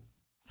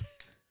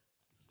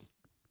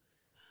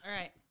 All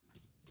right.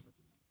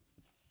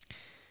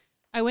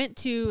 I went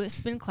to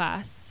spin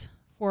class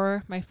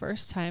for my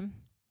first time.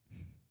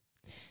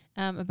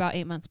 About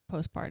 8 months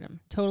postpartum.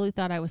 Totally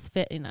thought I was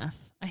fit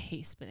enough. I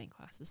hate spinning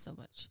classes so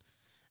much.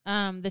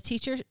 The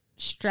teacher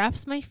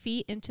straps my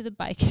feet into the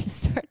bike and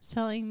starts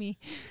telling me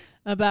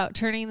about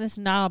turning this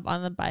knob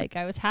on the bike.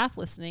 I was half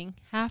listening,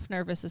 half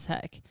nervous as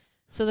heck.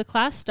 So the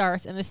class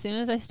starts, and as soon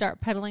as I start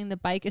pedaling, the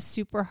bike is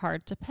super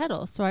hard to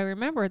pedal. So I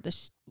remembered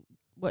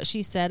what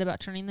she said about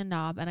turning the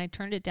knob, and I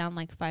turned it down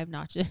like 5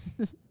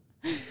 notches.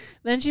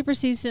 Then she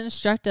proceeds to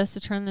instruct us to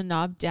turn the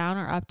knob down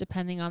or up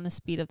depending on the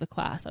speed of the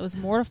class. I was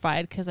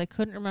mortified because I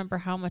couldn't remember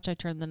how much I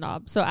turned the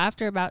knob. So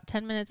after about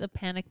 10 minutes of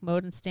panic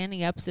mode and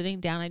standing up, sitting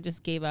down, I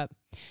just gave up.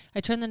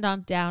 I turned the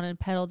knob down and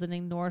pedaled and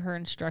ignored her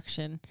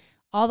instruction,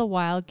 all the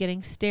while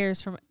getting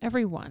stares from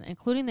everyone,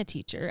 including the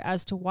teacher,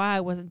 as to why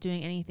I wasn't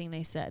doing anything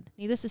they said.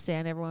 Needless to say,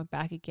 I never went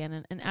back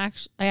again, and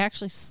I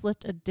actually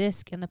slipped a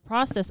disc in the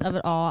process of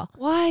it all.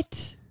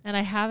 What? And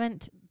I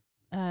haven't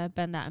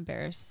been that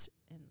embarrassed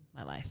in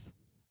my life.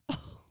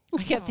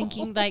 I kept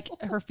thinking like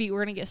her feet were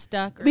going to get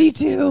stuck. Or Me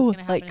something was too. gonna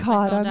happen Like if my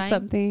caught phone on died.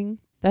 something.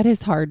 That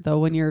is hard though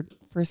when you're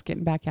first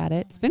getting back at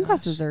it. Oh my Spin gosh.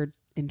 classes are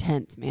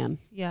intense, man.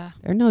 Yeah.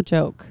 They're no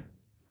joke.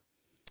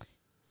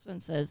 This one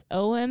says,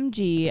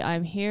 OMG,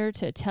 I'm here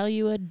to tell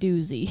you a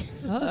doozy.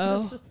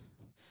 Uh-oh.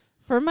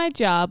 For my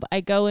job, I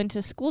go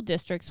into school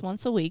districts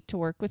once a week to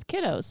work with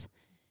kiddos.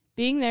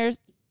 Being there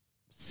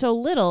so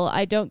little,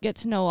 I don't get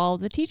to know all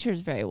of the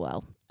teachers very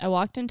well. I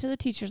walked into the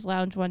teacher's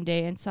lounge one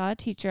day and saw a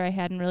teacher I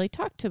hadn't really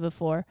talked to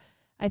before.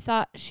 I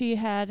thought she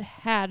had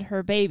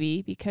her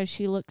baby because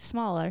she looked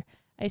smaller.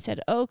 I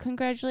said, "Oh,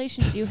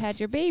 congratulations, you had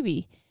your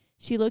baby."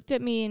 She looked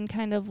at me and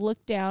kind of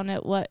looked down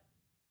at what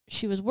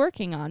she was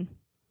working on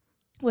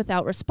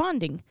without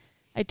responding.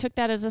 I took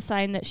that as a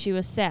sign that she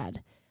was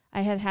sad.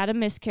 I had had a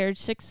miscarriage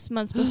 6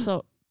 months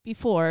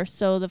before,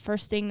 so the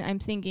first thing I'm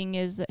thinking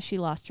is that she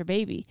lost her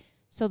baby.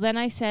 So then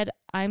I said,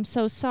 "I'm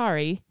so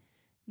sorry."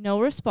 No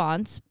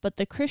response, but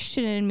the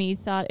Christian in me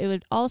thought it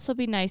would also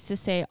be nice to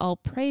say, "I'll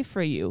pray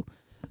for you."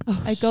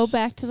 I go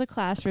back to the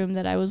classroom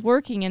that I was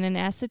working in and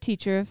ask the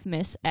teacher if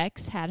Miss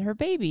X had her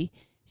baby.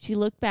 She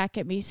looked back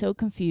at me so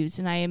confused,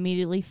 and I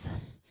immediately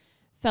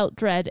felt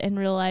dread and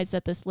realized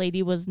that this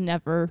lady was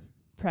never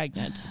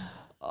pregnant.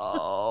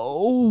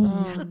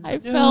 I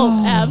felt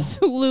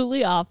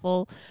absolutely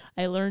awful.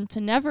 I learned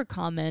to never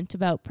comment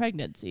about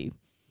pregnancy.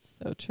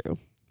 So true.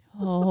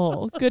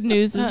 Oh, good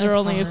news is That there is are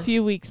only a hard.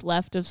 few weeks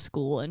left of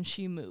school, and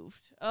she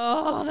moved.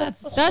 Oh,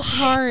 that's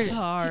hard.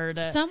 hard.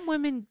 Some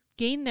women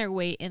gain their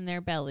weight in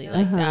their belly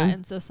like Uh-huh. that,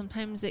 and so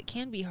sometimes it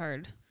can be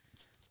hard.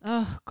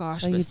 Oh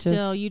gosh, So but you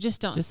still, just- you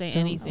just don't say don't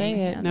anything. say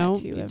it. hand No,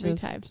 that to you every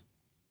time.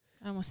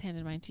 I almost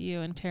handed mine to you,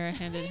 and Tara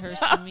handed hers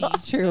to me.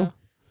 It's true.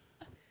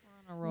 So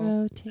we're on a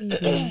roll.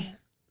 Rotating.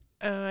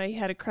 I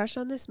had a crush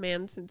on this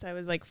man since I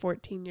was like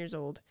 14 years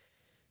old.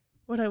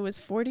 When I was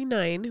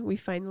 49, we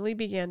finally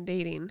began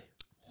dating.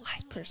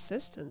 That's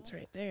persistence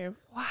right there.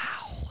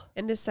 Wow.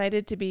 And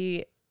decided to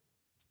be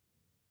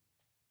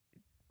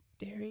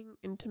daring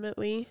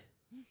intimately.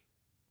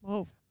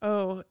 Whoa.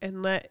 Oh,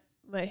 and let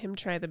him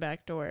try the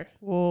back door.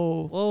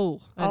 Whoa.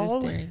 Whoa. That is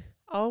all- daring.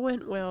 All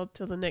went well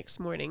till the next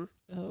morning.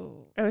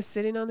 Oh. I was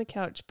sitting on the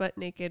couch butt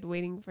naked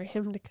waiting for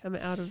him to come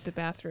out of the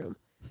bathroom.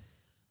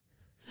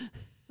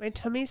 My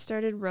tummy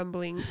started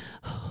rumbling.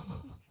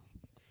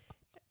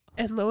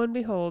 And lo and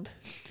behold,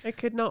 I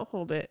could not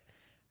hold it.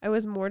 I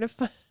was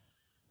mortified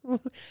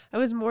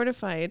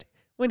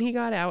when he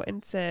got out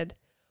and said,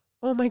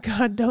 "Oh my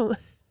God, don't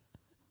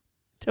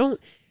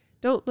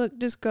look,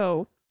 just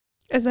go."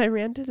 As I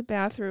ran to the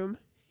bathroom,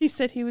 he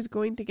said he was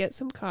going to get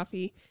some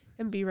coffee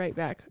and be right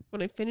back.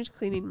 When I finished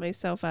cleaning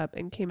myself up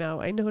and came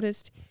out, I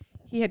noticed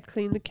he had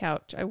cleaned the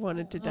couch. I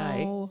wanted to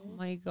die. Oh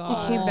my He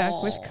god. came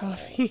back with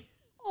coffee.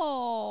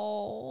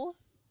 Oh.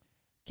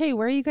 Okay,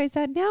 where are you guys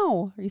at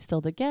now? Are you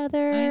still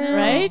together? I know.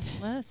 Right?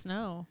 Let us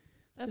know.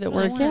 That's Did it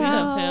really work sweet of him.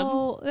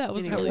 out? That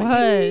was It really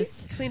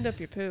was. Cleaned up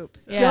your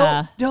poops.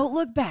 Yeah. Don't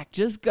look back.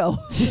 Just go.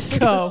 Just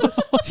go.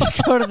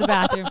 Just go to the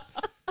bathroom.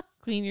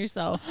 Clean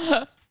yourself.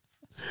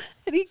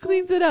 And he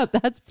cleans it up.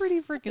 That's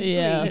pretty freaking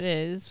Yeah. sweet. It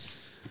is.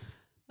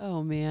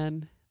 Oh,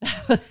 man.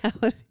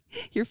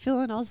 You're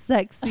feeling all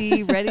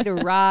sexy, ready to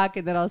rock.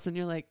 And then all of a sudden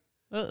you're like,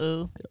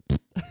 Uh-oh.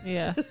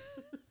 Yeah.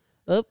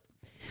 oh.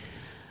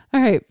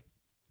 All right.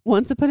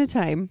 Once upon a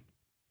time,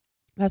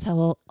 that's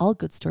how all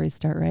good stories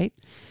start, right?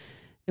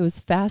 It was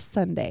Fast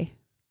Sunday.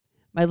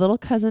 My little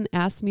cousin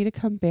asked me to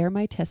come bear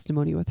my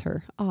testimony with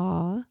her.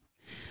 Aw.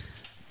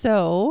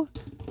 So,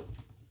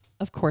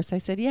 of course, I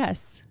said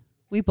yes.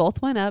 We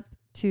both went up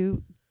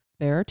to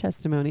bear our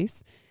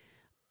testimonies.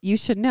 You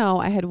should know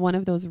I had one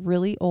of those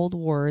really old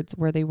wards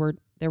where there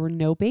were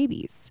no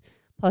babies.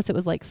 Plus, it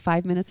was like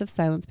 5 minutes of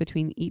silence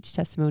between each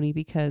testimony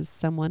because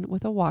someone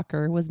with a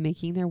walker was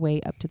making their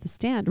way up to the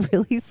stand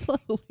really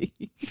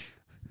slowly.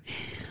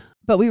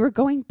 But we were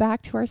going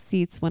back to our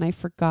seats when I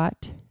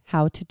forgot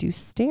how to do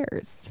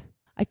stairs.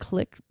 I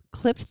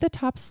clipped the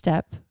top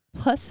step,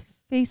 plus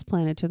face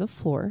planted to the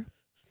floor.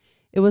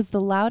 It was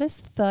the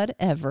loudest thud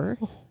ever.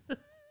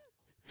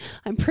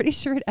 I'm pretty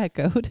sure it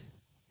echoed.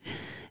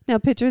 Now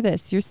picture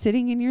this. You're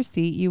sitting in your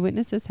seat. You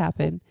witness this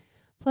happen.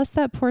 Plus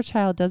that poor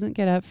child doesn't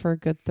get up for a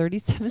good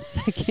 37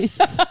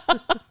 seconds.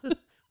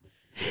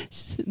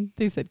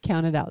 They said,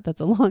 count it out.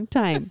 That's a long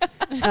time.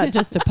 Not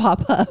just to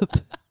pop up.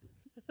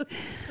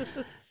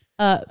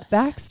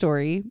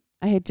 Backstory.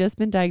 I had just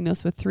been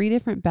diagnosed with 3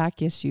 different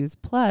back issues,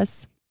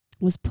 plus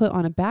was put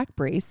on a back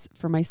brace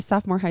for my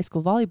sophomore high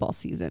school volleyball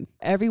season.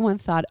 Everyone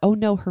thought, oh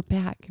no, her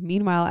back.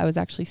 Meanwhile, I was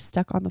actually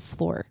stuck on the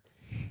floor.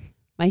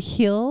 My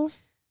heel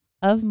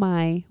of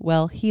my,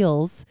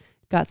 heels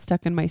got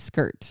stuck in my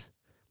skirt.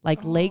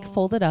 Like leg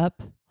folded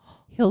up,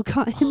 heel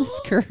caught in the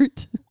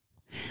skirt.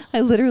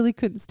 I literally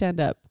couldn't stand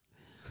up.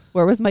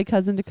 Where was my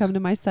cousin to come to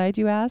my side,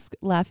 you ask?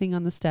 Laughing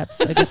on the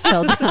steps. I just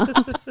fell down.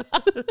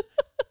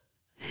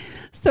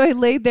 So I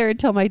laid there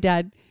until my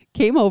dad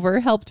came over,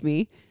 helped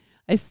me.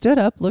 I stood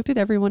up, looked at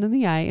everyone in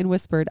the eye, and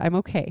whispered, I'm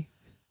okay.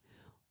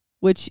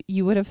 Which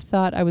you would have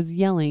thought I was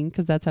yelling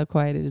because that's how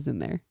quiet it is in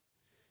there.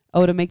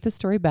 Oh, to make the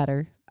story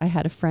better, I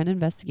had a friend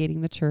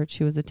investigating the church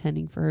who was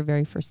attending for her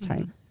very first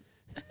time.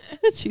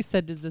 She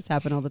said, does this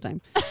happen all the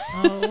time?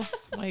 Oh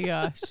my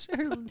gosh.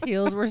 Her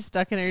heels were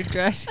stuck in her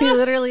dress. She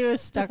literally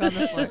was stuck on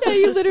the floor. Yeah,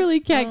 you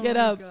literally can't Oh get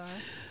my up. gosh.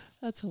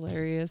 That's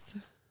hilarious.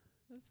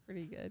 That's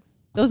pretty good.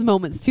 Those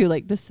moments too,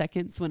 like the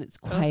seconds when it's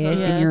quiet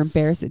and you're Yes.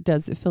 embarrassed,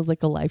 it feels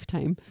like a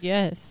lifetime.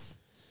 Yes.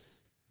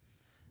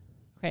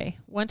 Okay.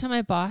 One time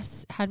my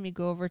boss had me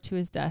go over to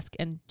his desk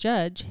and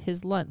judge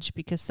his lunch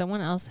because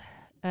someone else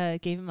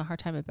gave him a hard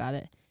time about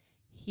it.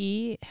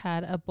 He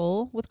had a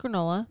bowl with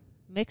granola,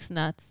 mixed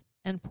nuts,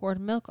 and poured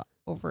milk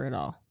over it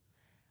all.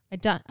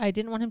 I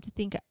didn't want him to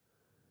think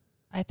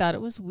I thought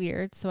it was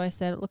weird, so I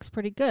said it looks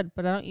pretty good,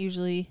 but I don't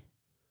usually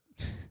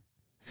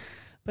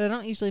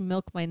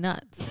milk my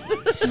nuts.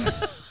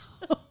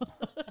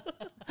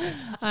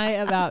 I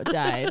about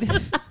died.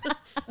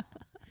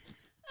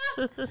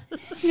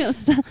 You know,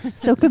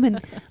 soak them in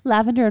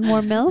lavender and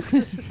warm milk.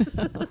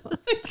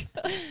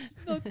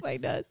 Milk my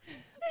nuts.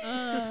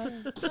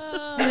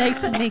 I like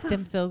to make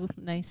them feel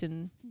nice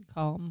and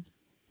calm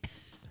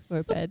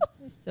before bed.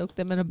 I soak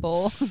them in a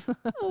bowl.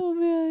 Oh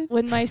man.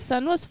 When my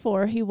son was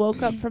 4, he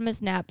woke up from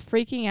his nap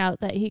freaking out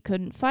that he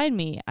couldn't find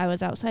me. I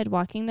was outside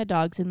walking the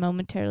dogs and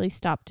momentarily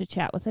stopped to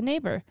chat with a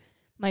neighbor.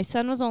 My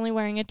son was only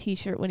wearing a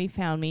t-shirt when he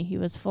found me. He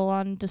was full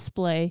on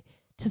display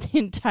to the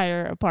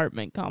entire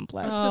apartment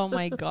complex. Oh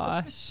my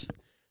gosh.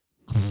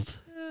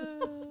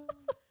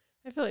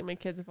 I feel like my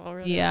kids have all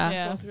run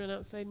Yeah. both run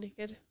outside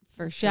naked.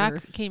 For sure.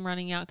 Jack came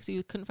running out because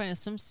he couldn't find a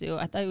swimsuit.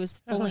 I thought he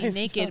was Oh, fully I saw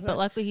naked, but that.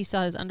 luckily he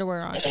saw his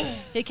underwear on.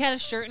 He had a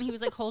shirt and he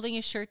was like holding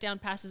his shirt down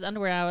past his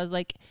underwear. I was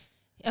like,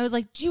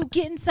 you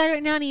get inside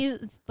right now. And he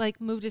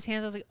like moved his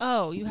hands. I was like,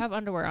 oh, you have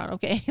underwear on.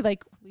 Okay.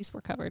 Like at least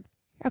we're covered.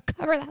 I'll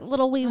cover that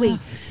little wee wee.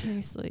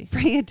 Seriously.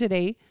 Freya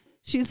today,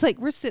 she's like,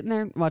 we're sitting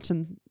there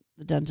watching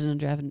the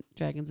Dungeons and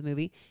Dragons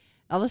movie.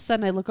 All of a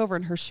sudden I look over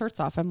and her shirt's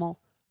off. I'm all,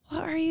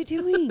 what are you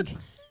doing?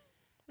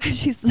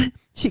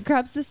 She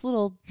grabs this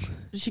little,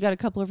 she got a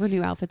couple of her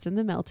new outfits in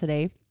the mail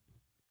today.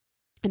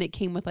 And it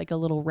came with like a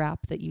little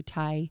wrap that you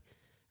tie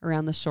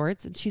around the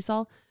shorts. And she's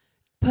all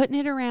putting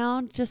it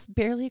around just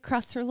barely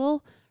across her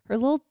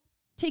little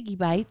tiggy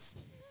bites.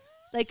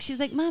 Like she's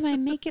like, Mom,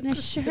 I'm making a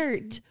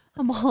shirt.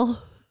 I'm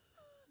all,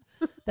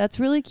 that's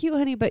really cute,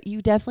 honey, but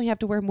you definitely have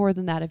to wear more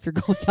than that if you're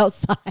going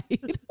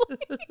outside.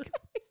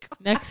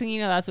 Next thing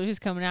you know, that's what she's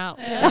coming out.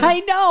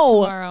 I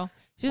know. Tomorrow.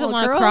 She doesn't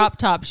Well, want girl, a crop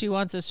top. She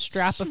wants a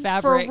strap of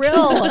fabric. For real.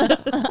 Oh,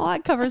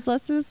 that covers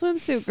less than a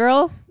swimsuit,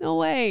 girl. No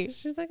way.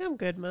 She's like, I'm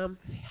good, Mom.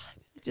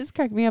 It just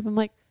cracked me up. I'm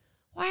like,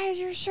 why is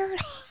your shirt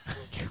on?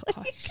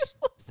 Gosh.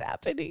 What's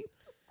happening?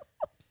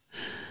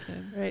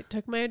 Right.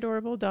 Took my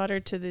adorable daughter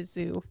to the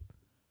zoo.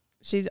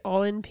 She's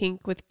all in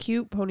pink with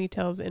cute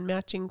ponytails and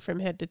matching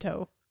from head to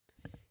toe.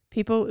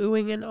 People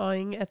oohing and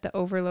awing at the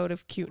overload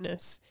of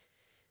cuteness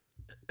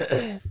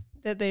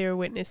that they are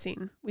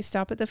witnessing. We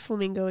stop at the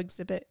flamingo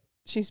exhibit.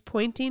 She's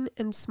pointing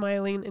and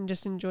smiling and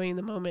just enjoying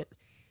the moment.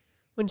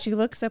 When she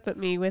looks up at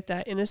me with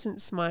that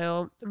innocent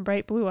smile and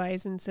bright blue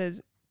eyes and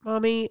says,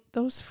 Mommy,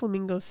 those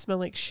flamingos smell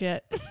like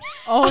shit.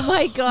 Oh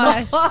my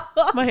gosh.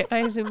 My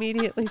eyes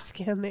immediately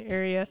scanned the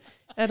area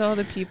at all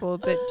the people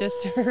that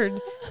just heard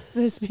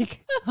this.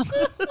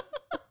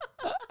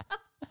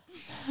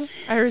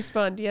 I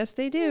respond, yes,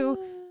 they do.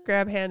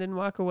 Grab hand and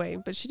walk away.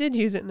 But she did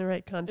use it in the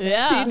right context.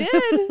 Yeah. She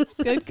did.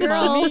 Good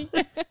girl. Mommy.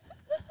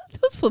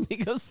 Those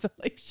flamingos smell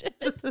like shit.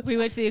 We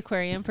went to the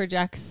aquarium for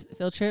Jack's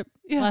field trip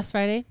Yeah. last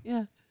Friday.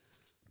 Yeah.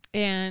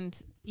 And,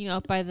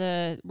 up by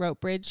the rope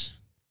bridge,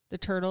 the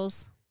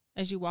turtles,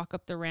 as you walk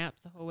up the ramp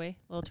the whole way,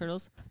 little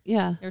turtles,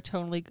 Yeah. they're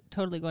totally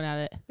going at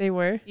it. They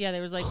were. Yeah,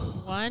 there was like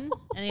one,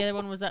 and the other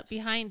one was up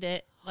behind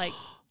it, like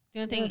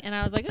doing thing. And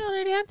I was like, oh,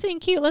 they're dancing,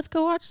 cute. Let's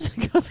go watch.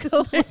 Let's go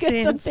look at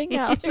Dancing. something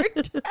out.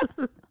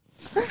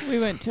 We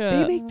went to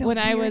They make the when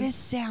I weirdest was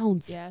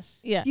sounds. yes.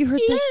 Yeah, You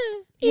heard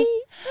the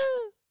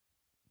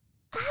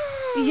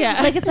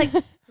yeah, Like it's like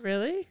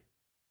Really?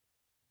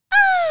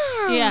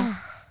 yeah.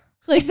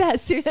 like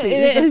that. Seriously,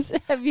 It is.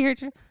 Have you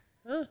heard?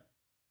 Huh.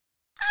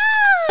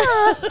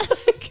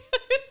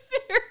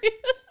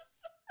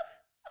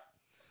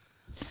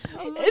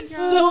 It's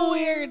so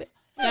weird.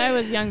 When I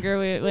was younger,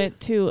 we went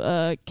to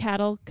a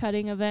cattle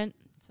cutting event.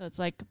 So it's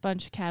like a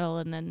bunch of cattle,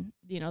 and then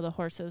the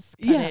horses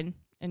cut Yeah. in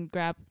and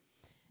grab.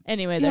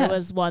 Anyway, Yeah. there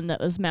was one that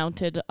was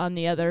mounted on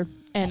the other,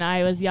 and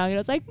I was young, and I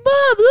was like,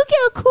 "Mom, look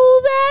how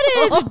cool that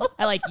is!" And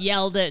I like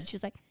yelled it.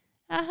 She's like,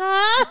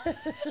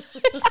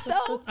 It's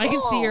so I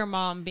can see cool. your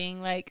mom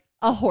being like,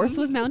 A horse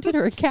was mounted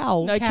or a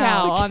cow? "A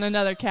cow on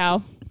another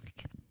cow."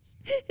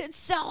 It's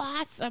so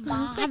awesome,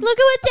 I was like, "Look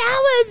at what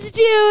that one's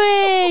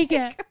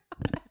doing!"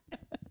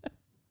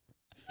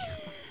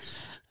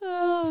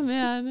 Oh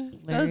man,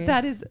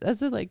 hilarious.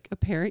 that's like a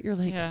parent. You're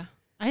like, yeah.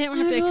 I didn't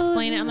have to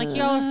explain it. I'm like,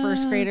 y'all are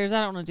first graders.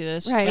 I don't want to do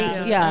this. Right, It's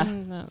just- yeah.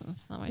 No,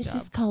 it's not my this job.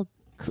 is called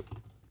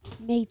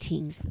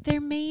mating. They're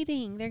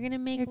mating. They're gonna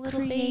make They're little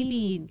baby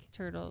creating.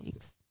 turtles.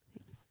 Thanks.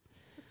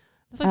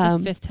 That's like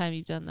Um, the 5th time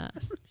you've done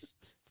that.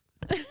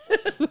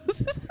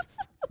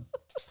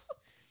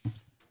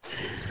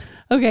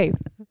 Okay.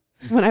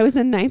 When I was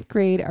in 9th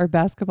grade, our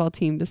basketball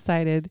team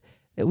decided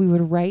that we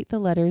would write the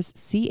letters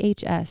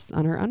CHS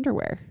on our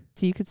underwear.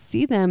 So you could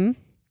see them.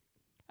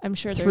 I'm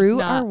sure Through there's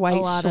not our white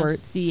a lot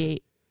shorts. of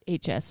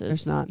CHSs.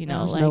 There's not. You know,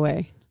 There's like no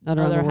way. Not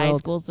around other the high world.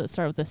 schools that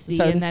start with a C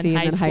Start and with then, C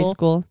high, and then school. high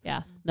school.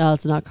 Yeah. No,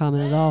 it's not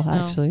common at all, No.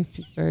 actually.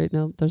 It's very,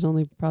 no, there's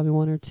only probably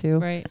one or two.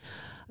 Right.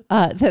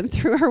 Then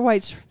through our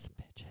white shorts,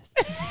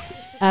 bitches,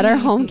 at our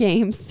home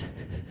games.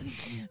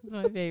 That's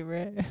my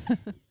favorite.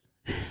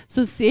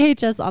 So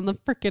CHS on the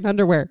freaking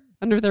underwear,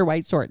 under their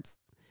white shorts.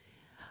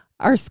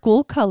 Our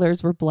school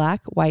colors were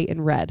black, white,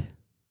 and red.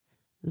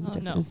 This is Oh,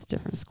 different. no. This is a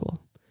different school.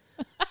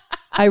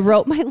 I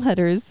wrote my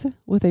letters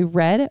with a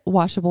red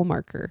washable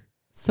marker.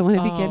 So when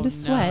I began Oh, to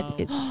sweat, no.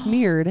 it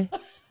smeared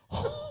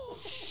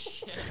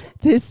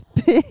this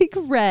big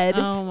red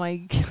Oh my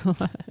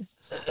god.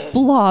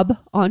 blob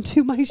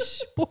onto my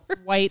shorts.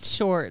 White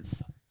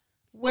shorts.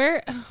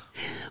 Where?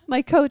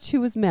 My coach, who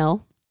was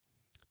male,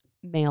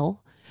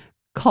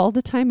 called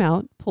a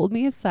timeout, pulled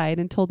me aside,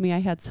 and told me I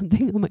had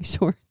something on my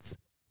shorts.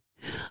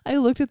 I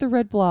looked at the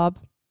red blob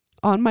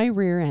on my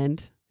rear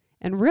end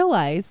and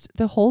realized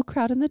the whole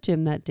crowd in the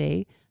gym that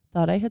day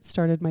thought I had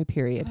started my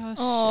period.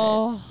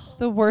 Oh,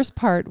 The worst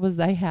part was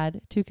I had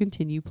to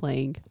continue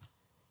playing.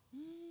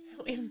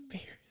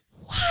 Embarrassing.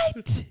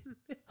 What?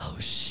 Oh,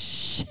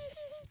 shit.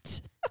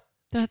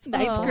 That's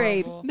Ninth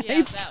grade.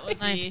 Yeah, that would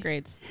Ninth be.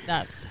 grade.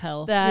 That's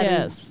hell.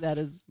 Yes. That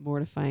is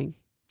mortifying.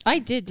 I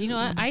did. Do you know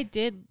what? I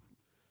did.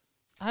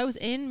 I was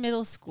in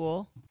middle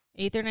school,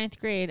 8th or 9th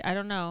grade. I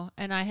don't know.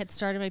 And I had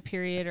started my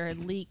period or had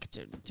leaked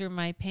through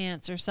my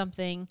pants or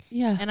something.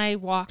 Yeah. And I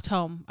walked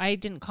home. I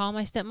didn't call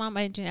my stepmom.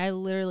 I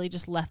literally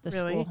just left the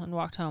Really? school and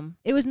walked home.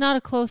 It was not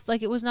a close,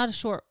 like it was not a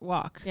short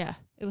walk. Yeah.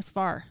 It was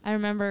far. I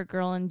remember a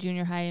girl in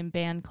junior high in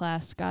band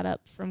class got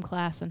up from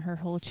class and her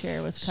whole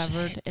chair was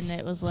covered, Shit. and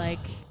it was like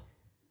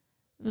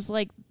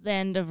the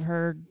end of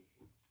her.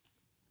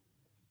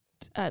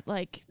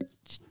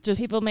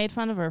 Just people made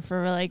fun of her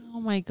for like Oh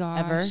my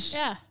gosh.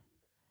 yeah.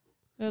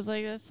 It was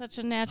like that's such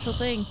a natural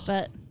thing,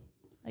 but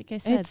like I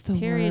said, It's the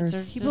periods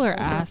worst. are People are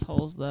just-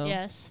 assholes though.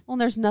 Yes. Well,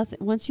 there's nothing.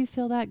 Once you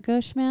feel that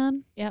gush,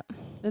 man. Yep.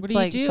 It's do you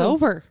like do? it's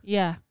over.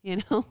 Yeah.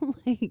 You know,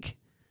 like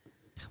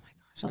Oh my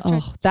gosh.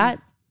 oh,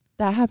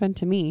 that happened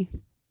to me.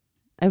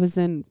 I was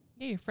in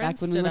Yeah, your back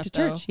friends when we stood went up, to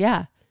church.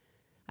 Yeah,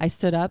 I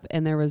stood up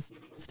and there was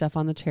stuff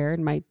on the chair,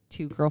 and my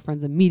two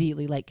girlfriends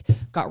immediately like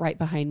got right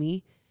behind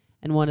me,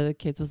 and one of the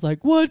kids was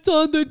like, "What's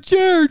on the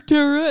chair,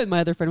 Tara?" And my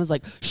other friend was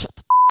like, "Shut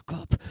the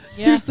up."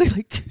 Yeah. Seriously,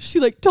 like she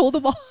like told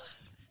them all.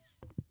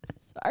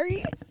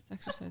 Sorry. Though.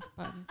 Exercise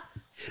button.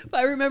 But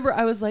I remember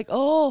I was like,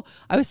 oh,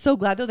 I was so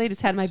glad though they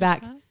just had my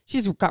back. She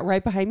just got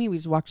right behind me. We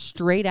just walked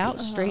straight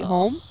out, straight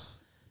home.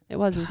 It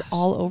was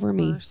all over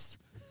me. Worst.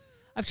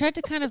 I've tried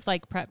to kind of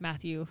like prep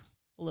Matthew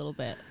a little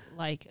bit.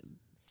 Like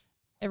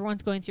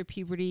everyone's going through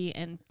puberty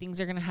and things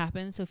are going to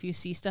happen. So if you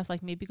see stuff,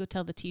 like maybe go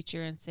tell the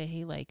teacher and say,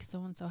 hey, like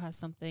so-and-so has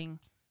something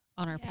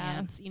on our Yeah.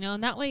 pants, you know,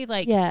 and that way,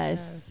 like,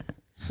 Yes.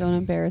 Don't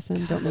embarrass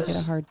him. Don't make it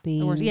a hard It's the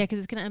thing. worst. Yeah, because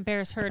it's going to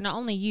embarrass her, not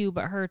only you,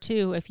 but her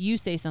too, if you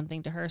say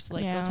something to her. So,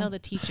 like, Yeah. go tell the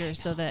teacher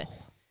so that,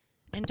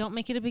 and don't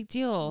make it a big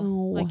deal. No.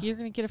 Like, you're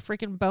going to get a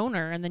freaking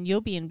boner and then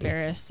you'll be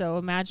embarrassed. So,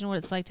 imagine what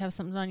it's like to have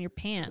something on your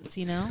pants,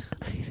 you know?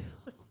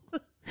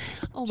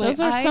 Oh Those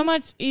are so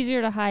much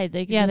easier to hide.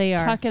 They can Yeah, just they are.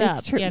 tuck it It's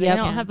up. true. Yeah, They they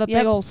don't can. have a Yep.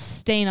 big old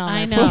stain on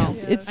I their know.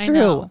 face. It's I true.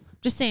 know.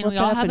 Just saying, Look we it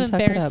all up have and tuck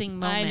it up.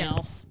 embarrassing I know.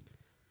 moments.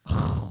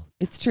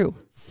 It's true.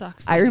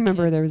 Sucks. I being a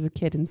remember kid. there was a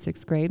kid in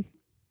 6th grade.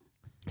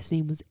 His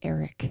name was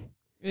Eric.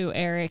 Ooh,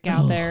 Eric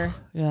out there.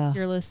 Yeah.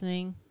 You're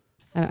listening.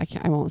 I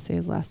won't say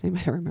his last name.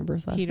 I don't remember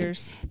his last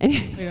Peters.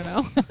 name. We don't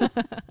know.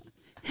 But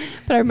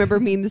I remember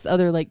me and this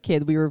other like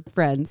kid, we were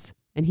friends,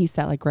 and he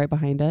sat like right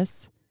behind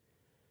us.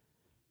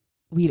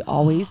 We'd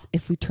always,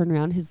 if we turned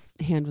around, his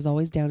hand was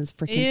always down his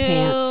freaking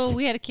pants.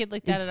 We had a kid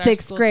like In that at our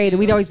 6th school, grade, too. and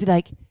we'd always be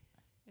like,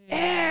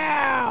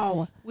 Yeah.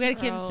 "Ew!" We had a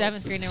kid in Gross.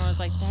 7th grade, and everyone was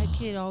like, that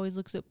kid always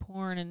looks at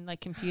porn in like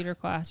computer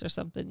class or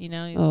something, you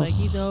know? He's Ugh. like,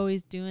 he's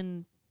always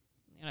doing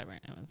whatever. I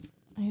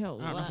Oh, don't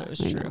know if it was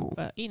I true, know.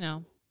 but you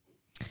know.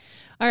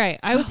 All right.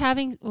 I was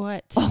having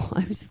what? Oh,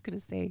 I was just gonna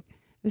say,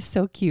 it was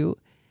so cute.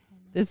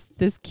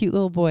 This cute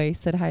little boy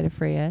said hi to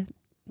Freya.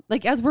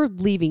 Like as we're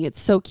leaving, it's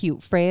so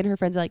cute. Freya and her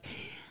friends are like,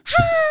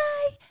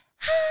 "Hi,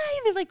 hi!"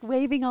 And they're like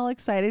waving, all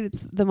excited. It's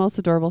the most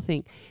adorable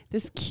thing.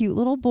 This cute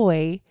little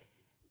boy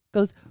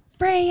goes,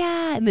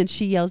 "Freya," and then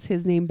she yells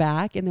his name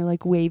back, and they're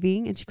like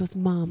waving, and she goes,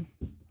 "Mom,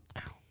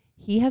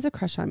 he has a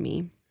crush on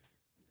me."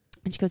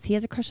 And she goes, "He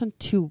has a crush on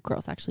 2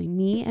 girls, actually,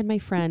 me and my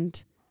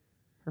friend,"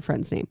 her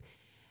friend's name.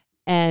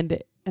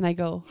 And I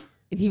go,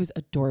 and he was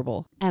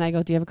adorable. And I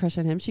go, "Do you have a crush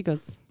on him?" She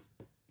goes,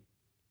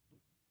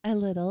 "A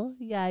little.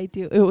 Yeah, I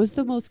do." It was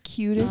the most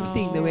cutest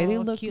thing. The way they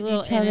Oh, looked cute at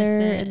little each other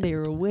innocent. and they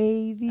were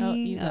waving. Oh,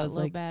 you I got was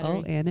low like, battery.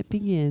 "Oh, and it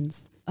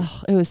begins."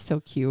 Oh, it was so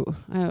cute.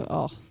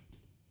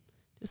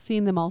 Just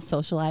seeing them all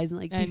socialize and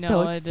like I be know,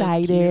 so it is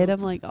excited. cute.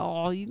 I'm like,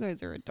 "Oh, you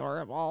guys are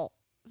adorable."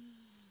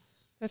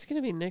 That's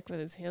gonna be Nick with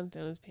his hands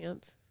down his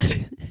pants.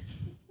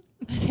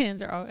 His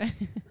hands are all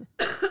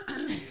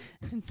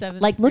in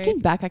 7th Like grade. looking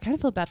back, I kind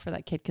of feel bad for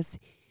that kid because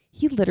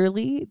he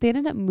literally, they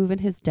ended up moving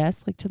his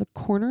desk like to the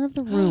corner of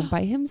the room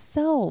by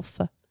himself.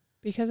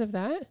 Because of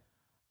that?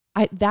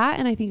 That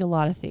and I think a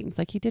lot of things.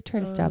 Like he did try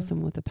to stab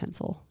someone with a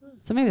pencil.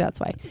 So maybe that's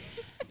why.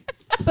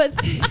 But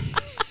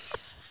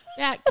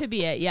That could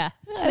be it. Yeah.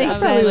 I think Probably.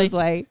 probably was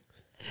why.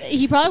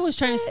 He probably was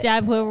trying to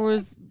stab whoever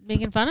was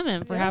making fun of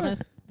him for having his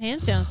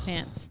hands down his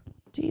pants.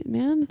 Geez,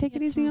 man, take it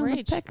Get easy some on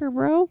rage. the pecker,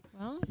 bro.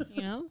 Well,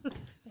 you know,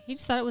 he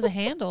just thought it was a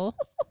handle.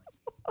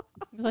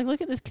 He was like,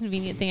 look at this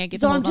convenient thing I get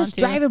to hold on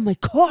to. my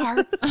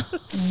car.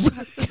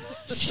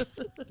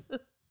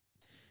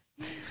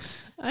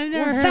 I've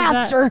never heard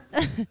faster.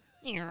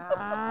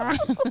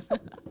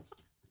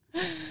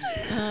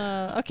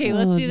 Okay, Oh,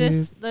 let's do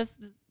this.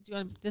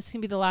 geez. This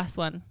can be the last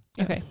one.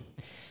 Okay. Okay.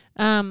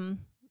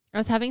 I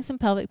was having some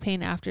pelvic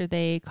pain after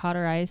they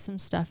cauterized some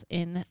stuff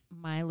in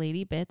my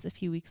lady bits a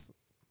few weeks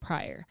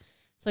prior.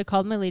 So I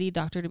called my lady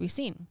doctor to be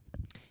seen.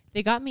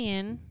 They got me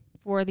in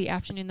for the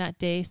afternoon that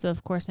day, so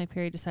of course my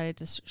period decided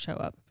to show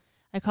up.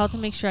 I called to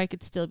make sure I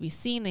could still be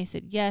seen. They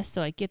said yes,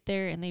 so I get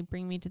there and they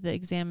bring me to the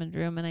examined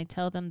room and I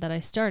tell them that I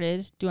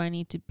started. Do I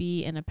need to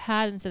be in a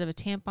pad instead of a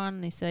tampon?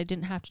 And they said I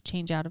didn't have to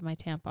change out of my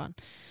tampon.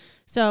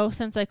 So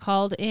since I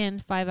called in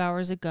 5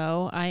 hours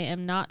ago, I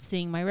am not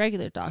seeing my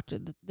regular doctor.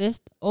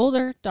 This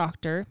older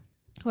doctor,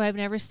 who I've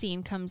never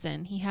seen, comes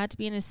in. He had to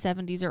be in his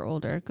 70s or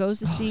older, goes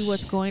to see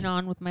what's going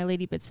on with my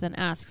lady bits, then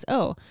asks,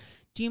 "Oh,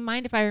 do you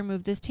mind if I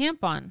remove this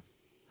tampon?"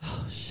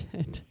 Oh,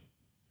 shit.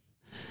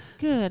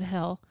 Good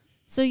hell.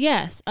 So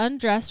yes,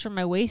 undressed from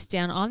my waist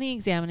down on the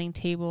examining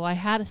table, I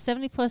had a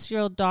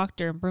 70-plus-year-old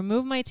doctor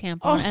remove my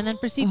tampon and then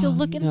proceed to Oh,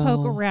 look and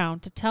poke no.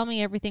 around to tell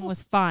me everything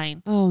was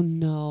fine. Oh,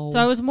 no. So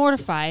I was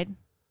mortified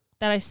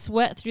that I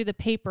sweat through the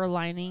paper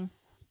lining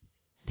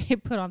they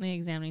put on the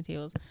examining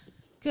tables.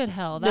 Good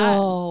hell.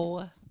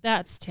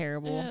 That's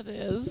terrible. It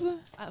is.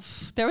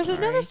 There was Sorry.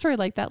 another story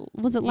like that.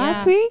 Was it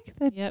last Yeah. week?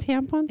 The Yep.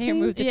 tampon They thing?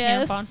 removed the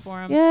Yes. tampon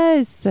for him.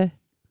 Yes.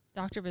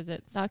 Doctor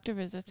visits. Doctor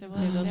visits. It We'll was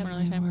save those yep. for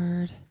another time.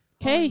 Word.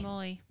 Holy Okay.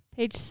 moly.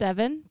 Page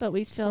 7, but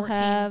we still 14.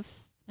 have. I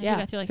think Yeah. we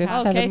got through like Do we have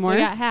half. seven Okay, so more? we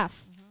got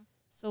half. Mhm.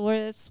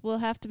 So we'll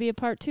have to be a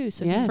part 2.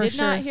 So Yes. if For you did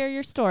not sure. hear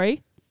your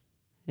story,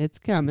 It's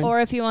coming. or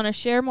if you want to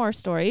share more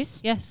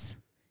stories, Yes.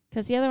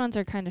 because the other ones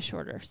are kind of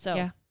shorter. So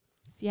Yeah.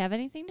 if you have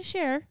anything to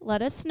share,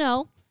 let us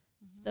know.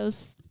 Mm-hmm.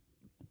 Those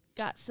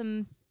got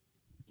some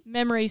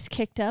memories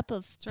kicked up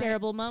of That's right.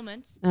 terrible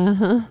moments.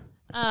 Uh-huh.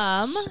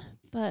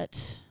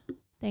 But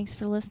thanks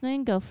for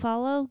listening. Go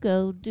follow.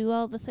 Go do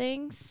all the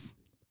things.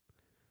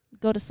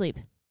 Go to sleep.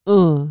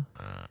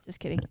 Just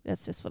kidding.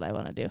 That's just what I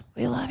want to do.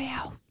 We love you.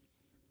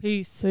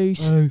 Peace.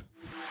 Peace.